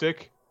glow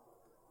stick.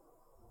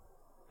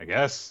 I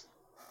guess.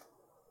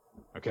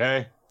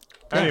 Okay.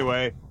 Yeah.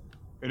 Anyway,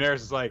 Daenerys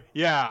is like,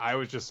 yeah, I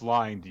was just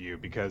lying to you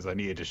because I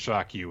needed to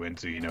shock you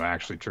into,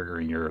 actually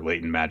triggering your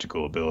latent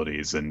magical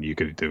abilities, and you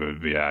could do it.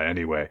 Yeah,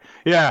 anyway.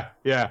 Yeah.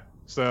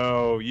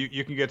 So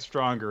you can get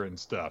stronger and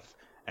stuff.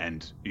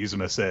 And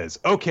Yzma says,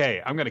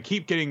 okay, I'm going to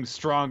keep getting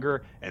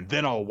stronger, and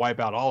then I'll wipe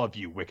out all of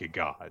you wicked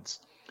gods.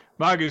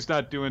 Magu's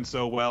not doing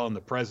so well in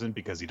the present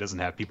because he doesn't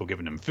have people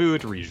giving him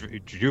food to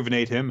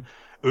rejuvenate him.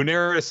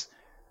 Daenerys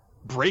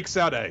breaks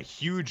out a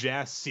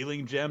huge-ass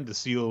sealing gem to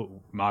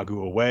seal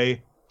Magu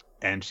away,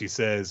 and she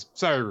says,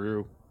 sorry,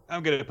 Rue,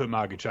 I'm going to put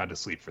Magu-chan to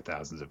sleep for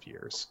thousands of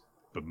years.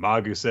 But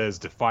Magu says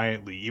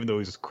defiantly, even though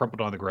he's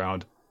crumpled on the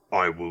ground,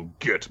 I will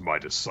get my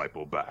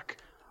disciple back.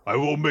 I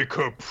will make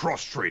her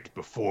prostrate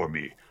before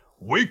me,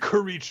 wake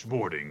her each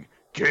morning,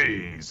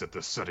 gaze at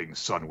the setting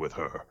sun with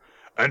her,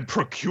 and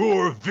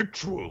procure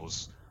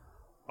victuals.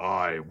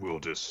 I will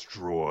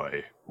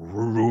destroy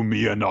Ruru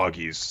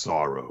Miyanagi's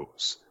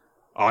sorrows.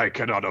 I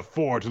cannot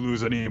afford to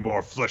lose any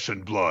more flesh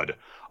and blood.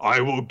 I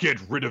will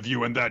get rid of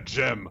you and that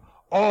gem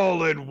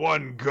all in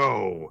one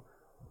go.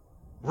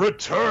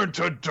 Return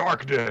to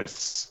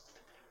darkness.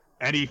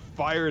 And he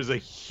fires a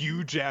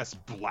huge-ass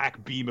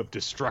black beam of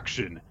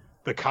destruction,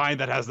 the kind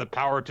that has the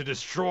power to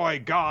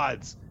destroy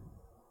gods.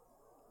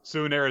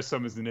 So Daenerys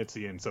summons the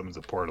Nitsi and summons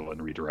a portal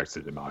and redirects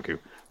it to Magu.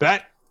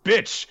 That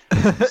bitch!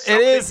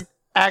 It is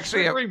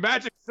actually a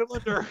magic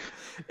cylinder.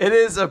 It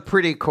is a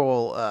pretty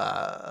cool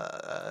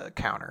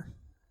counter.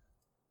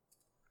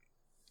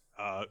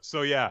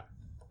 So yeah,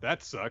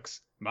 that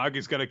sucks.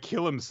 Magu's gonna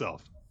kill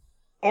himself.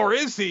 Or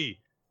is he?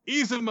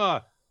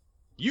 Yzma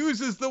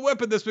uses the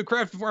weapon that's been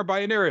crafted for him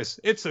by Daenerys.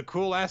 It's a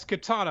cool-ass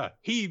katana.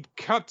 He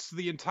cuts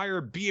the entire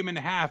beam in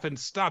half and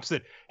stops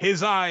it.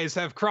 His eyes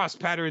have cross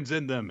patterns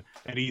in them.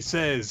 And he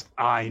says,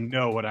 I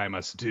know what I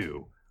must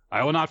do.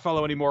 I will not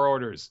follow any more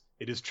orders.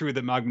 It is true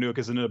that Magmanuk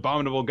is an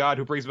abominable god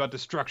who brings about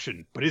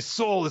destruction, but his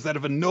soul is that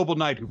of a noble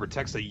knight who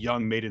protects a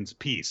young maiden's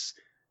peace.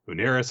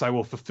 Daenerys, I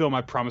will fulfill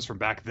my promise from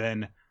back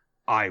then.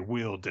 I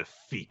will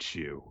defeat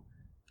you.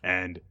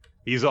 And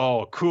he's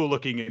all cool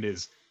looking in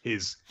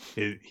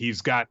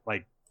he's got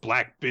like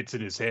black bits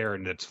in his hair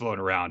and it's floating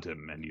around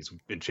him, and he's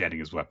enchanting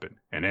his weapon.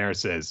 And Daenerys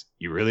says,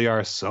 you really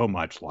are so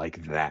much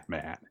like that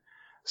man.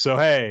 So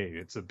hey,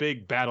 it's a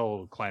big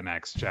battle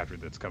climax chapter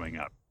that's coming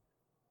up.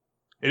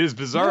 It is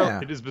bizarre.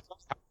 Yeah. It is bizarre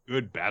how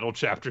good battle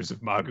chapters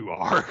of Magu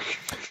are.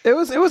 It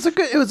was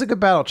a good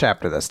battle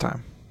chapter this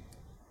time.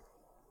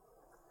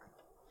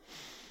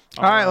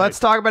 All right, let's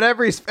talk about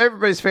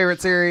everybody's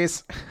favorite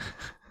series.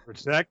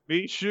 Protect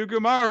me,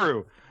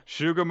 Shugamaru.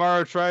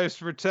 Shugamaru tries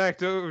to protect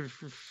the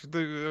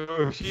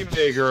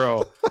Ohime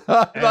girl.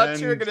 I thought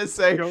you were going to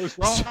say... goes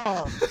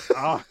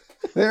wrong.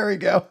 There we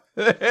go.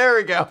 There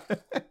we go.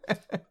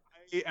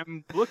 I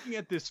am looking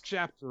at this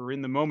chapter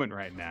in the moment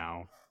right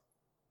now,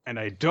 and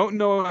I don't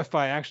know if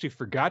I actually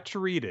forgot to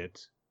read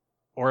it,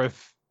 or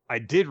if I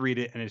did read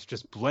it and it's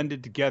just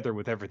blended together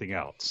with everything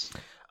else.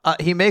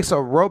 He makes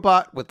a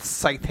robot with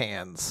scythe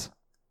hands.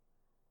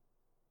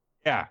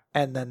 Yeah.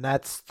 And then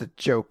that's the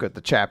joke of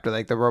the chapter.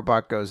 Like the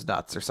robot goes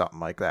nuts or something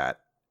like that.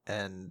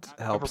 And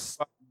helps.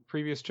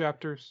 Previous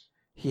chapters?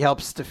 He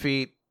helps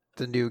defeat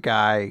the new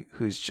guy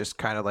who's just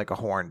kind of like a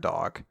horn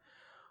dog.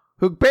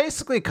 Who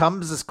basically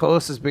comes as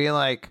close as being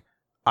like,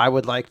 I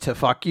would like to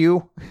fuck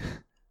you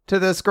to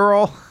this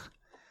girl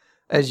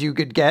as you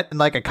could get in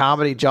like a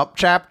comedy jump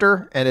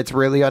chapter. And it's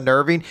really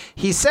unnerving.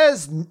 He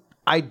says,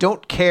 I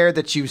don't care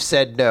that you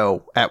said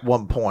no at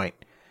one point.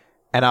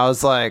 And I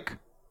was like,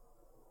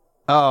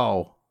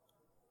 oh,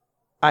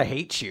 I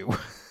hate you.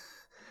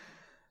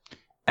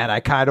 And I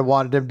kind of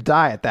wanted him to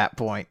die at that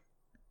point.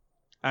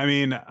 I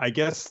mean, I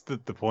guess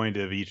that the point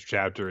of each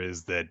chapter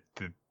is that,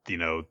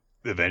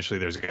 eventually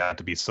there's got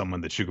to be someone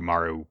that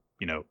Shugamaru,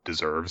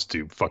 deserves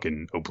to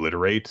fucking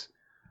obliterate.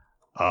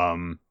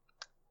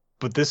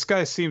 But this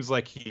guy seems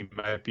like he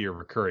might be a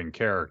recurring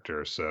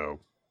character,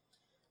 so...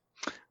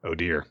 Oh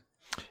dear.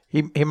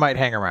 He might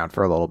hang around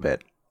for a little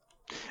bit.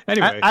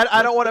 Anyway,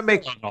 I don't want to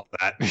make all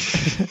that.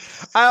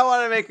 I don't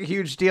want to make a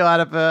huge deal out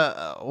of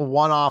a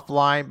one-off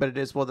line, but it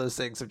is one of those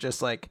things of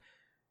just like,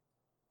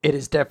 it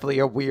is definitely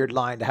a weird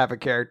line to have a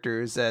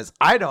character who says,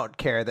 I don't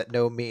care that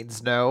no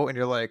means no. And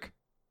you're like,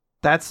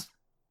 that's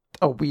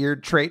a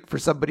weird trait for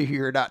somebody who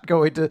you're not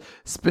going to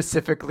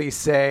specifically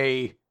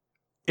say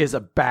is a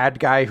bad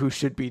guy who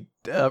should be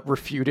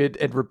refuted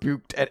and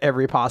rebuked at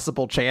every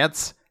possible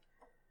chance.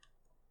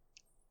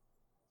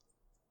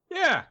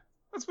 Yeah,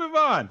 let's move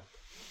on.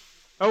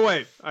 Oh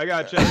wait, I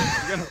got you.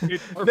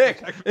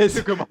 Nick,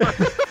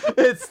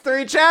 it's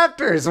 3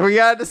 chapters. We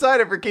gotta decide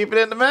if we're keeping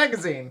it in the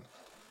magazine.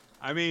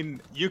 I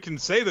mean, you can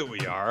say that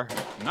we are.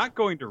 I'm not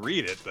going to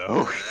read it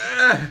though.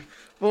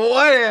 But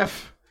what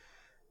if,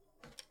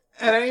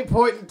 at any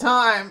point in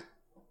time,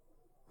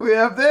 we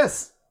have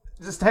this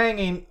just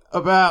hanging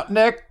about?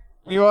 Nick,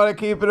 you want to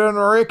keep it in a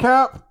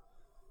recap?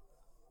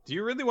 Do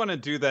you really want to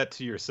do that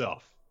to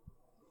yourself?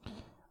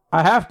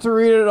 I have to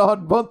read it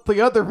on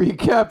monthly other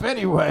recap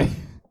anyway.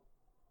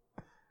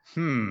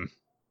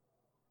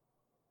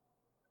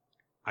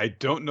 I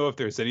don't know if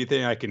there's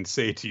anything I can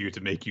say to you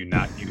to make you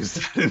not use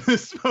that in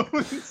this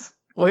moment.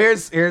 Well,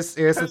 here's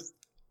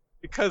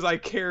because I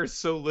care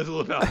so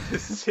little about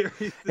this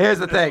series. Here's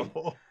the thing.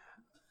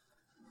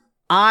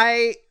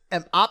 I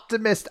am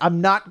optimistic.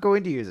 I'm not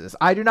going to use this.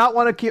 I do not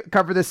want to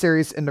cover this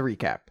series in the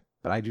recap,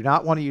 but I do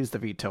not want to use the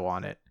veto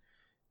on it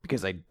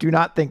because I do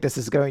not think this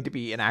is going to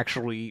be an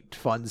actually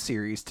fun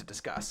series to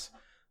discuss.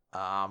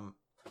 To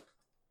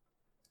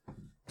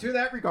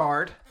that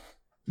regard,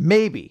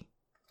 maybe.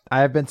 I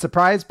have been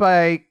surprised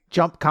by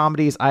Jump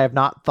comedies I have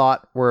not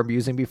thought were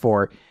amusing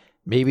before.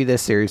 Maybe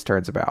this series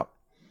turns about.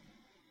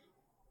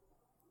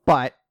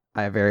 But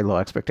I have very low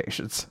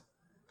expectations.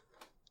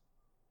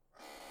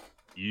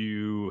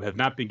 You have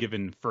not been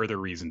given further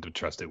reason to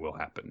trust it will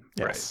happen.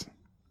 Yes.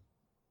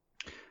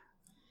 Right.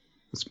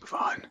 Let's move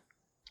on.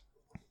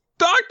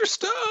 Dr.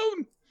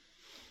 Stone!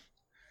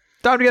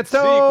 Time to get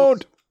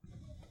stoned!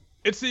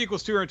 It's the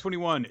equals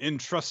 221,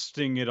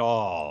 entrusting it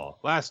all.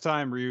 Last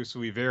time,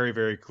 Ryusui very,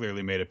 very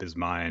clearly made up his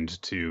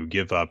mind to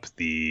give up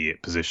the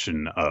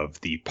position of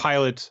the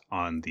pilot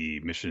on the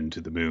mission to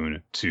the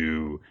moon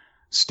to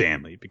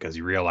Stanley, because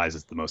he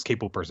realizes the most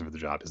capable person for the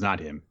job is not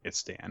him, it's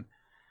Stan.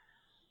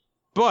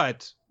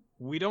 But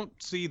we don't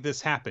see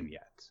this happen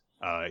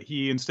yet.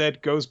 He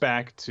instead goes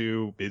back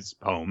to his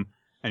home,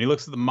 and he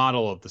looks at the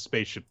model of the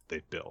spaceship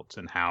they've built,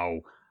 and how,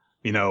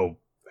 you know,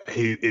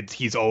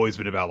 he's always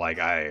been about like,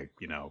 I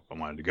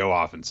wanted to go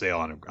off and sail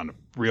on a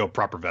real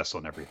proper vessel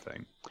and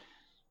everything.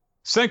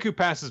 Senku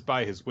passes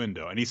by his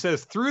window and he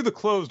says through the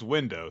closed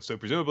window, so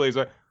presumably he's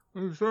like, I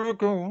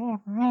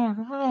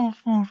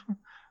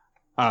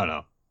don't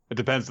know. It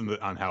depends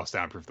on how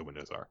soundproof the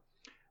windows are.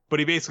 But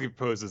he basically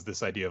proposes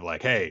this idea of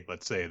like, hey,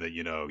 let's say that,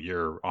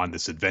 you're on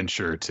this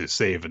adventure to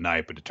save a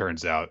knight, but it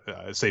turns out,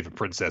 save a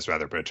princess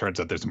rather, but it turns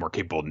out there's a more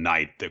capable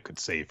knight that could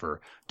save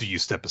her. Do you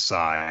step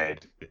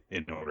aside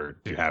in order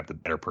to have the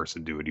better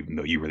person do it, even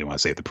though you really want to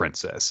save the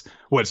princess?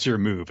 What's your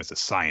move as a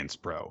science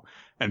bro?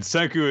 And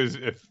Senku is,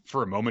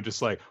 for a moment,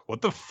 just like,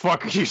 what the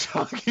fuck are you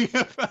talking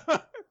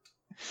about?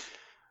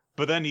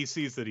 But then he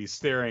sees that he's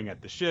staring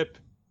at the ship,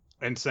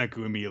 and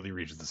Senku immediately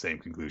reaches the same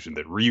conclusion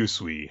that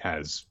Ryusui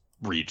has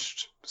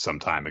reached some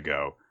time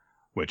ago,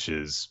 which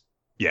is,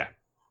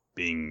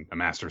 being a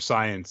master of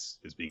science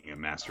is being a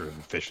master of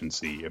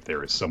efficiency. If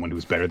there is someone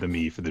who's better than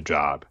me for the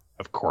job,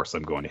 of course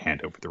I'm going to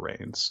hand over the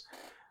reins.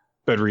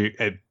 But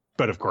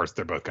of course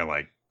they're both kind of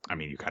like, I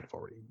mean, you kind of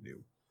already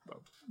knew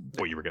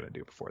what you were going to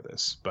do before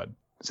this. But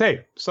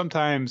hey,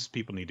 sometimes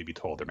people need to be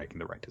told they're making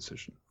the right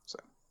decision. So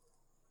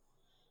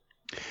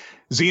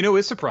Zeno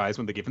is surprised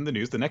when they give him the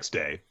news the next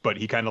day, but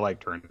he kind of like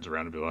turns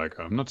around and be like,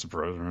 I'm not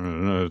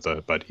surprised.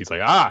 But he's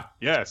like,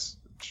 yes,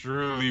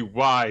 truly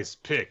wise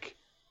pick.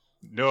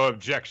 No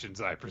objections,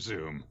 I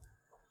presume.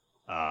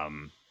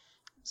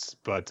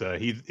 But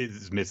he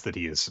admits that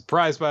he is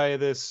surprised by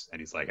this, and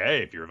he's like,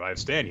 hey, if you revive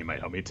Stan, he might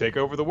help me take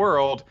over the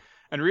world.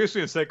 And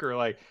Ryusui and Senku are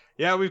like,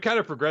 yeah, we've kind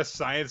of progressed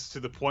science to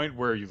the point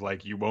where you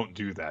won't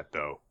do that,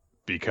 though,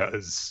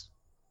 because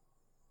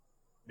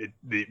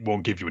it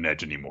won't give you an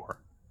edge anymore.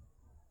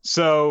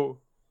 So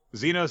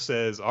Zeno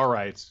says, all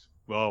right,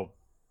 well,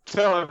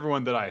 tell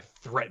everyone that I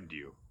threatened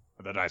you,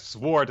 that I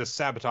swore to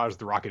sabotage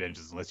the rocket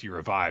engines unless you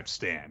revived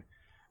Stan.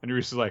 And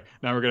Ryusui's like,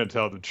 now we're going to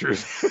tell the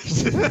truth.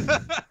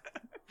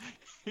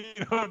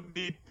 You don't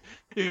need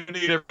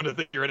everyone to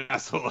think you're an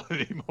asshole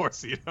anymore,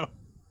 Zeno.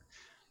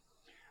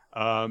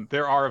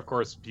 There are, of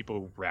course, people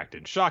who react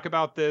in shock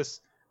about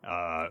this.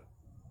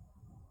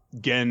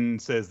 Gen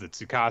says that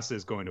Tsukasa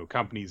is going to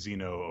accompany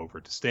Zeno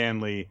over to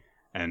Stanley.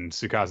 And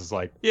Tsukasa's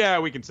like, yeah,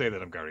 we can say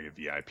that I'm guarding a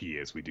VIP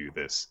as we do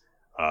this.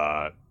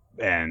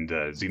 And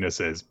Zeno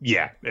says,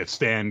 yeah, if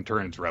Stan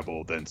turns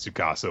rebel, then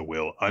Tsukasa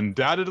will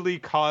undoubtedly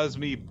cause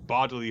me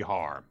bodily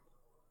harm.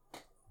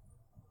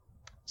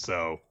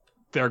 So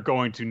they're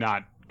going to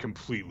not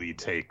completely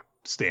take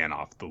Stan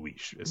off the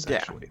leash,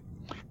 essentially.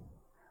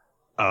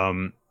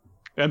 Yeah.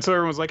 And so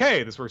everyone's like,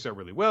 hey, this works out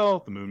really well.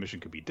 The moon mission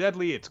could be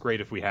deadly. It's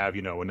great if we have,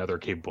 another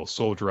capable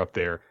soldier up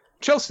there.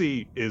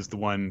 Chelsea is the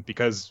one,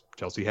 because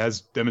Chelsea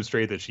has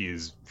demonstrated that she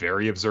is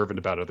very observant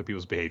about other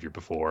people's behavior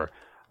before,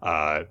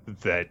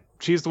 that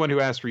she's the one who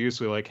asked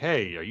Ryusui, like,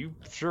 hey, are you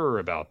sure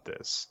about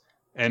this?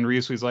 And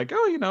Ryusui's like,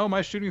 oh,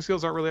 my shooting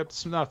skills aren't really up to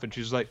snuff. And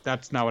she's like,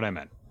 that's not what I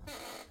meant.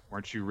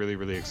 Weren't you really,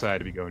 really excited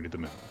to be going to the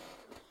moon?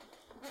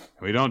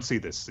 We don't see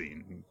this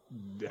scene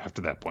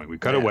after that point. We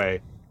cut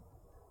away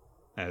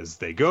as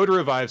they go to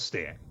revive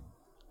Stan.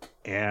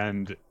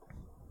 And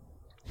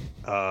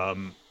so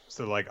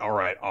like, all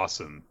right,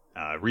 awesome.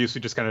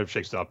 Ryusuke just kind of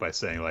shakes it off by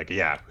saying like,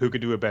 yeah, who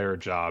could do a better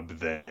job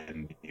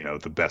than,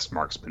 the best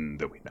marksman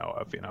that we know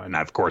of, And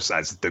of course,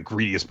 as the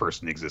greediest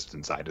person in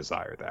existence, I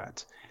desire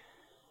that.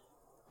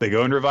 They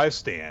go and revive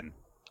Stan.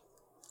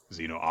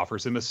 Zeno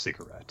offers him a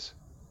cigarette.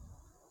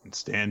 And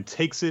Stan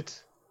takes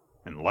it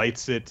and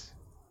lights it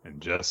and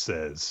just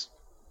says,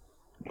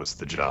 "What's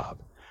the job?"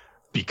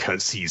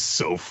 Because he's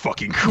so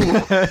fucking cool.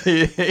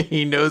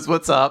 He knows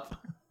what's up.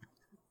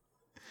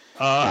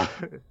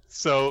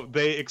 So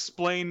they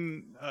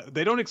explain,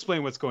 they don't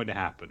explain what's going to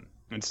happen.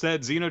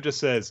 Instead, Zeno just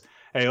says,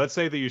 hey, let's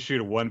say that you shoot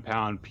a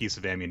 1-pound piece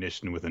of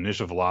ammunition with an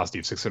initial velocity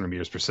of 600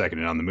 meters per second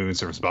and on the moon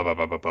surface, blah, blah,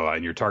 blah, blah, blah,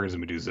 and your target is a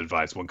Medusa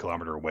device 1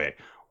 kilometer away.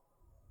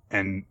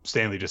 And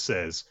Stanley just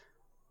says,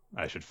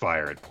 I should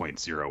fire at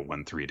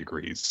 0.013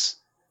 degrees.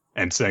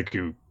 And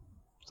Senku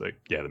is like,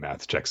 yeah, the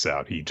math checks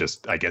out.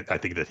 I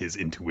think that his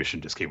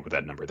intuition just came up with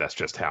that number. That's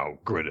just how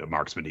good a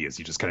marksman he is.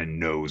 He just kind of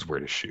knows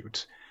where to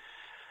shoot.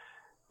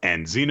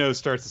 And Zeno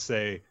starts to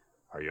say,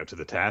 are you up to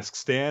the task,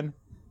 Stan?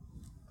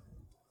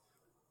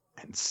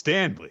 And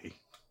Stanley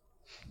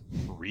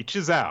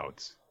reaches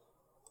out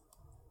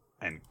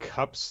and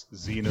cups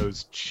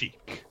Zeno's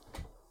cheek.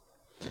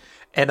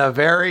 In a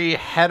very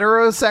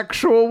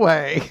heterosexual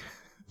way.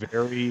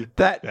 Very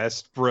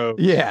best bro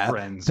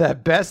friends.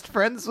 That best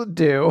friends would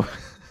do.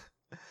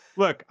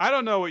 Look, I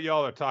don't know what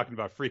y'all are talking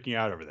about freaking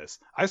out over this.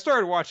 I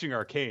started watching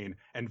Arcane,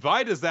 and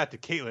Vi does that to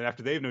Caitlyn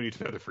after they've known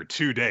each other for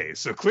 2 days.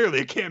 So clearly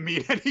it can't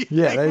mean anything.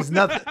 Yeah, there's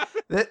nothing.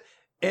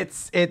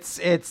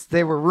 It's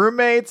they were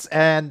roommates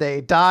and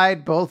they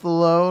died both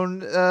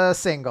alone,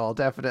 single,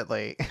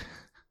 definitely. Yeah.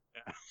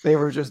 They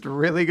were just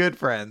really good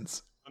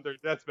friends. On their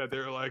deathbed, they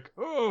were like,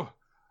 oh,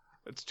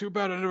 it's too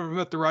bad I never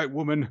met the right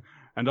woman,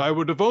 and I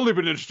would have only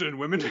been interested in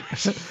women.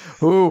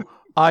 Who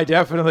I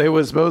definitely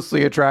was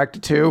mostly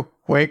attracted to.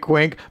 Wink,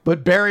 wink.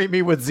 But bury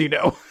me with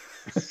Zeno.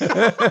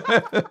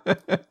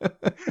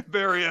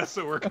 Bury us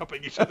so we're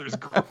cupping each other's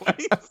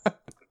groins.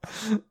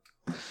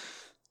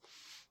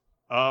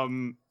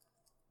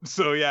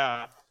 So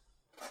yeah,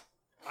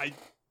 I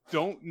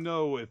don't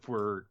know if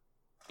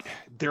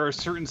there are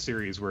certain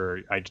series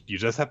where you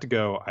just have to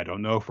go, I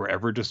don't know if we're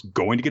ever just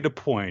going to get a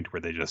point where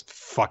they just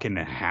fucking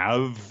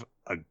have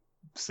a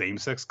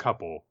same-sex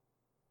couple.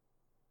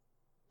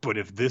 But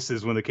if this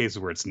is one of the cases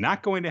where it's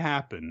not going to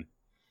happen,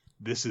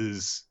 this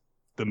is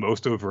the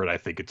most overt I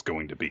think it's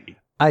going to be.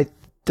 I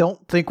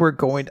don't think we're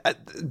going to,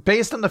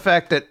 based on the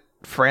fact that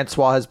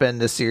Francois has been in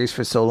this series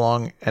for so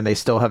long and they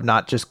still have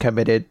not just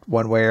committed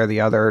one way or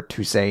the other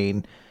to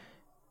saying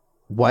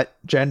what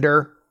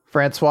gender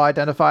Francois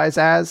identifies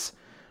as.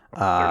 They're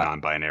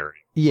non-binary.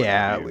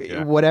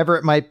 Yeah, whatever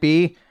it might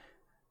be.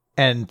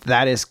 And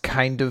that is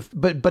kind of,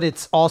 but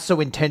it's also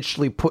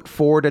intentionally put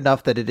forward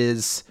enough that it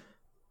is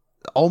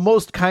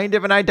almost kind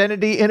of an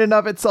identity in and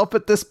of itself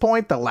at this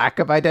point. The lack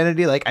of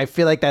identity, like I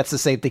feel like that's the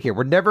same thing here.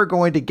 We're never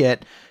going to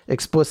get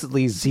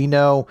explicitly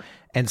Zeno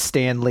and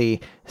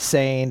Stanley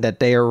saying that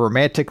they are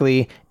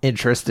romantically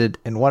interested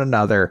in one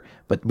another,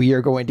 but we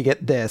are going to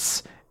get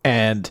this,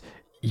 and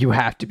you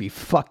have to be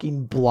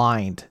fucking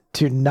blind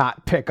to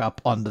not pick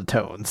up on the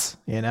tones,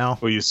 Well,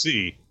 you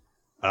see,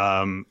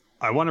 I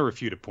want to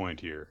refute a point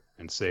here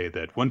and say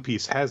that One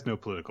Piece has no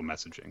political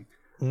messaging.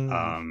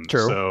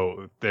 True.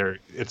 So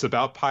it's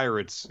about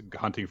pirates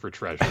hunting for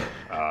treasure.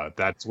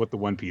 That's what the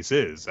One Piece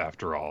is,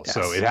 after all. Yes.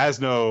 So it has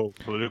no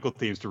political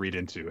themes to read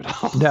into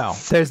at all. No,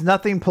 there's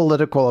nothing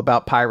political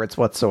about pirates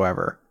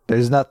whatsoever.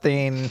 There's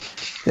nothing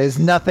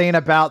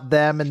about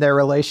them and their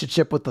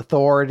relationship with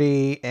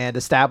authority and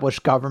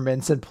established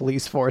governments and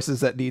police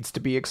forces that needs to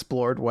be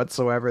explored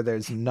whatsoever.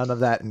 There's none of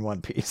that in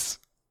One Piece.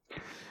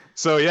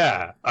 So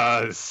yeah,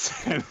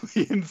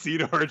 Stanley and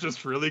Zeno are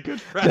just really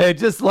good friends. They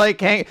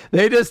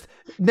just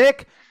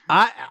Nick,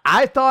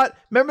 I thought,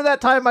 remember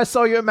that time I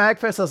saw you at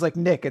MagFest? I was like,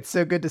 Nick, it's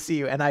so good to see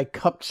you. And I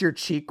cupped your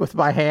cheek with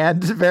my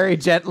hand very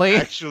gently.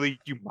 Actually,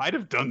 you might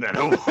have done that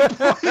at one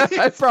point.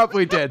 I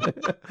probably did.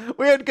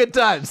 We had good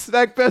times.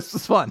 MagFest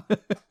was fun.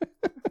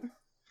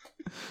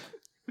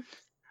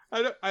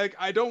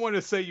 I don't want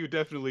to say you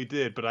definitely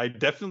did, but I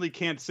definitely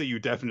can't say you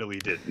definitely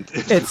didn't.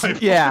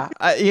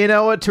 You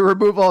know what? To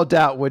remove all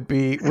doubt would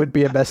be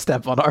a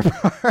misstep on our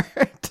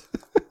part.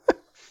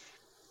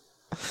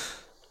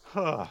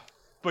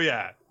 But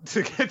yeah,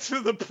 to get to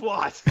the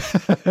plot,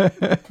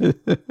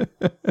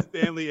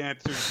 Stanley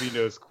answers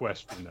Zeno's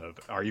question of,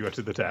 are you up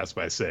to the task,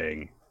 by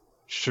saying,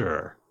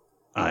 sure,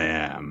 I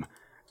am.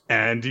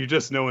 And you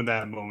just know in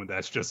that moment,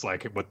 that's just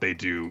like what they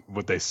do,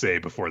 what they say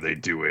before they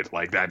do it.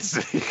 Like that's,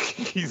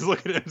 he's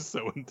looking at him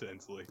so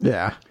intensely.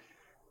 Yeah.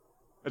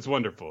 It's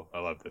wonderful. I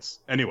love this.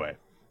 Anyway,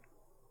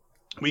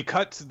 we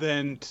cut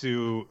then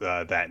to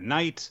that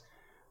night.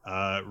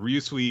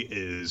 Ryusui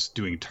is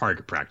doing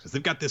target practice.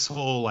 They've got this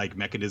whole like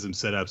mechanism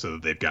set up so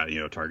that they've got,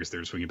 targets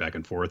they're swinging back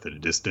and forth at a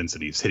distance,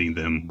 and he's hitting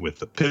them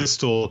with a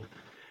pistol.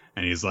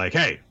 And he's like,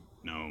 hey,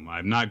 No,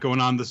 I'm not going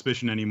on this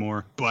mission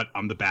anymore, but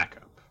I'm the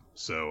backup.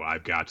 So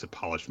I've got to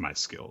polish my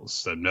skills.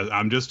 So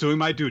I'm just doing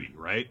my duty,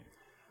 right?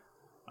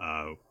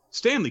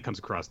 Stanley comes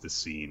across this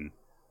scene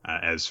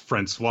as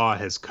Francois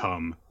has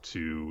come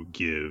to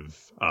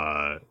give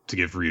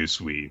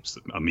Ryusui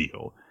a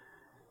meal.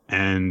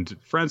 And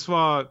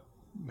Francois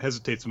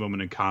hesitates a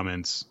moment and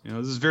comments,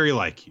 this is very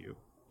like you.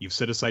 You've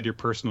set aside your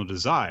personal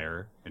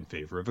desire in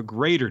favor of a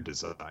greater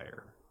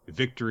desire.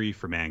 Victory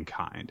for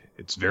mankind.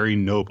 It's very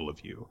noble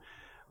of you.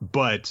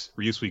 But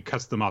Ryusui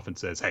cuts them off and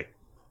says, hey,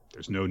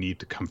 there's no need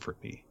to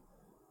comfort me.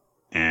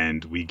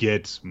 And we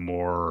get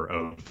more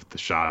of the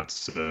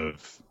shots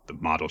of the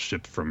model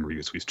ship from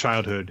Ryusui's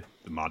childhood,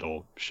 the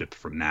model ship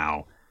from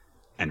now.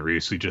 And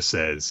Ryusui just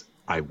says,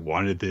 I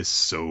wanted this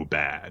so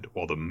bad,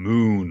 while the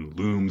moon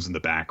looms in the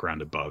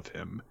background above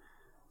him.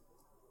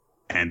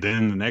 And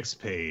then the next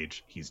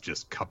page, he's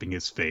just cupping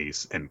his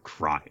face and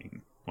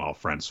crying, while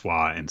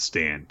Francois and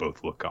Stan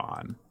both look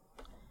on.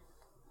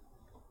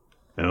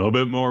 And a little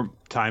bit more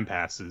time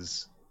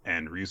passes,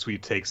 and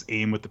Ryusui takes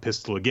aim with the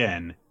pistol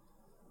again,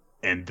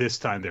 and this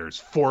time there's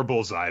 4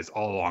 bullseyes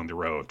all along the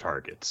row of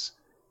targets.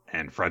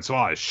 And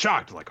Francois is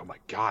shocked, like, oh my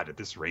god, at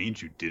this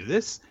range you did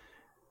this?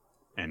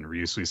 And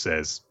Ryusui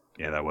says,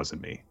 yeah, that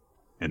wasn't me.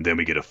 And then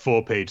we get a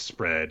full-page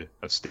spread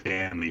of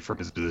Stanley from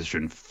his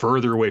position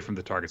further away from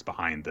the targets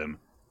behind them,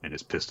 and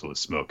his pistol is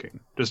smoking.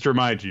 Just to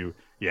remind you,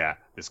 yeah,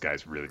 this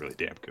guy's really, really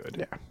damn good.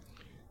 Yeah.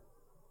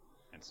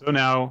 And so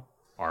now,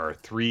 our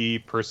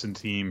 3-person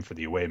team for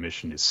the away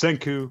mission is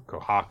Senku,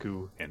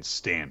 Kohaku, and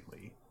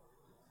Stanley.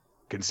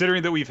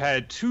 Considering that we've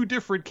had 2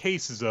 different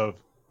cases of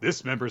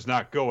this member's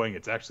not going,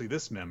 it's actually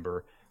this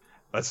member,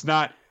 let's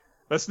not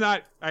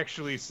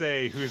actually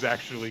say who's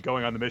actually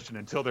going on the mission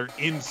until they're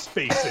in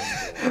space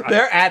anymore.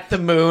 They're at the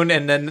moon,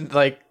 and then,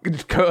 like,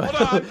 hold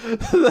on.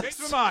 Change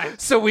my mind.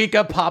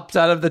 Suika pops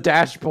out of the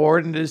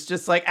dashboard and is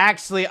just like,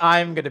 actually,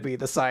 I'm going to be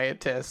the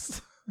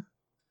scientist.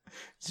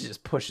 She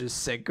just pushes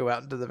Senku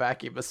out into the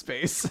vacuum of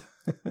space.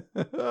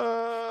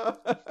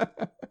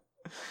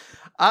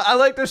 I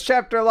like this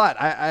chapter a lot.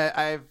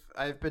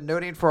 I've been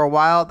noting for a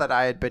while that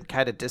I had been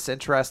kind of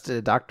disinterested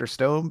in Dr.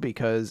 Stone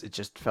because it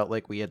just felt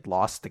like we had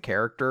lost the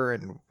character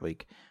and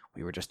like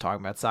we were just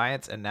talking about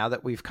science. And now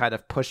that we've kind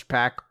of pushed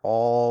back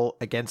all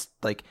against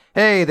like,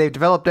 hey, they've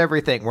developed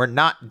everything, we're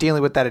not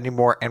dealing with that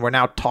anymore, and we're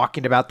now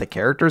talking about the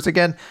characters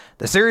again,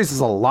 the series is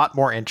a lot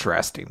more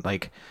interesting.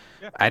 Like,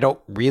 yeah. I don't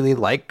really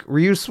like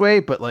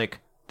Ryusui, but like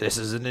this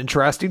is an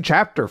interesting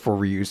chapter for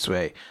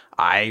Ryusui.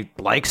 I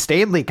like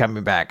Stanley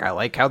coming back. I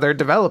like how they're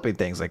developing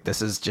things. Like,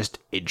 this is just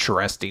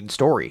interesting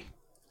story.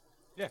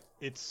 Yeah,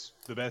 it's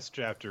the best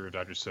chapter of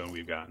Dr. Stone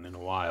we've gotten in a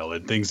while,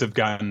 and things have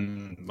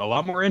gotten a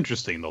lot more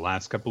interesting the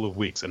last couple of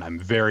weeks, and I'm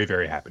very,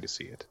 very happy to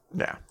see it.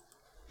 Yeah.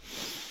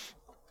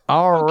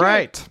 All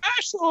right.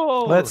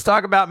 Mashal! Let's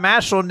talk about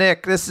Mashal,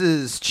 Nick. This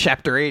is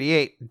chapter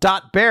 88.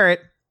 Dot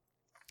Barrett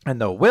and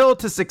the will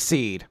to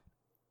succeed.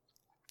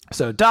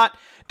 So Dot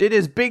did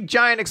his big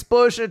giant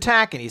explosion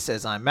attack, and he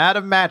says, I'm out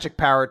of magic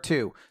power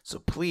too, so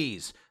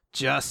please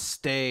just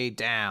stay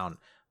down.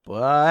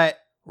 But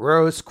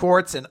Rose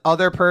Quartz and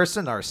other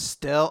person are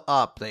still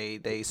up.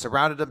 They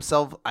surrounded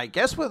themselves, I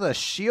guess, with a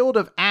shield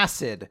of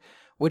acid,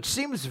 which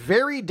seems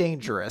very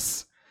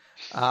dangerous.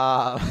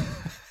 Because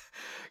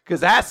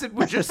acid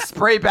would just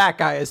spray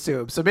back, I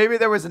assume. So maybe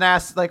there was an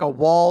acid, like a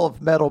wall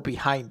of metal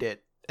behind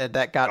it, and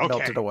that got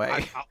melted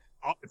away.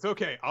 It's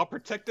okay. I'll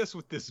protect us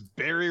with this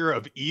barrier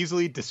of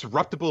easily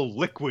disruptible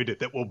liquid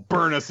that will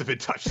burn us if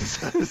it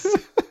touches us.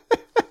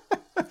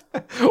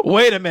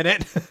 Wait a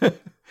minute.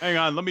 Hang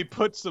on. Let me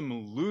put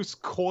some loose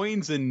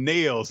coins and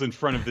nails in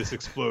front of this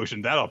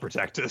explosion. That'll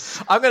protect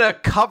us. I'm going to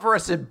cover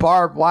us in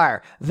barbed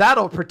wire.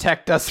 That'll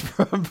protect us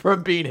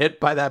from being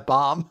hit by that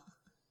bomb.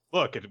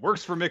 Look, it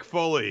works for Mick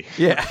Foley.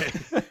 Yeah.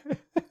 Okay.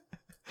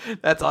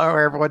 That's how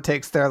everyone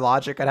takes their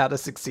logic on how to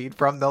succeed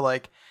from. They're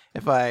like,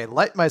 if I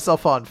light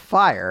myself on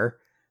fire,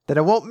 then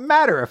it won't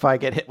matter if I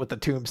get hit with the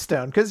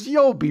tombstone, because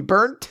you'll be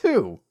burned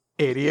too,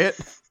 idiot.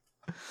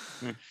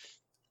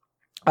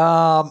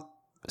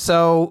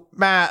 So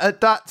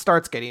Dot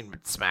starts getting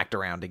smacked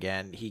around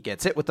again. He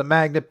gets hit with the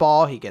magnet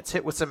ball. He gets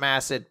hit with some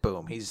acid.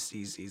 Boom.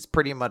 He's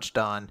pretty much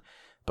done,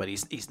 but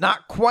he's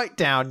not quite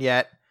down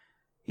yet.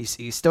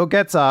 He still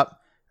gets up.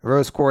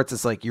 Rose Quartz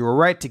is like, you were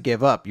right to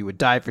give up. You would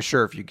die for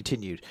sure if you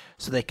continued.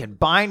 So they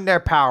combine their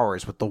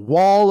powers with the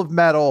wall of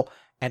metal,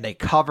 and they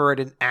cover it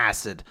in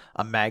acid,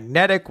 a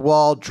magnetic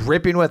wall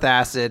dripping with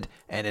acid,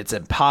 and it's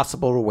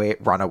impossible to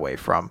run away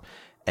from.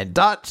 And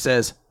Dot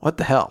says, what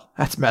the hell?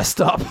 That's messed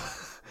up.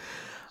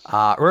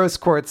 Rose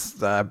Quartz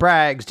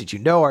brags, did you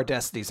know our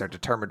destinies are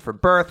determined from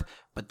birth?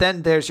 But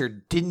then there's your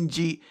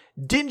dingy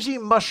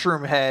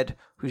mushroom head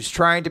who's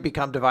trying to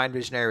become divine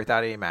visionary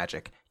without any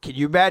magic. Can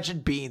you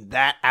imagine being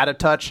that out of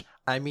touch?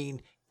 I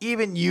mean,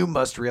 even you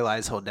must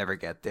realize he'll never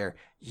get there.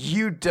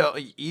 You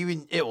don't,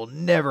 even, it will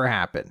never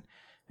happen.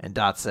 And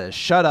Dot says,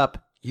 shut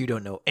up, You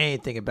don't know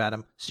anything about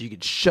him, so you can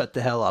shut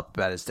the hell up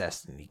about his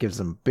destiny. He gives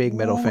him a big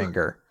middle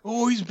finger.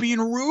 Oh, he's being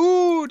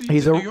rude.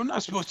 You're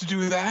not supposed to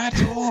do that.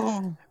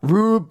 Oh.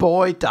 Rude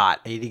boy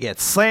Dot. And he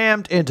gets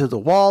slammed into the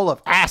wall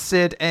of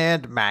acid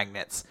and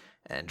magnets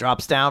and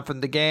drops down from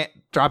the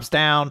drops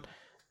down.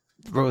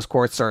 Rose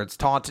Quartz starts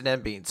taunting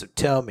him, being, so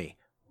tell me,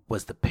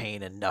 was the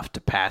pain enough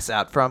to pass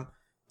out from?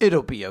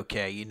 It'll be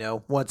okay, you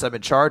know. Once I'm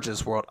in charge of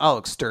this world, I'll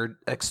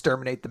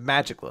exterminate the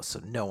Magicless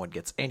so no one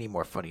gets any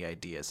more funny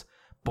ideas.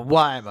 But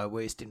why am I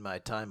wasting my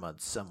time on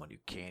someone who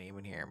can't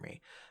even hear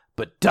me?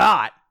 But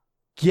Dot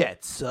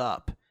gets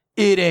up.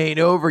 It ain't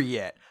over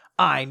yet.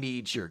 I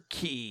need your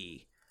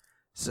key.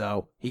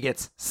 So he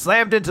gets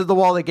slammed into the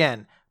wall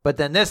again, but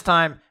then this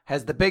time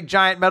has the big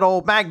giant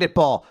metal magnet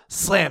ball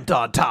slammed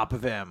on top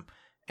of him.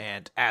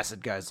 And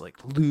Acid Guy's like,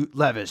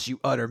 Levis, you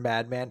utter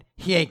madman.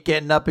 He ain't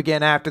getting up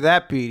again after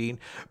that beating.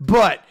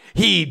 But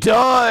he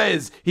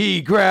does! He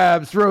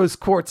grabs Rose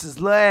Quartz's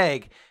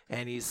leg.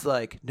 And he's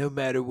like, no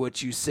matter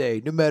what you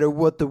say, no matter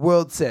what the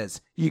world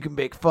says, you can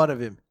make fun of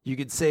him. You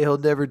can say he'll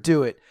never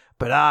do it.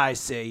 But I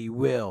say he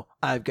will.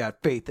 I've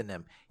got faith in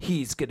him.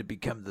 He's going to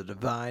become the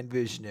divine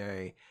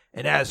visionary.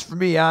 And as for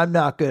me, I'm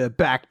not going to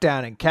back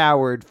down and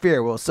cower in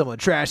fear while someone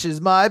trashes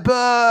my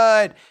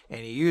butt.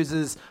 And he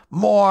uses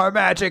more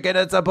magic, and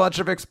it's a bunch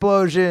of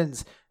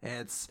explosions.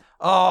 And it's,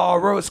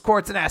 Rose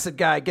Quartz and Acid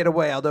Guy get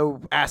away,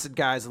 although Acid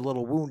Guy's a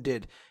little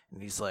wounded.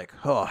 And he's like,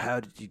 oh, how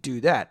did you do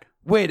that?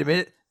 Wait a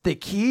minute, the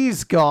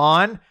key's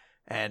gone.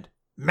 And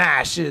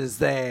Mash is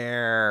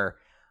there.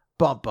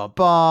 Bum, bum,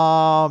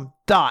 bum.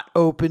 Dot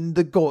opened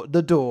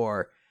the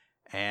door.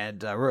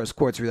 And Rose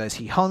Quartz realized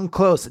he hung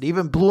close and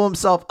even blew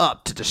himself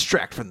up to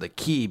distract from the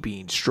key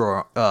being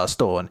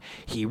stolen.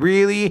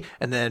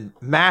 And then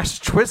Mash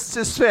twists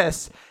his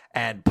fist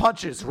and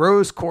punches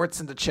Rose Quartz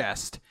in the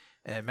chest.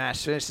 And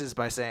Mash finishes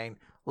by saying,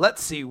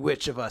 let's see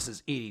which of us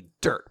is eating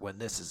dirt when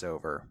this is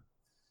over.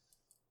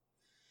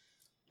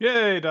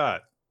 Yay,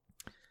 Dot.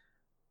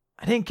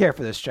 I didn't care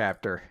for this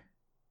chapter.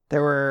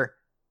 There were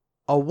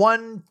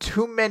one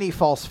too many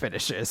false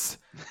finishes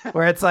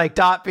where it's like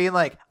Dot being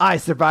like, I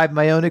survived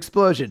my own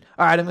explosion.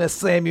 All right, I'm going to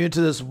slam you into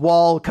this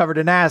wall covered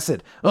in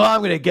acid. Well, I'm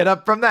going to get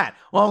up from that.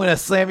 Well, I'm going to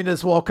slam you into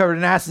this wall covered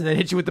in acid and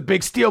hit you with the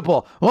big steel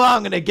ball. Well,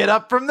 I'm going to get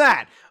up from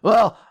that.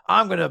 Well,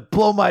 I'm going to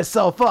blow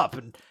myself up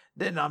and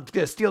then I'm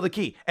going to steal the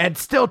key and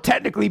still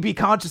technically be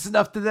conscious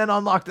enough to then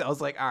unlock it. I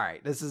was like, all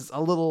right, this is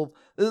a little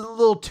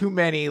too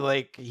many,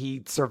 like,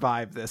 he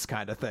survived this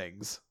kind of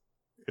things.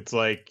 It's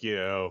like, you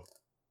know,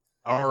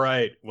 all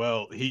right,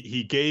 well,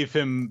 he gave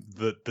him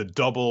the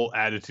double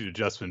attitude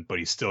adjustment, but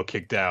he still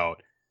kicked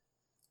out.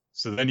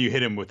 So then you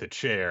hit him with a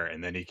chair,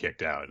 and then he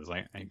kicked out. It's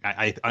like,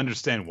 I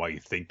understand why you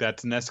think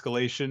that's an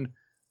escalation,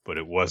 but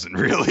it wasn't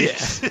really.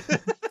 Yeah.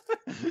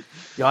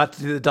 You'll have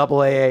to do the double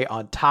AA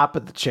on top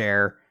of the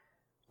chair,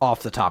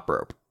 off the top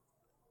rope.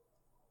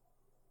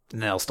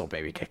 And they'll still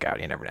maybe kick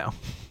out, you never know.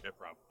 Yeah,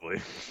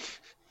 probably.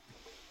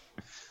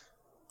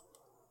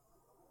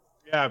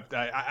 Yeah,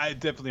 I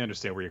definitely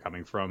understand where you're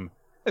coming from.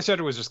 This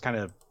chapter was just kind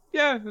of,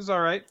 yeah, it was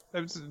all right.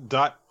 It was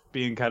Dot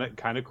being kind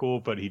of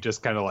cool, but he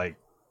just kind of like,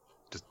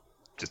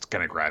 just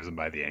kind of grabs him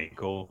by the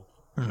ankle.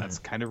 Mm-hmm. That's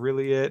kind of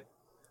really it.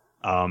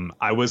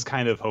 I was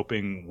kind of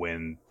hoping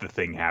when the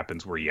thing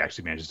happens where he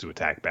actually manages to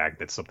attack back,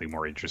 that something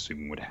more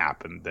interesting would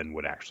happen than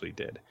what actually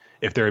did.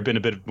 If there had been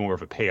a bit more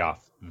of a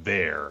payoff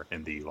there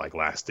in the like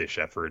last ditch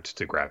effort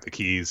to grab the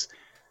keys,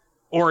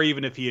 or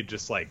even if he had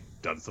just like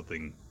done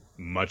something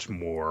much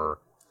more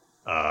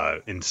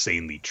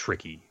insanely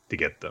tricky to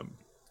get them.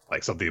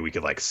 Like something that we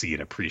could like see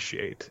and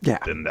appreciate,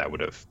 then that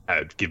would have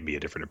given me a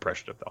different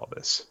impression of all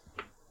this.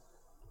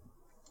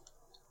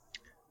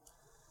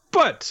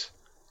 But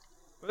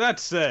with that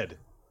said,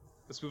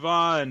 let's move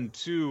on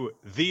to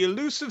The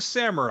Elusive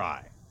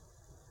Samurai,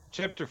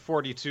 Chapter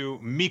 42,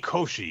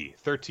 Mikoshi,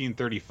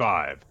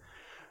 1335.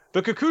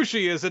 The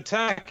Kikuchi is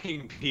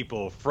attacking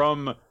people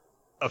from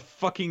a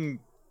fucking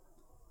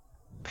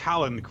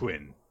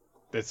palanquin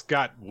that's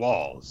got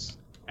walls,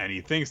 and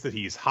he thinks that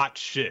he's hot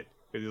shit.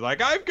 He's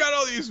like, I've got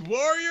all these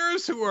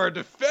warriors who are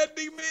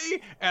defending me,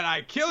 and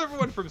I kill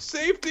everyone from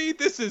safety.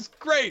 This is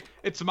great.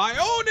 It's my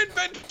own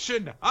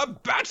invention. A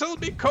battle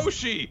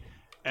Mikoshi.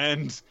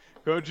 And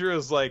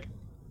Gojiro's like,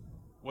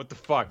 what the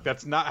fuck?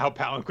 That's not how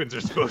palanquins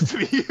are supposed to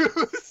be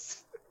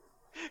used.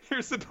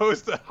 You're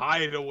supposed to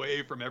hide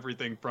away from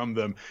everything from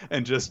them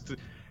and just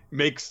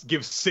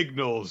give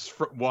signals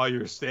while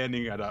you're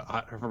standing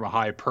from a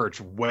high perch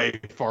way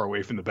far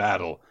away from the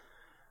battle.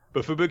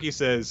 But Fubuki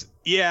says,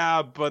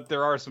 yeah, but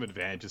there are some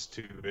advantages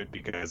to it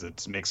because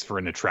it makes for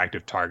an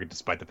attractive target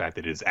despite the fact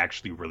that it is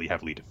actually really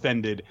heavily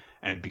defended.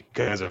 And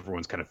because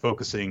everyone's kind of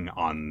focusing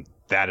on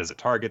that as a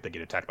target, they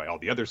get attacked by all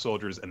the other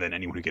soldiers. And then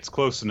anyone who gets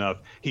close enough,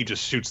 he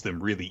just shoots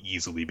them really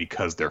easily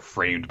because they're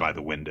framed by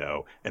the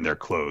window and they're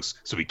close,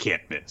 so he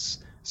can't miss.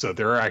 So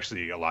there are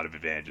actually a lot of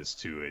advantages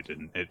to it.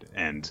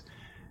 And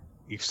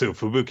so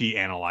Fubuki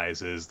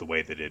analyzes the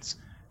way that it's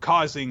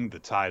causing the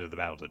tide of the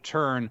battle to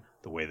turn,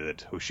 the way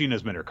that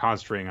Hoshina's men are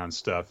concentrating on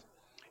stuff,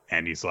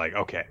 And he's like,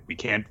 okay, we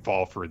can't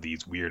fall for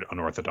these weird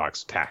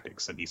unorthodox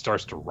tactics. And he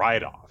starts to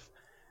ride off.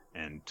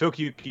 And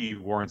Tokiyuki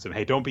warns him,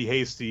 hey, don't be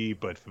hasty.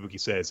 But Fubuki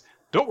says,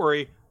 don't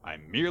worry,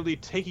 I'm merely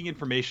taking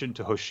information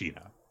to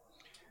Hoshina.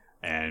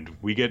 And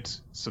we get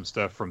some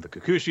stuff from the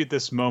Kikuchi at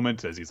this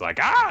moment as he's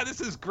like,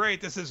 this is great,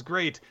 this is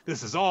great.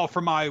 This is all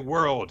for my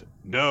world.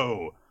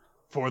 No,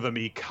 for the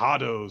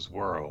Mikado's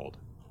world.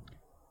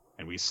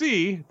 And we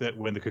see that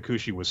when the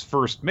Kikuchi was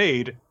first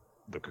made,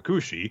 the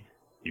Kikuchi,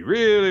 he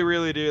really,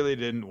 really, really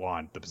didn't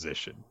want the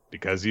position.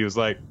 Because he was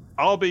like,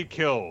 I'll be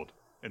killed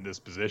in this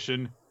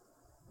position.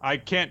 I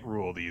can't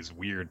rule these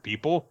weird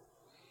people.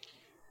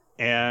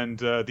 And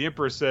the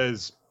Emperor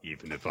says,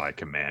 even if I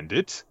command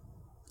it.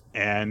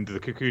 And the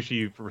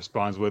Kikuchi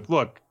responds with,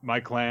 look, my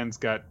clan's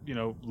got,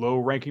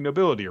 low-ranking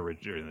nobility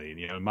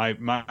originally.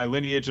 My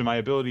lineage and my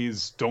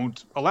abilities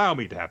don't allow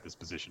me to have this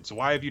position. So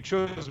why have you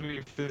chosen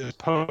me for this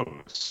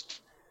post?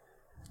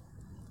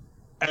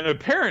 And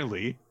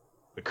apparently,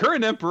 the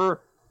current emperor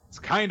is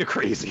kind of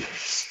crazy.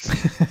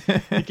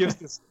 He gives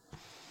this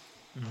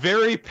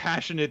very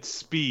passionate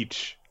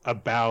speech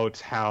about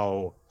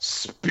how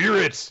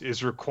spirit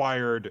is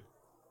required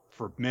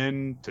for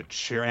men to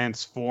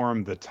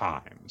transform the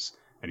times.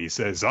 And he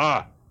says,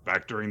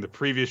 back during the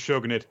previous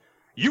shogunate,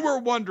 you were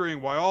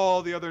wondering why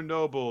all the other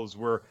nobles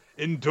were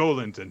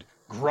indolent and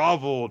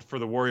groveled for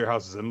the warrior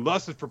houses and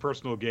lusted for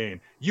personal gain.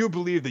 You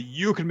believed that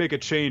you could make a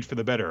change for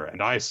the better,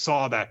 and I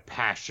saw that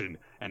passion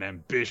and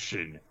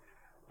ambition.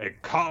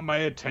 It caught my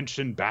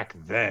attention back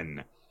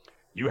then.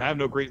 You have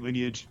no great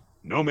lineage,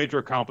 no major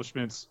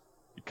accomplishments.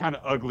 You're kind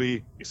of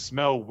ugly. You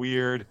smell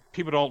weird.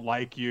 People don't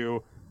like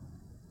you.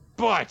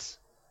 But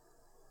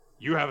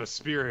you have a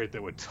spirit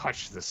that would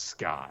touch the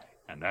sky.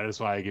 And that is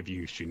why I give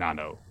you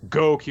Shinano.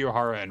 Go,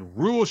 Kiyohara, and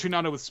rule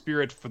Shinano with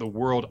spirit for the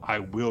world I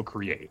will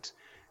create.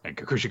 And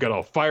Kikuchi got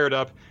all fired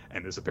up,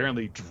 and this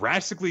apparently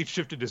drastically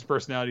shifted his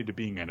personality to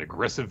being an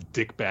aggressive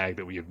dickbag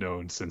that we have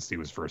known since he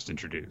was first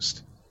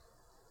introduced.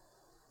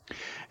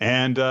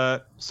 And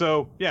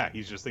so, yeah,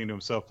 he's just thinking to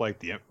himself,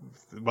 like,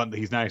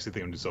 he's not actually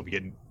thinking to himself,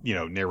 getting,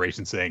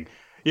 narration saying,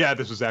 yeah,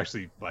 this was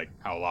actually, like,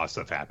 how a lot of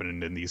stuff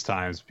happened in these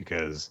times,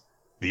 because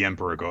the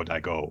Emperor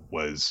Go-Daigo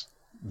was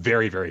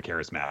very, very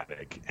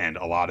charismatic, and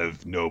a lot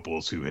of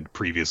nobles who had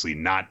previously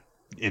not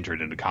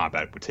entered into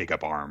combat would take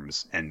up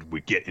arms and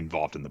would get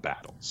involved in the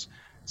battles.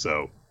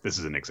 So this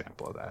is an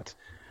example of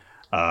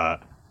that.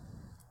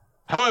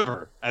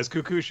 However, as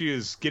Kikuchi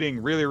is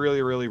getting really,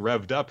 really, really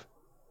revved up,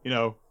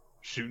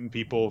 shooting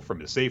people from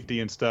his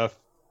safety and stuff,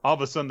 all of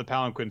a sudden the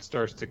palanquin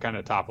starts to kind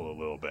of topple a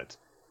little bit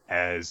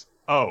as,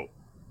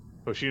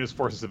 Hoshina's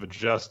forces have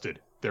adjusted.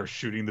 They're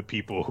shooting the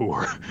people who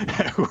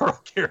are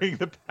carrying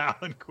the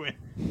palanquin.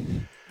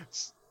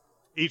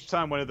 Each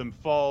time one of them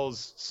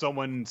falls,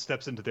 someone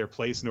steps into their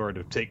place in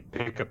order to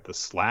pick up the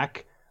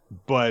slack.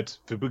 But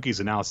Fubuki's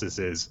analysis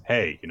is,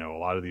 hey, a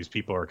lot of these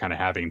people are kind of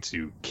having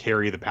to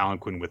carry the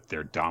palanquin with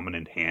their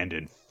dominant hand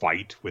and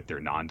fight with their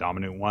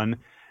non-dominant one.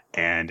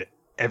 And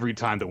every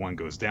time that one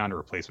goes down, a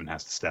replacement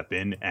has to step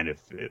in. And if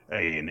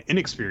an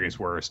inexperienced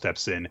warrior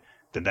steps in,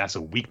 then that's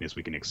a weakness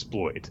we can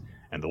exploit.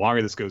 And the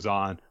longer this goes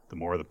on, the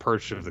more the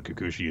perch of the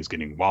Kikuchi is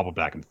getting wobbled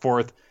back and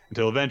forth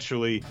until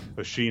eventually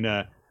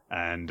Hoshina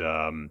and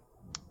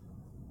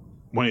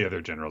one of the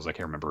other generals, I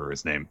can't remember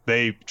his name,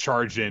 they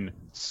charge in,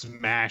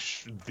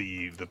 smash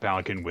the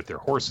palanquin with their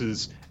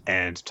horses,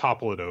 and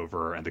topple it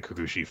over, and the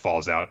Kikuchi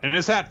falls out, and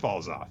his hat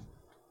falls off.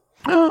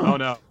 Oh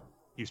no,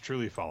 he's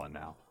truly fallen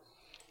now.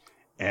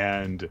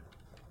 And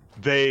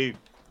they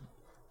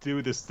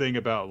do this thing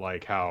about,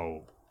 like,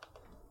 how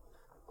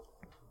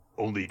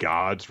only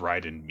gods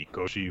ride in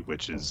Mikoshi,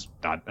 which is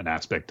not an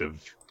aspect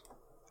of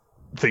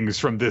things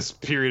from this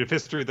period of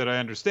history that I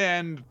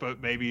understand, but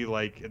maybe,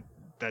 like,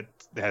 that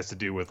has to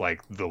do with,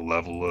 like, the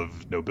level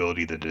of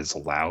nobility that is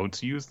allowed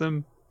to use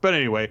them. But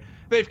anyway,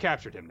 they've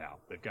captured him now.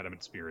 They've got him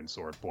at spear and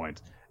sword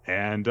point.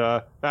 And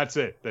that's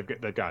it.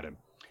 They've got him.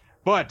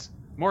 But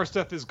more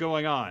stuff is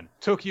going on.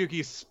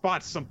 Tokiyuki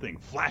spots something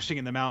flashing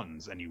in the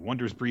mountains, and he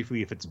wonders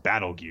briefly if it's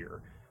battle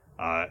gear.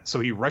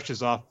 So he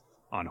rushes off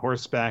on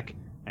horseback,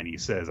 and he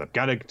says, I've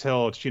got to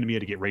tell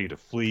Shinomiya to get ready to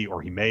flee,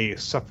 or he may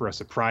suffer a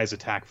surprise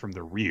attack from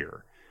the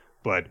rear.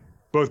 But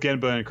both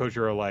Genba and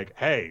Kojiro are like,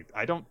 hey,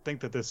 I don't think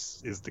that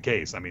this is the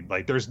case. I mean,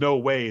 like, there's no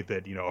way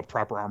that, a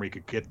proper army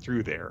could get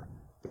through there.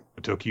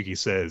 But Tokiyuki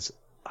says,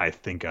 I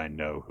think I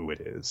know who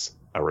it is.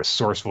 A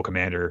resourceful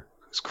commander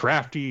who's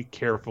crafty,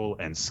 careful,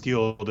 and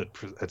skilled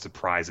at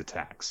surprise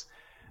attacks.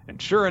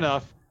 And sure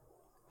enough,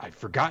 I've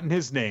forgotten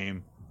his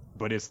name,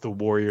 but it's the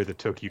warrior that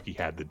Tokiyuki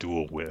had the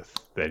duel with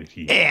that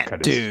he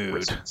cut his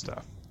wrist and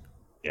stuff.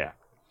 Yeah.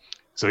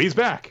 So he's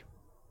back.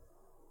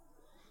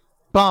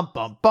 Bum,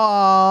 bum,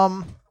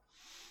 bum.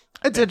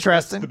 It's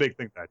interesting. That's the big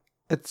thing that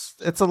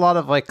it's a lot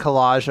of, like,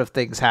 collage of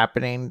things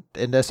happening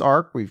in this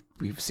arc. We've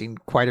seen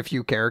quite a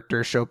few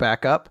characters show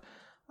back up.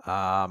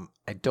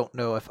 I don't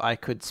know if I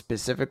could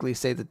specifically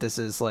say that this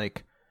is,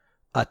 like,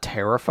 a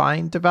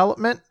terrifying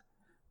development,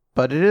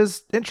 but it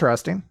is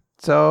interesting.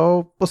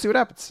 So we'll see what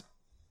happens.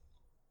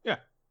 Yeah.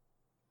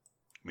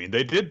 I mean,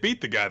 they did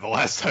beat the guy the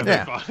last time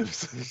they fought him.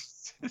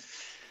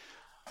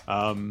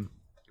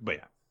 But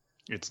yeah,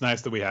 it's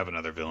nice that we have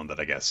another villain that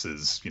I guess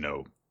is,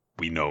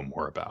 we know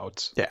more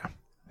about. Yeah.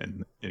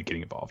 And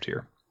getting involved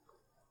here.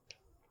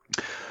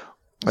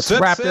 Let's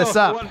wrap this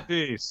up. One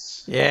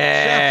Piece.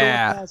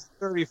 Yeah. Chapter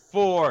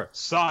 34,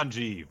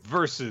 Sanji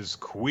versus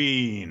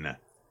Queen.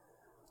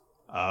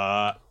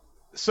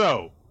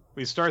 So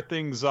we start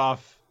things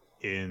off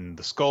in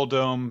the Skull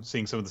Dome,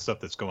 seeing some of the stuff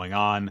that's going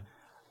on.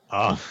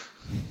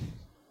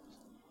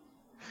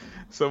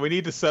 So we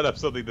need to set up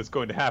something that's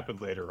going to happen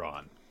later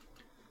on.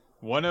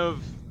 One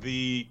of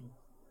the,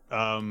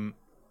 I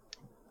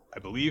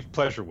believe,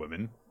 pleasure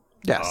women,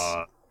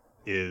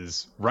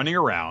 is running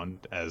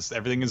around as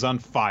everything is on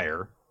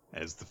fire,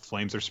 as the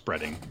flames are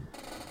spreading.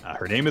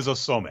 Her name is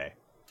Osome,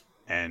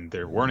 and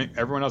they're warning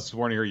everyone else is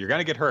warning her, "You're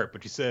gonna get hurt."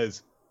 But she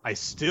says, "I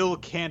still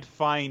can't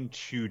find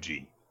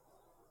Chuji."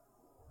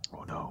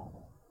 Oh no!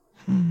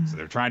 So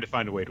they're trying to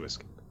find a way to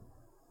escape.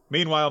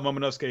 Meanwhile,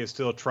 Momonosuke is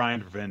still trying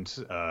to prevent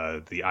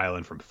the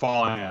island from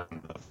falling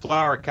on the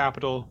flower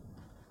capital.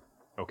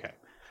 Okay.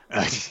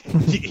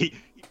 He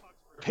talks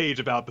for a page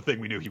about the thing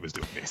we knew he was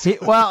doing,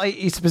 basically.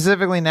 He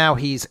specifically now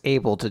he's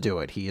able to do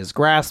it. He has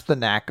grasped the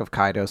knack of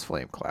Kaido's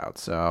flame cloud,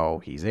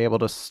 so he's able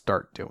to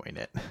start doing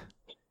it.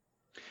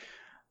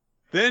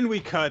 Then we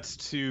cut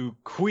to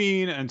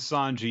Queen and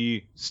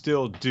Sanji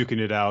still duking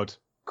it out.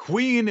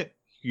 Queen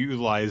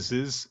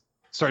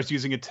starts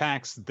using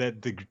attacks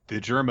that the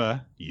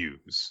Germa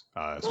use,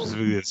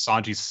 specifically that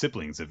Sanji's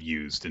siblings have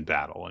used in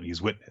battle, and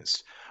he's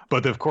witnessed.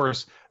 But of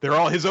course, they're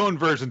all his own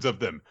versions of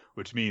them,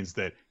 which means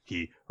that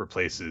he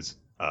replaces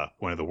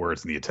one of the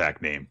words in the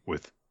attack name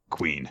with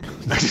Queen.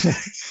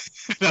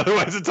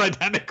 Otherwise, it's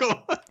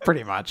identical.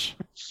 Pretty much.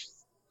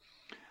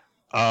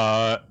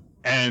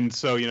 And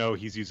so,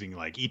 he's using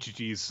like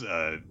Ichiji's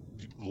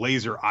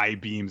laser eye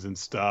beams and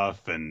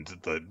stuff, and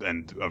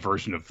a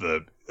version of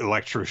the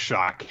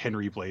electroshock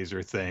Henry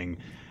Blazer thing.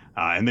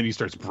 And then he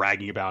starts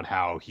bragging about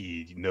how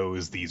he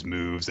knows these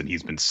moves and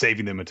he's been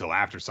saving them until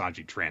after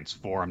Sanji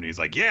transformed. And he's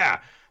like, "Yeah,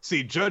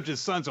 see,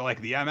 Judge's sons are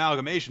like the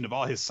amalgamation of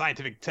all his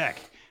scientific tech.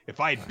 If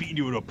I had beaten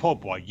you to a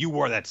pulp while you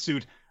wore that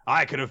suit,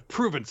 I could have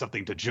proven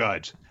something to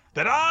Judge.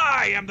 That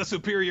I am the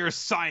superior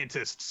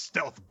scientist,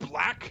 Stealth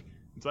Black."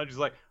 And Sanji's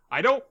like,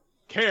 "I don't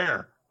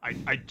care.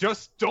 I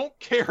just don't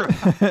care."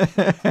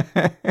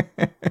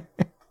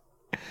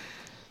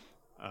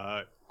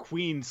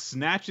 Queen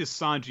snatches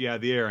Sanji out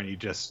of the air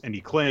and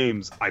he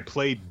claims, "I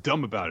played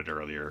dumb about it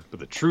earlier,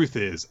 but the truth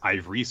is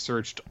I've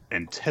researched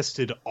and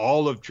tested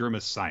all of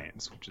Germa's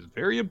science," which is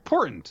very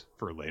important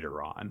for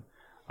later on.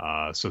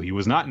 So he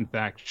was not in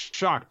fact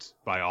shocked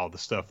by all the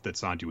stuff that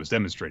Sanji was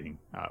demonstrating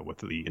with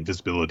the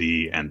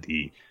invisibility and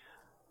the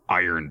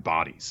iron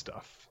body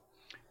stuff.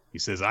 He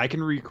says, "I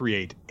can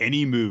recreate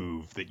any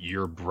move that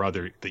you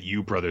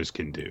brothers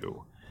can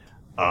do."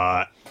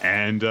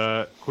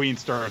 And Queen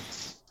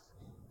starts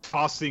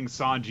tossing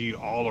Sanji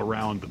all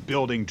around the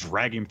building,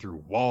 dragging him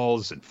through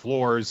walls and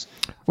floors.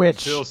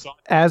 Which,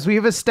 as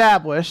we've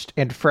established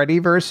in Freddy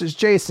versus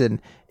Jason,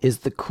 is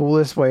the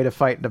coolest way to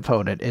fight an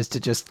opponent, is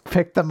to just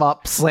pick them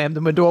up, slam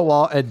them into a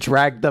wall, and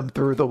drag them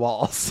through the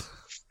walls.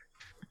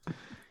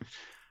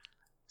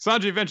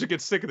 Sanji eventually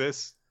gets sick of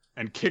this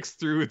and kicks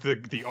through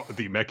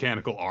the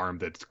mechanical arm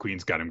that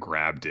Queen's got him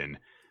grabbed in.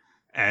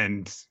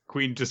 And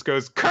Queen just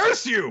goes,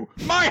 "Curse you!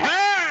 My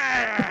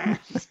hand!"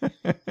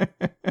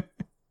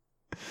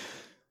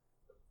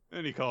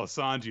 Then he calls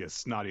Sanji a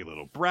snotty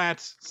little brat.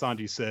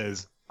 Sanji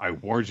says, "I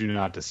warned you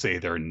not to say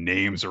their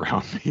names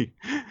around me."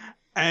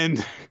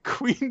 And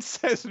Queen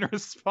says in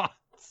response,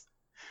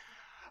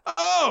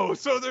 "Oh,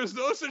 so there's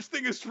no such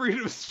thing as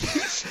freedom of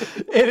speech."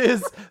 It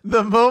is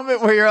the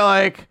moment where you're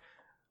like,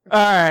 all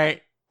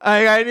right,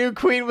 I knew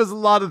Queen was a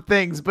lot of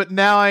things, but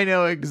now I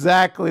know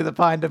exactly the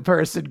kind of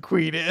person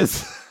Queen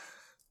is.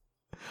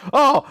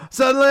 Oh,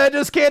 suddenly I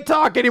just can't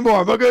talk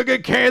anymore. Am I going to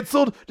get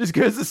canceled just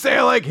because I say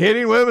I like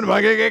hitting women? Am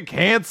I going to get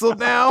canceled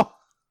now?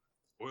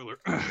 Spoiler.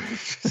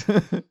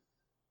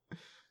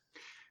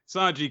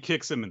 Sanji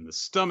kicks him in the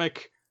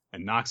stomach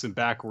and knocks him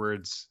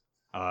backwards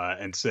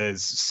and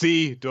says,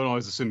 "See, don't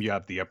always assume you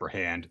have the upper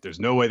hand. There's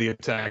no way the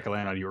attack I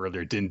landed on you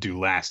earlier didn't do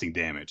lasting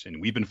damage.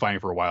 And we've been fighting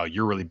for a while.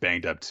 You're really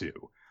banged up too.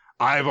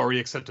 I've already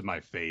accepted my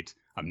fate.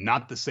 I'm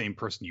not the same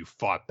person you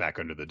fought back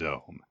under the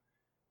dome."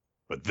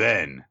 But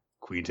then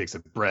Queen takes a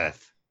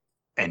breath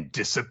and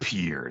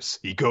disappears.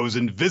 He goes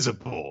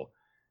invisible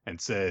and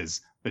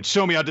says, "Then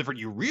show me how different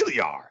you really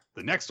are.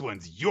 The next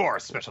one's your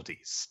specialty,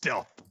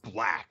 Stealth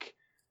Black."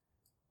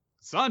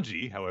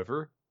 Sanji,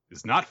 however,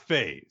 is not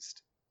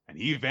fazed, and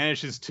he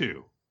vanishes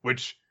too,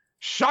 which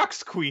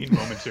shocks Queen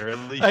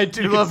momentarily. I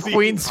do love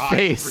Queen's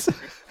face.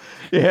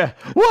 Yeah.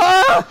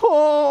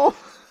 Whoa!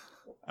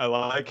 I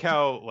like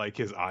how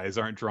his eyes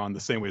aren't drawn the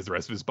same way as the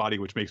rest of his body,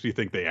 which makes me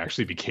think they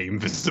actually became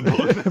visible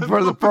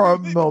for a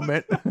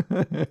moment.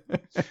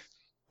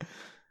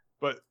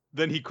 But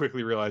then he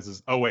quickly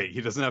realizes, oh wait,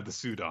 he doesn't have the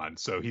suit on,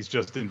 so he's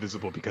just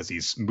invisible because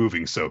he's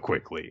moving so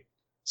quickly.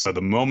 So the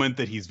moment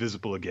that he's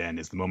visible again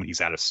is the moment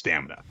he's out of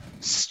stamina.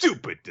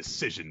 Stupid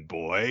decision,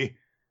 boy.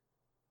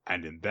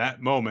 And in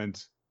that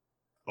moment,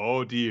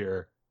 oh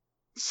dear.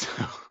 So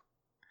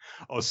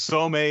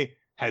Osome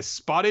has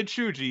spotted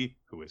Shuji,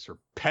 who is her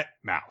pet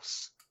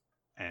mouse.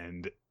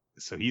 And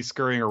so he's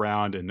scurrying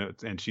around,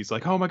 and she's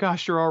like, oh my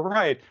gosh, you're all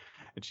right.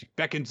 And she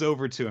beckons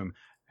over to him.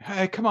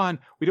 Hey, come on.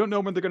 We don't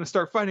know when they're going to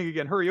start fighting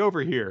again. Hurry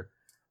over here.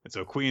 And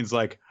so Queen's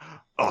like,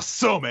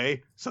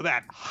 Osome, so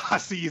that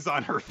hussy's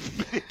on her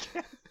feet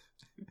again.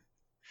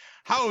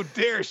 How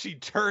dare she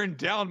turn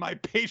down my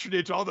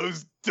patronage all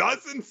those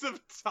dozens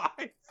of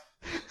times?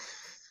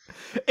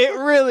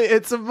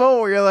 It's a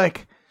moment where you're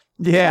like,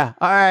 yeah,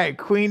 all right,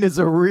 Queen is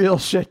a real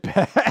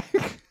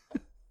shitbag.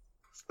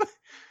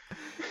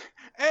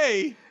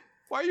 A,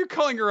 why are you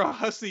calling her a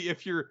hussy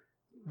if you're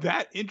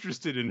that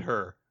interested in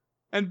her?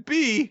 And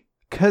B,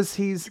 because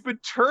you've been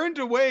turned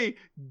away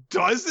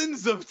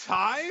dozens of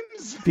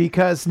times?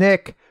 Because,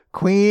 Nick,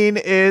 Queen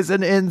is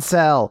an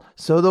incel,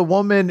 so the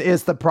woman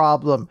is the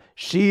problem.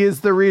 She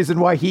is the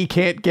reason why he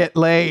can't get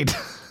laid.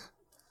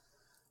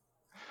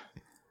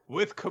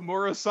 With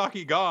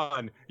Komurasaki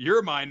gone,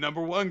 you're my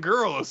number one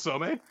girl,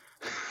 Osome.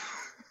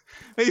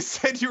 They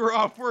said you were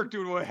off work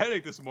due to a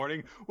headache this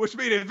morning, which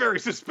made it very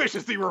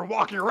suspicious that you were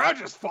walking around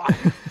just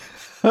fine.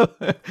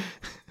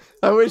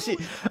 I wish he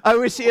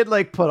had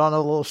like put on a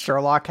little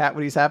Sherlock hat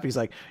when he's happy. He's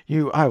like,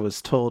 I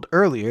was told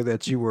earlier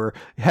that you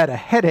had a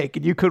headache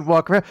and you couldn't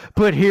walk around,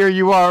 but here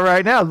you are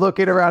right now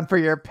looking around for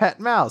your pet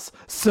mouse.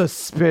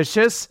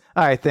 Suspicious?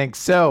 I think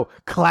so.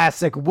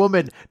 Classic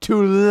woman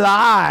to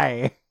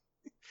lie.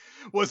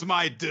 Was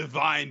my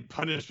divine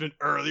punishment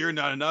earlier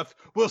not enough?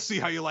 We'll see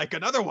how you like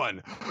another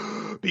one.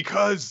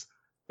 Because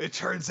it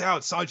turns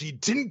out Sanji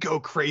didn't go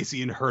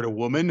crazy and hurt a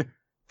woman.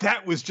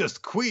 That was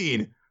just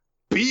Queen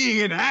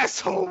being an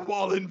asshole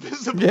while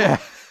invisible. Yeah.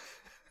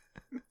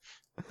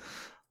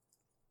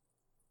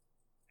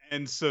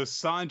 And so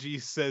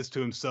Sanji says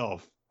to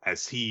himself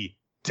as he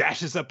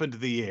dashes up into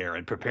the air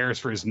and prepares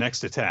for his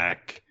next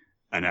attack,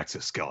 an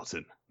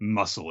exoskeleton,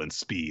 muscle, and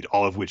speed,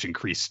 all of which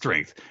increase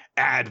strength.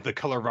 Add the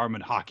color of arm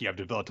and hockey I've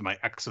developed to my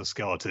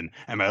exoskeleton,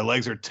 and my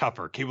legs are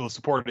tougher, capable of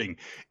supporting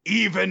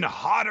even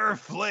hotter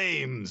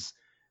flames.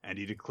 And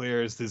he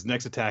declares his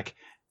next attack,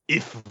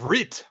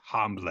 Ifrit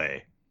Hamble.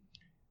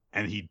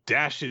 And he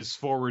dashes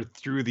forward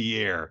through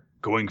the air,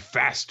 going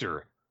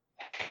faster,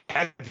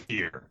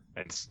 heavier,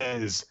 and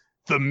says,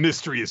 the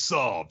mystery is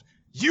solved.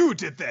 You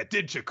did that,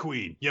 didn't you,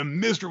 Queen? You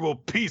miserable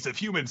piece of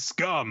human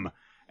scum.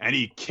 And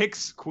he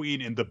kicks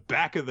Queen in the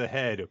back of the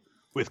head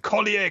with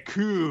Collier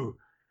Coup.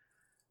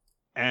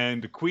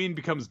 And Queen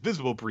becomes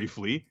visible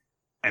briefly,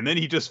 and then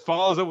he just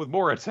follows up with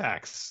more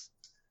attacks.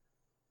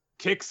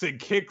 Kicks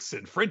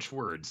and French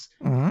words.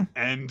 Mm-hmm.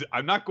 And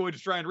I'm not going to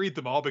try and read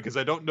them all because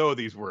I don't know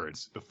these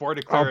words. Before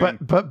declaring...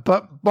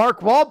 But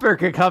Mark Wahlberg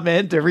can come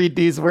in to read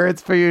these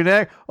words for you,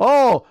 Nick.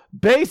 Oh,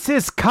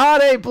 Basis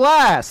Kade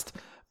Blast,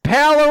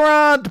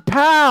 Palorand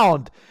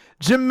Pound,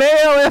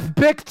 Jamail F.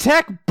 Big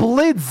Tech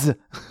Blitz,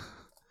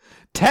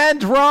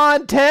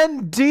 Tendron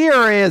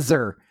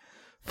Tendierizer,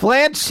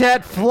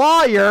 Flanchette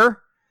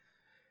Flyer,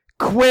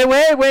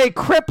 Kwewewe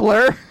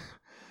Crippler,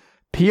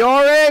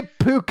 Piore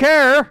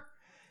Puker,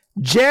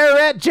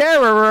 Jarrett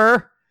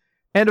Jarrerer,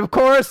 and of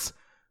course,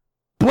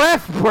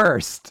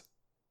 Breathburst.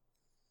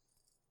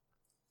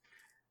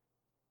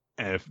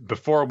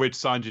 Before which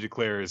Sanji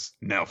declares,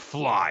 now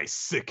fly,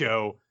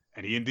 sicko.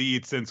 And he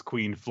indeed sends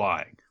Queen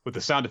flying with the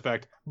sound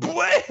effect,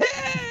 Bleh!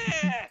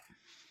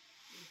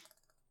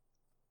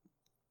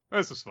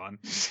 This was fun.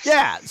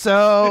 Yeah,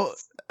 so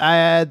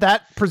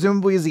that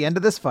presumably is the end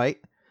of this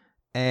fight.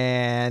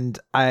 And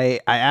I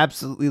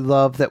absolutely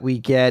love that we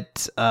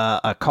get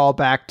a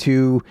callback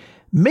to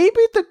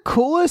maybe the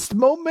coolest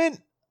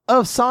moment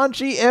of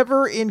Sanji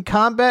ever in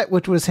combat,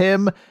 which was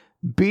him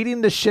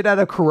beating the shit out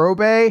of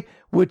Kurobe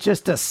with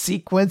just a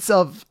sequence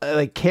of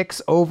like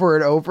kicks over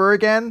and over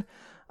again.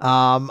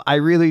 I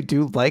really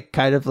do like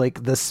kind of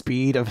like the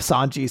speed of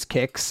Sanji's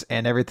kicks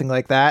and everything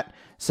like that.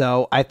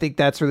 So I think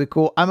that's really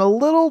cool. I'm a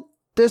little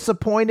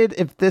disappointed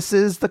if this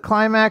is the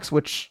climax,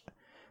 which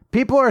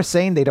people are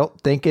saying they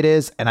don't think it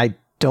is, and I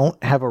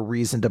don't have a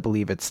reason to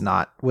believe it's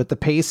not. With the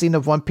pacing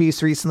of One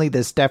Piece recently,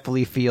 this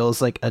definitely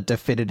feels like a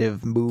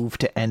definitive move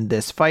to end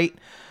this fight.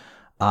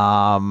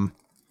 I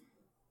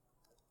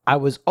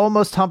was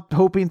almost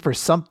hoping for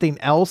something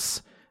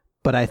else,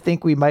 but I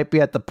think we might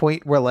be at the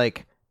point where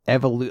like I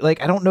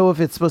don't know if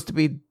it's supposed to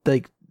be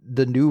like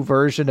the new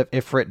version of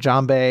Ifrit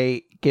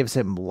Jambe gives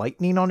him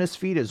lightning on his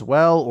feet as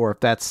well, or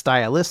if that's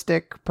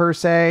stylistic per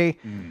se.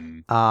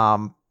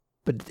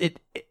 But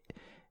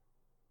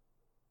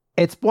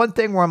it's one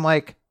thing where I'm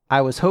like,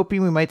 I was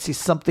hoping we might see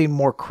something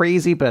more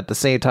crazy, but at the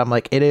same time,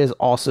 like it is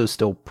also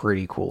still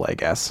pretty cool, I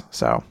guess.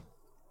 So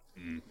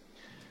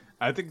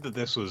I think that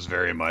this was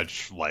very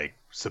much like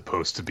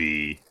supposed to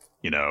be,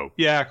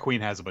 yeah, Queen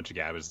has a bunch of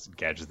gadgets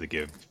that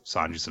give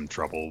Sanji some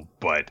trouble,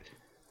 but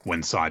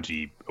when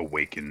Sanji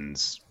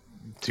awakens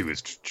to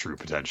his true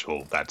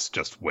potential, that's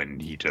just when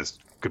he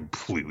just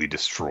completely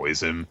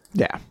destroys him.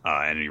 Yeah.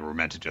 And you were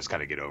meant to just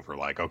kind of get over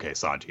like, okay,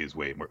 Sanji is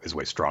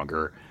way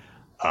stronger.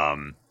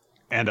 And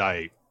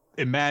I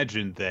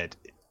imagine that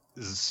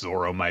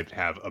Zoro might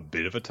have a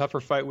bit of a tougher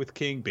fight with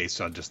King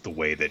based on just the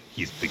way that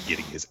he's been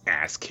getting his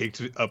ass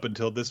kicked up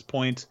until this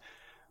point.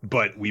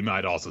 But we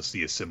might also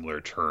see a similar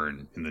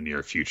turn in the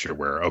near future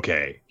where,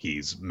 okay,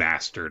 he's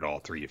mastered all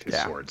three of his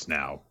swords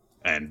now,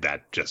 and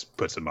that just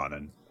puts him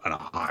on a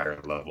higher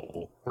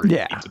level where he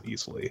beats him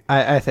easily.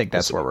 I think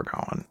that's where we're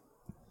going.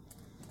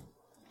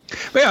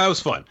 But yeah, that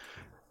was fun.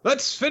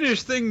 Let's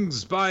finish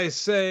things by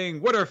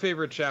saying what our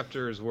favorite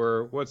chapters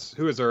were.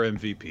 Who is our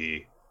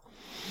MVP?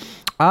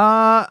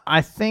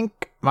 I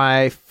think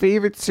my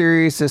favorite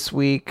series this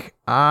week,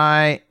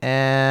 I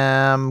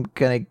am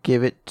gonna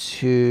give it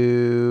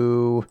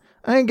to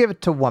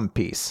One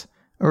Piece.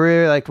 I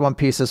really liked One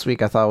Piece this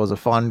week. I thought it was a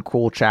fun,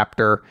 cool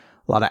chapter,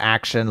 a lot of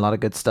action, a lot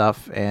of good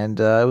stuff, and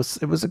it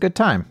was a good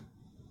time.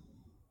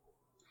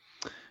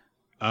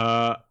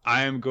 I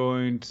am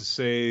going to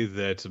say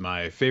that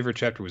my favorite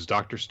chapter was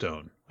Dr.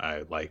 Stone.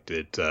 I liked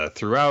it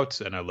throughout,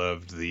 and I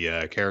loved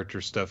the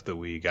character stuff that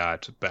we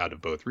got out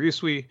of both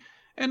Ryusui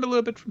and a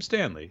little bit from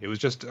Stanley. It was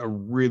just a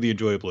really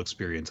enjoyable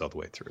experience all the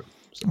way through.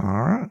 So.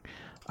 All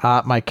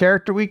right. My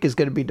character week is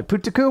going to be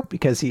Neputaku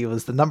because he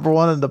was the number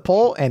one in the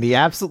poll, and he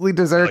absolutely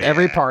deserved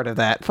every part of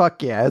that.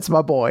 Fuck yeah, it's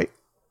my boy.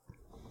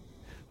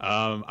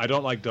 I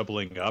don't like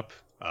doubling up.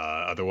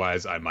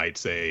 Otherwise, I might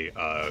say,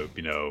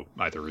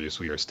 either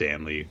Ryusui or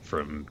Stanley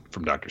from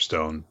Dr.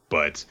 Stone.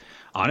 But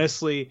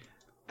honestly,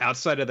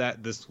 outside of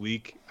that this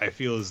week, I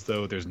feel as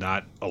though there's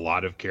not a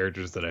lot of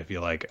characters that I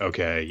feel like,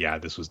 okay, yeah,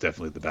 this was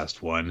definitely the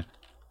best one.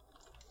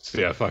 So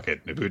yeah, fuck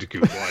it.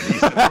 Neputaku won.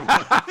 He's number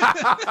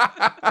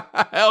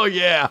one. Hell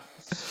yeah.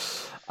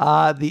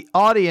 The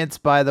audience,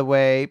 by the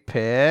way,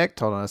 picked,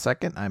 hold on a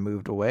second, I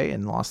moved away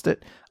and lost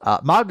it,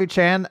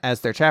 Magu-chan as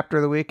their chapter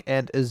of the week,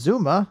 and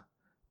Izuma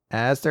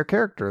as their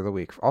character of the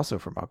week, also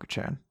from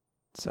Magu-chan.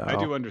 So I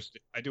do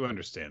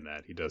understand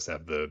that. He does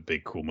have the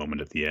big cool moment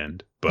at the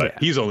end, but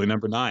he's only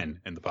number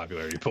 9 in the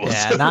popularity polls.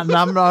 Yeah, not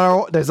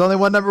number. There's only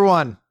one number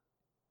 1.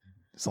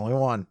 There's only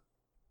one.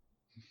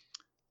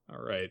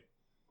 All right.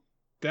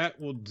 That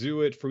will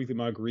do it for Weekly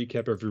Manga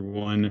Recap,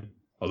 everyone.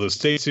 Although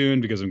stay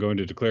tuned because I'm going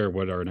to declare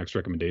what our next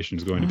recommendation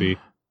is going to be.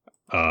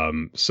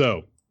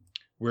 So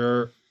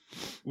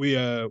we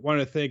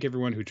want to thank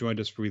everyone who joined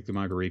us for Weekly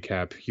Manga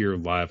Recap here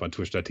live on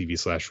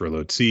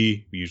twitch.tv/RoloT.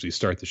 We usually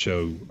start the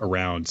show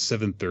around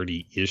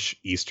 7:30-ish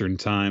Eastern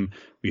time.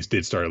 We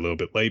did start a little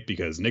bit late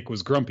because Nick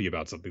was grumpy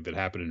about something that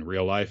happened in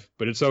real life,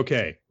 but it's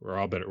okay. We're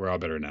all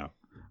better now.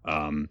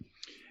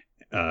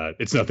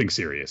 It's nothing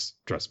serious.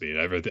 Trust me.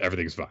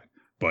 Everything's fine.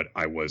 But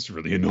I was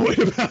really annoyed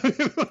about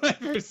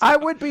it. I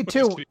would be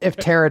too if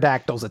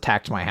pterodactyls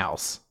attacked my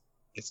house.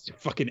 It's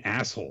fucking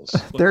assholes.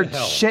 They're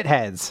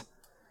shitheads.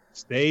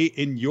 Stay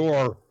in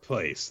your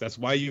place. That's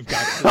why you've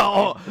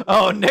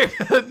got.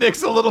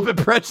 Nick's a little bit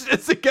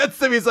prejudiced against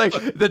them. He's like,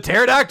 the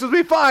pterodactyls would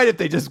be fine if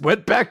they just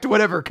went back to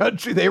whatever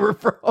country they were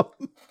from.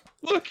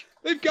 Look,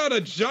 they've got a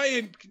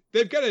giant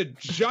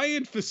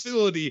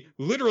facility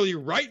literally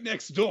right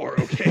next door.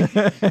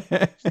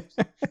 Okay.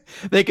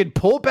 They can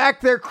pull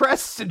back their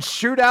crests and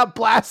shoot out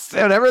blasts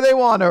whatever they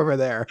want over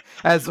there,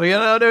 as we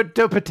know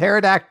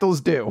pterodactyls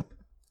do.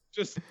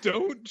 Just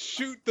don't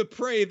shoot the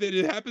prey that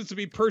it happens to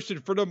be perched in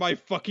front of my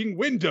fucking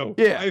window.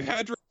 Yeah. I've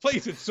had to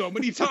replace it so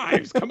many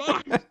times. Come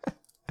on.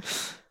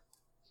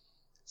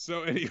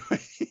 So anyway,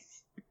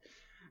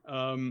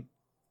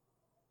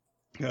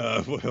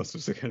 what else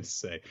was I going to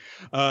say?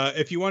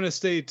 If you want to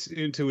stay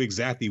tuned to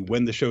exactly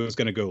when the show is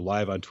going to go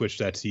live on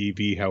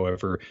twitch.tv,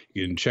 however,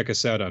 you can check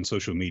us out on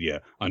social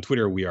media. On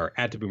Twitter, we are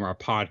at WMR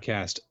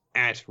Podcast,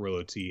 at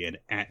RoloT, and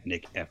at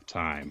Nick F.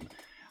 Time.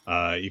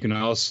 You can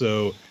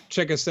also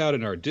check us out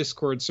in our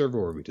Discord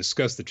server where we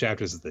discuss the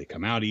chapters as they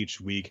come out each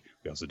week.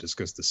 We also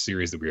discuss the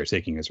series that we are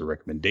taking as a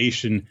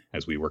recommendation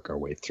as we work our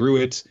way through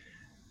it.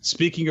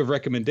 Speaking of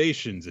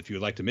recommendations, if you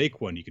would like to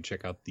make one, you can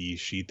check out the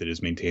sheet that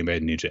is maintained by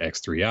Ninja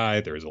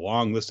X3i. There is a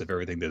long list of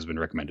everything that has been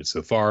recommended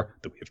so far,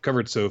 that we have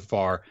covered so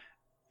far.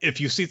 If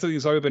you see something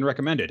that's already been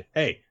recommended,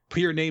 hey,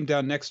 put your name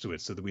down next to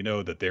it so that we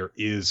know that there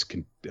is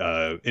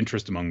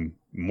interest among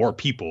more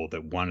people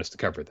that want us to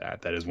cover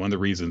that. That is one of the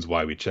reasons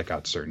why we check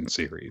out certain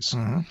series.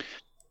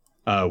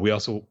 Mm-hmm. We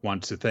also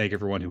want to thank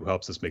everyone who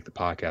helps us make the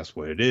podcast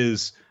what it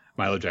is.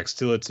 Milo Jack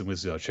Stillitz and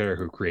Wizzy Cheddar,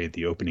 who created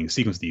the opening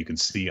sequence that you can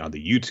see on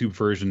the YouTube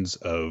versions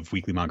of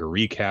Weekly Manga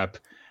Recap,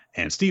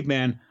 and Steve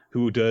Mann,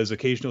 who does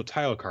occasional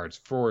title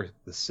cards for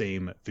the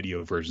same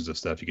video versions of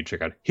stuff. You can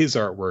check out his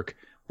artwork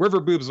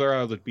wherever boobs are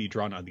allowed to be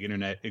drawn on the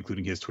internet,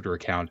 including his Twitter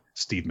account,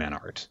 Steve Mann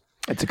Art.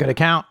 It's a good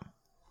account.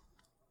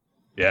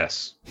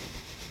 Yes.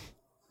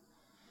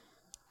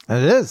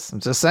 It is. I'm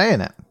just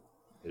saying it.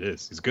 It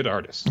is. He's a good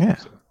artist. Yeah.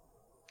 So.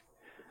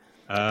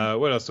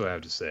 What else do I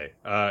have to say?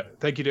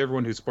 Thank you to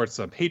everyone who supports us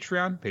on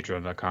Patreon,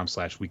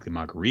 patreon.com/Weekly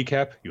Manga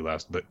Recap. You allow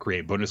us to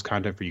create bonus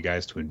content for you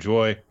guys to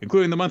enjoy,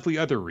 including the monthly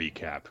Other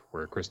Recap,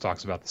 where Chris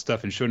talks about the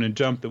stuff in Shonen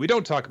Jump that we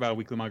don't talk about in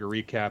Weekly Manga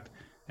Recap.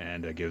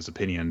 and gives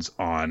opinions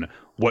on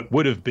what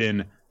would have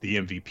been the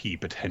MVP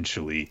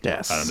potentially in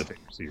the Faker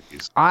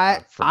series.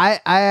 I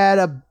had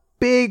a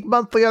big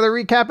monthly other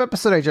recap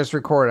episode I just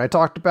recorded. I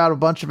talked about a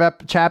bunch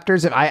of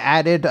chapters, and I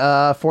added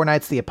Four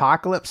Nights the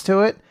Apocalypse to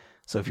it.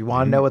 So if you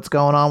want to know what's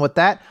going on with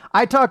that,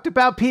 I talked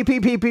about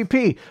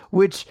PPPPP,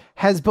 which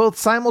has both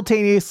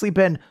simultaneously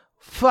been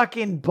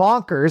fucking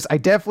bonkers. I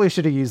definitely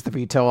should have used the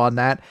veto on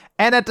that.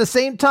 And at the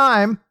same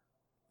time,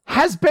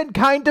 has been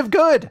kind of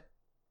good.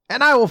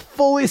 And I will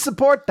fully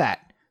support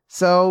that.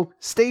 So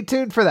stay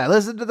tuned for that.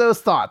 Listen to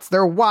those thoughts.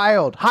 They're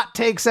wild. Hot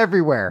takes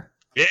everywhere.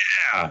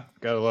 Yeah.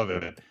 Gotta love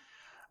it.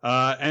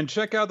 And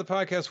check out the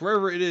podcast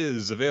wherever it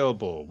is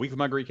available.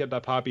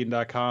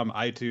 weeklymanga.podbean.com,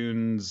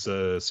 iTunes,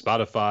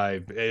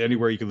 Spotify,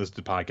 anywhere you can listen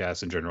to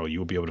podcasts in general. You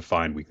will be able to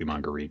find Weekly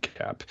Manga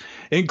Recap,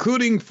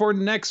 including for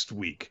next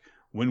week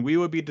when we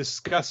will be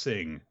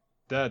discussing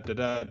I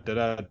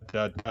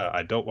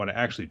don't want to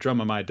actually drum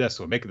on my desk,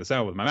 so I'm making the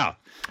sound with my mouth.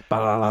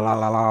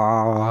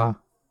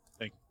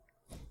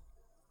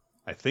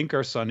 I think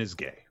our son is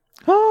gay.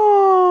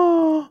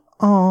 Oh.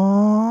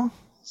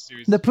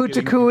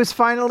 Naputaku has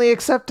finally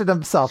accepted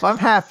himself. I'm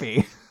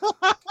happy.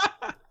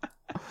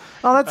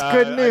 Oh, that's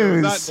good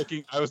news.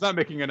 I was not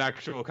making an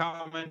actual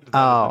comment. That is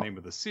the name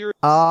of the series.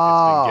 It's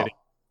been getting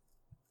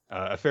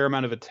a fair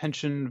amount of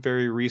attention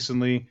very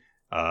recently.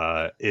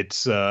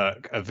 It's a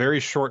very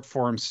short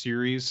form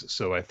series,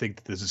 so I think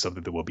that this is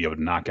something that we'll be able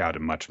to knock out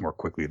much more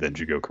quickly than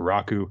Jigoku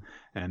Raku,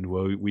 and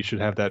we should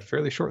have that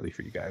fairly shortly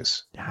for you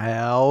guys.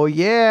 Hell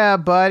yeah,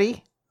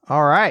 buddy.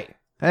 All right.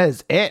 That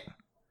is it.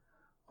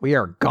 We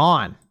are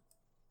gone.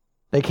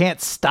 They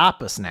can't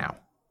stop us now.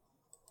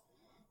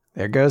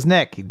 There goes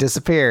Nick. He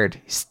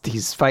disappeared.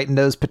 He's fighting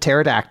those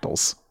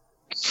pterodactyls.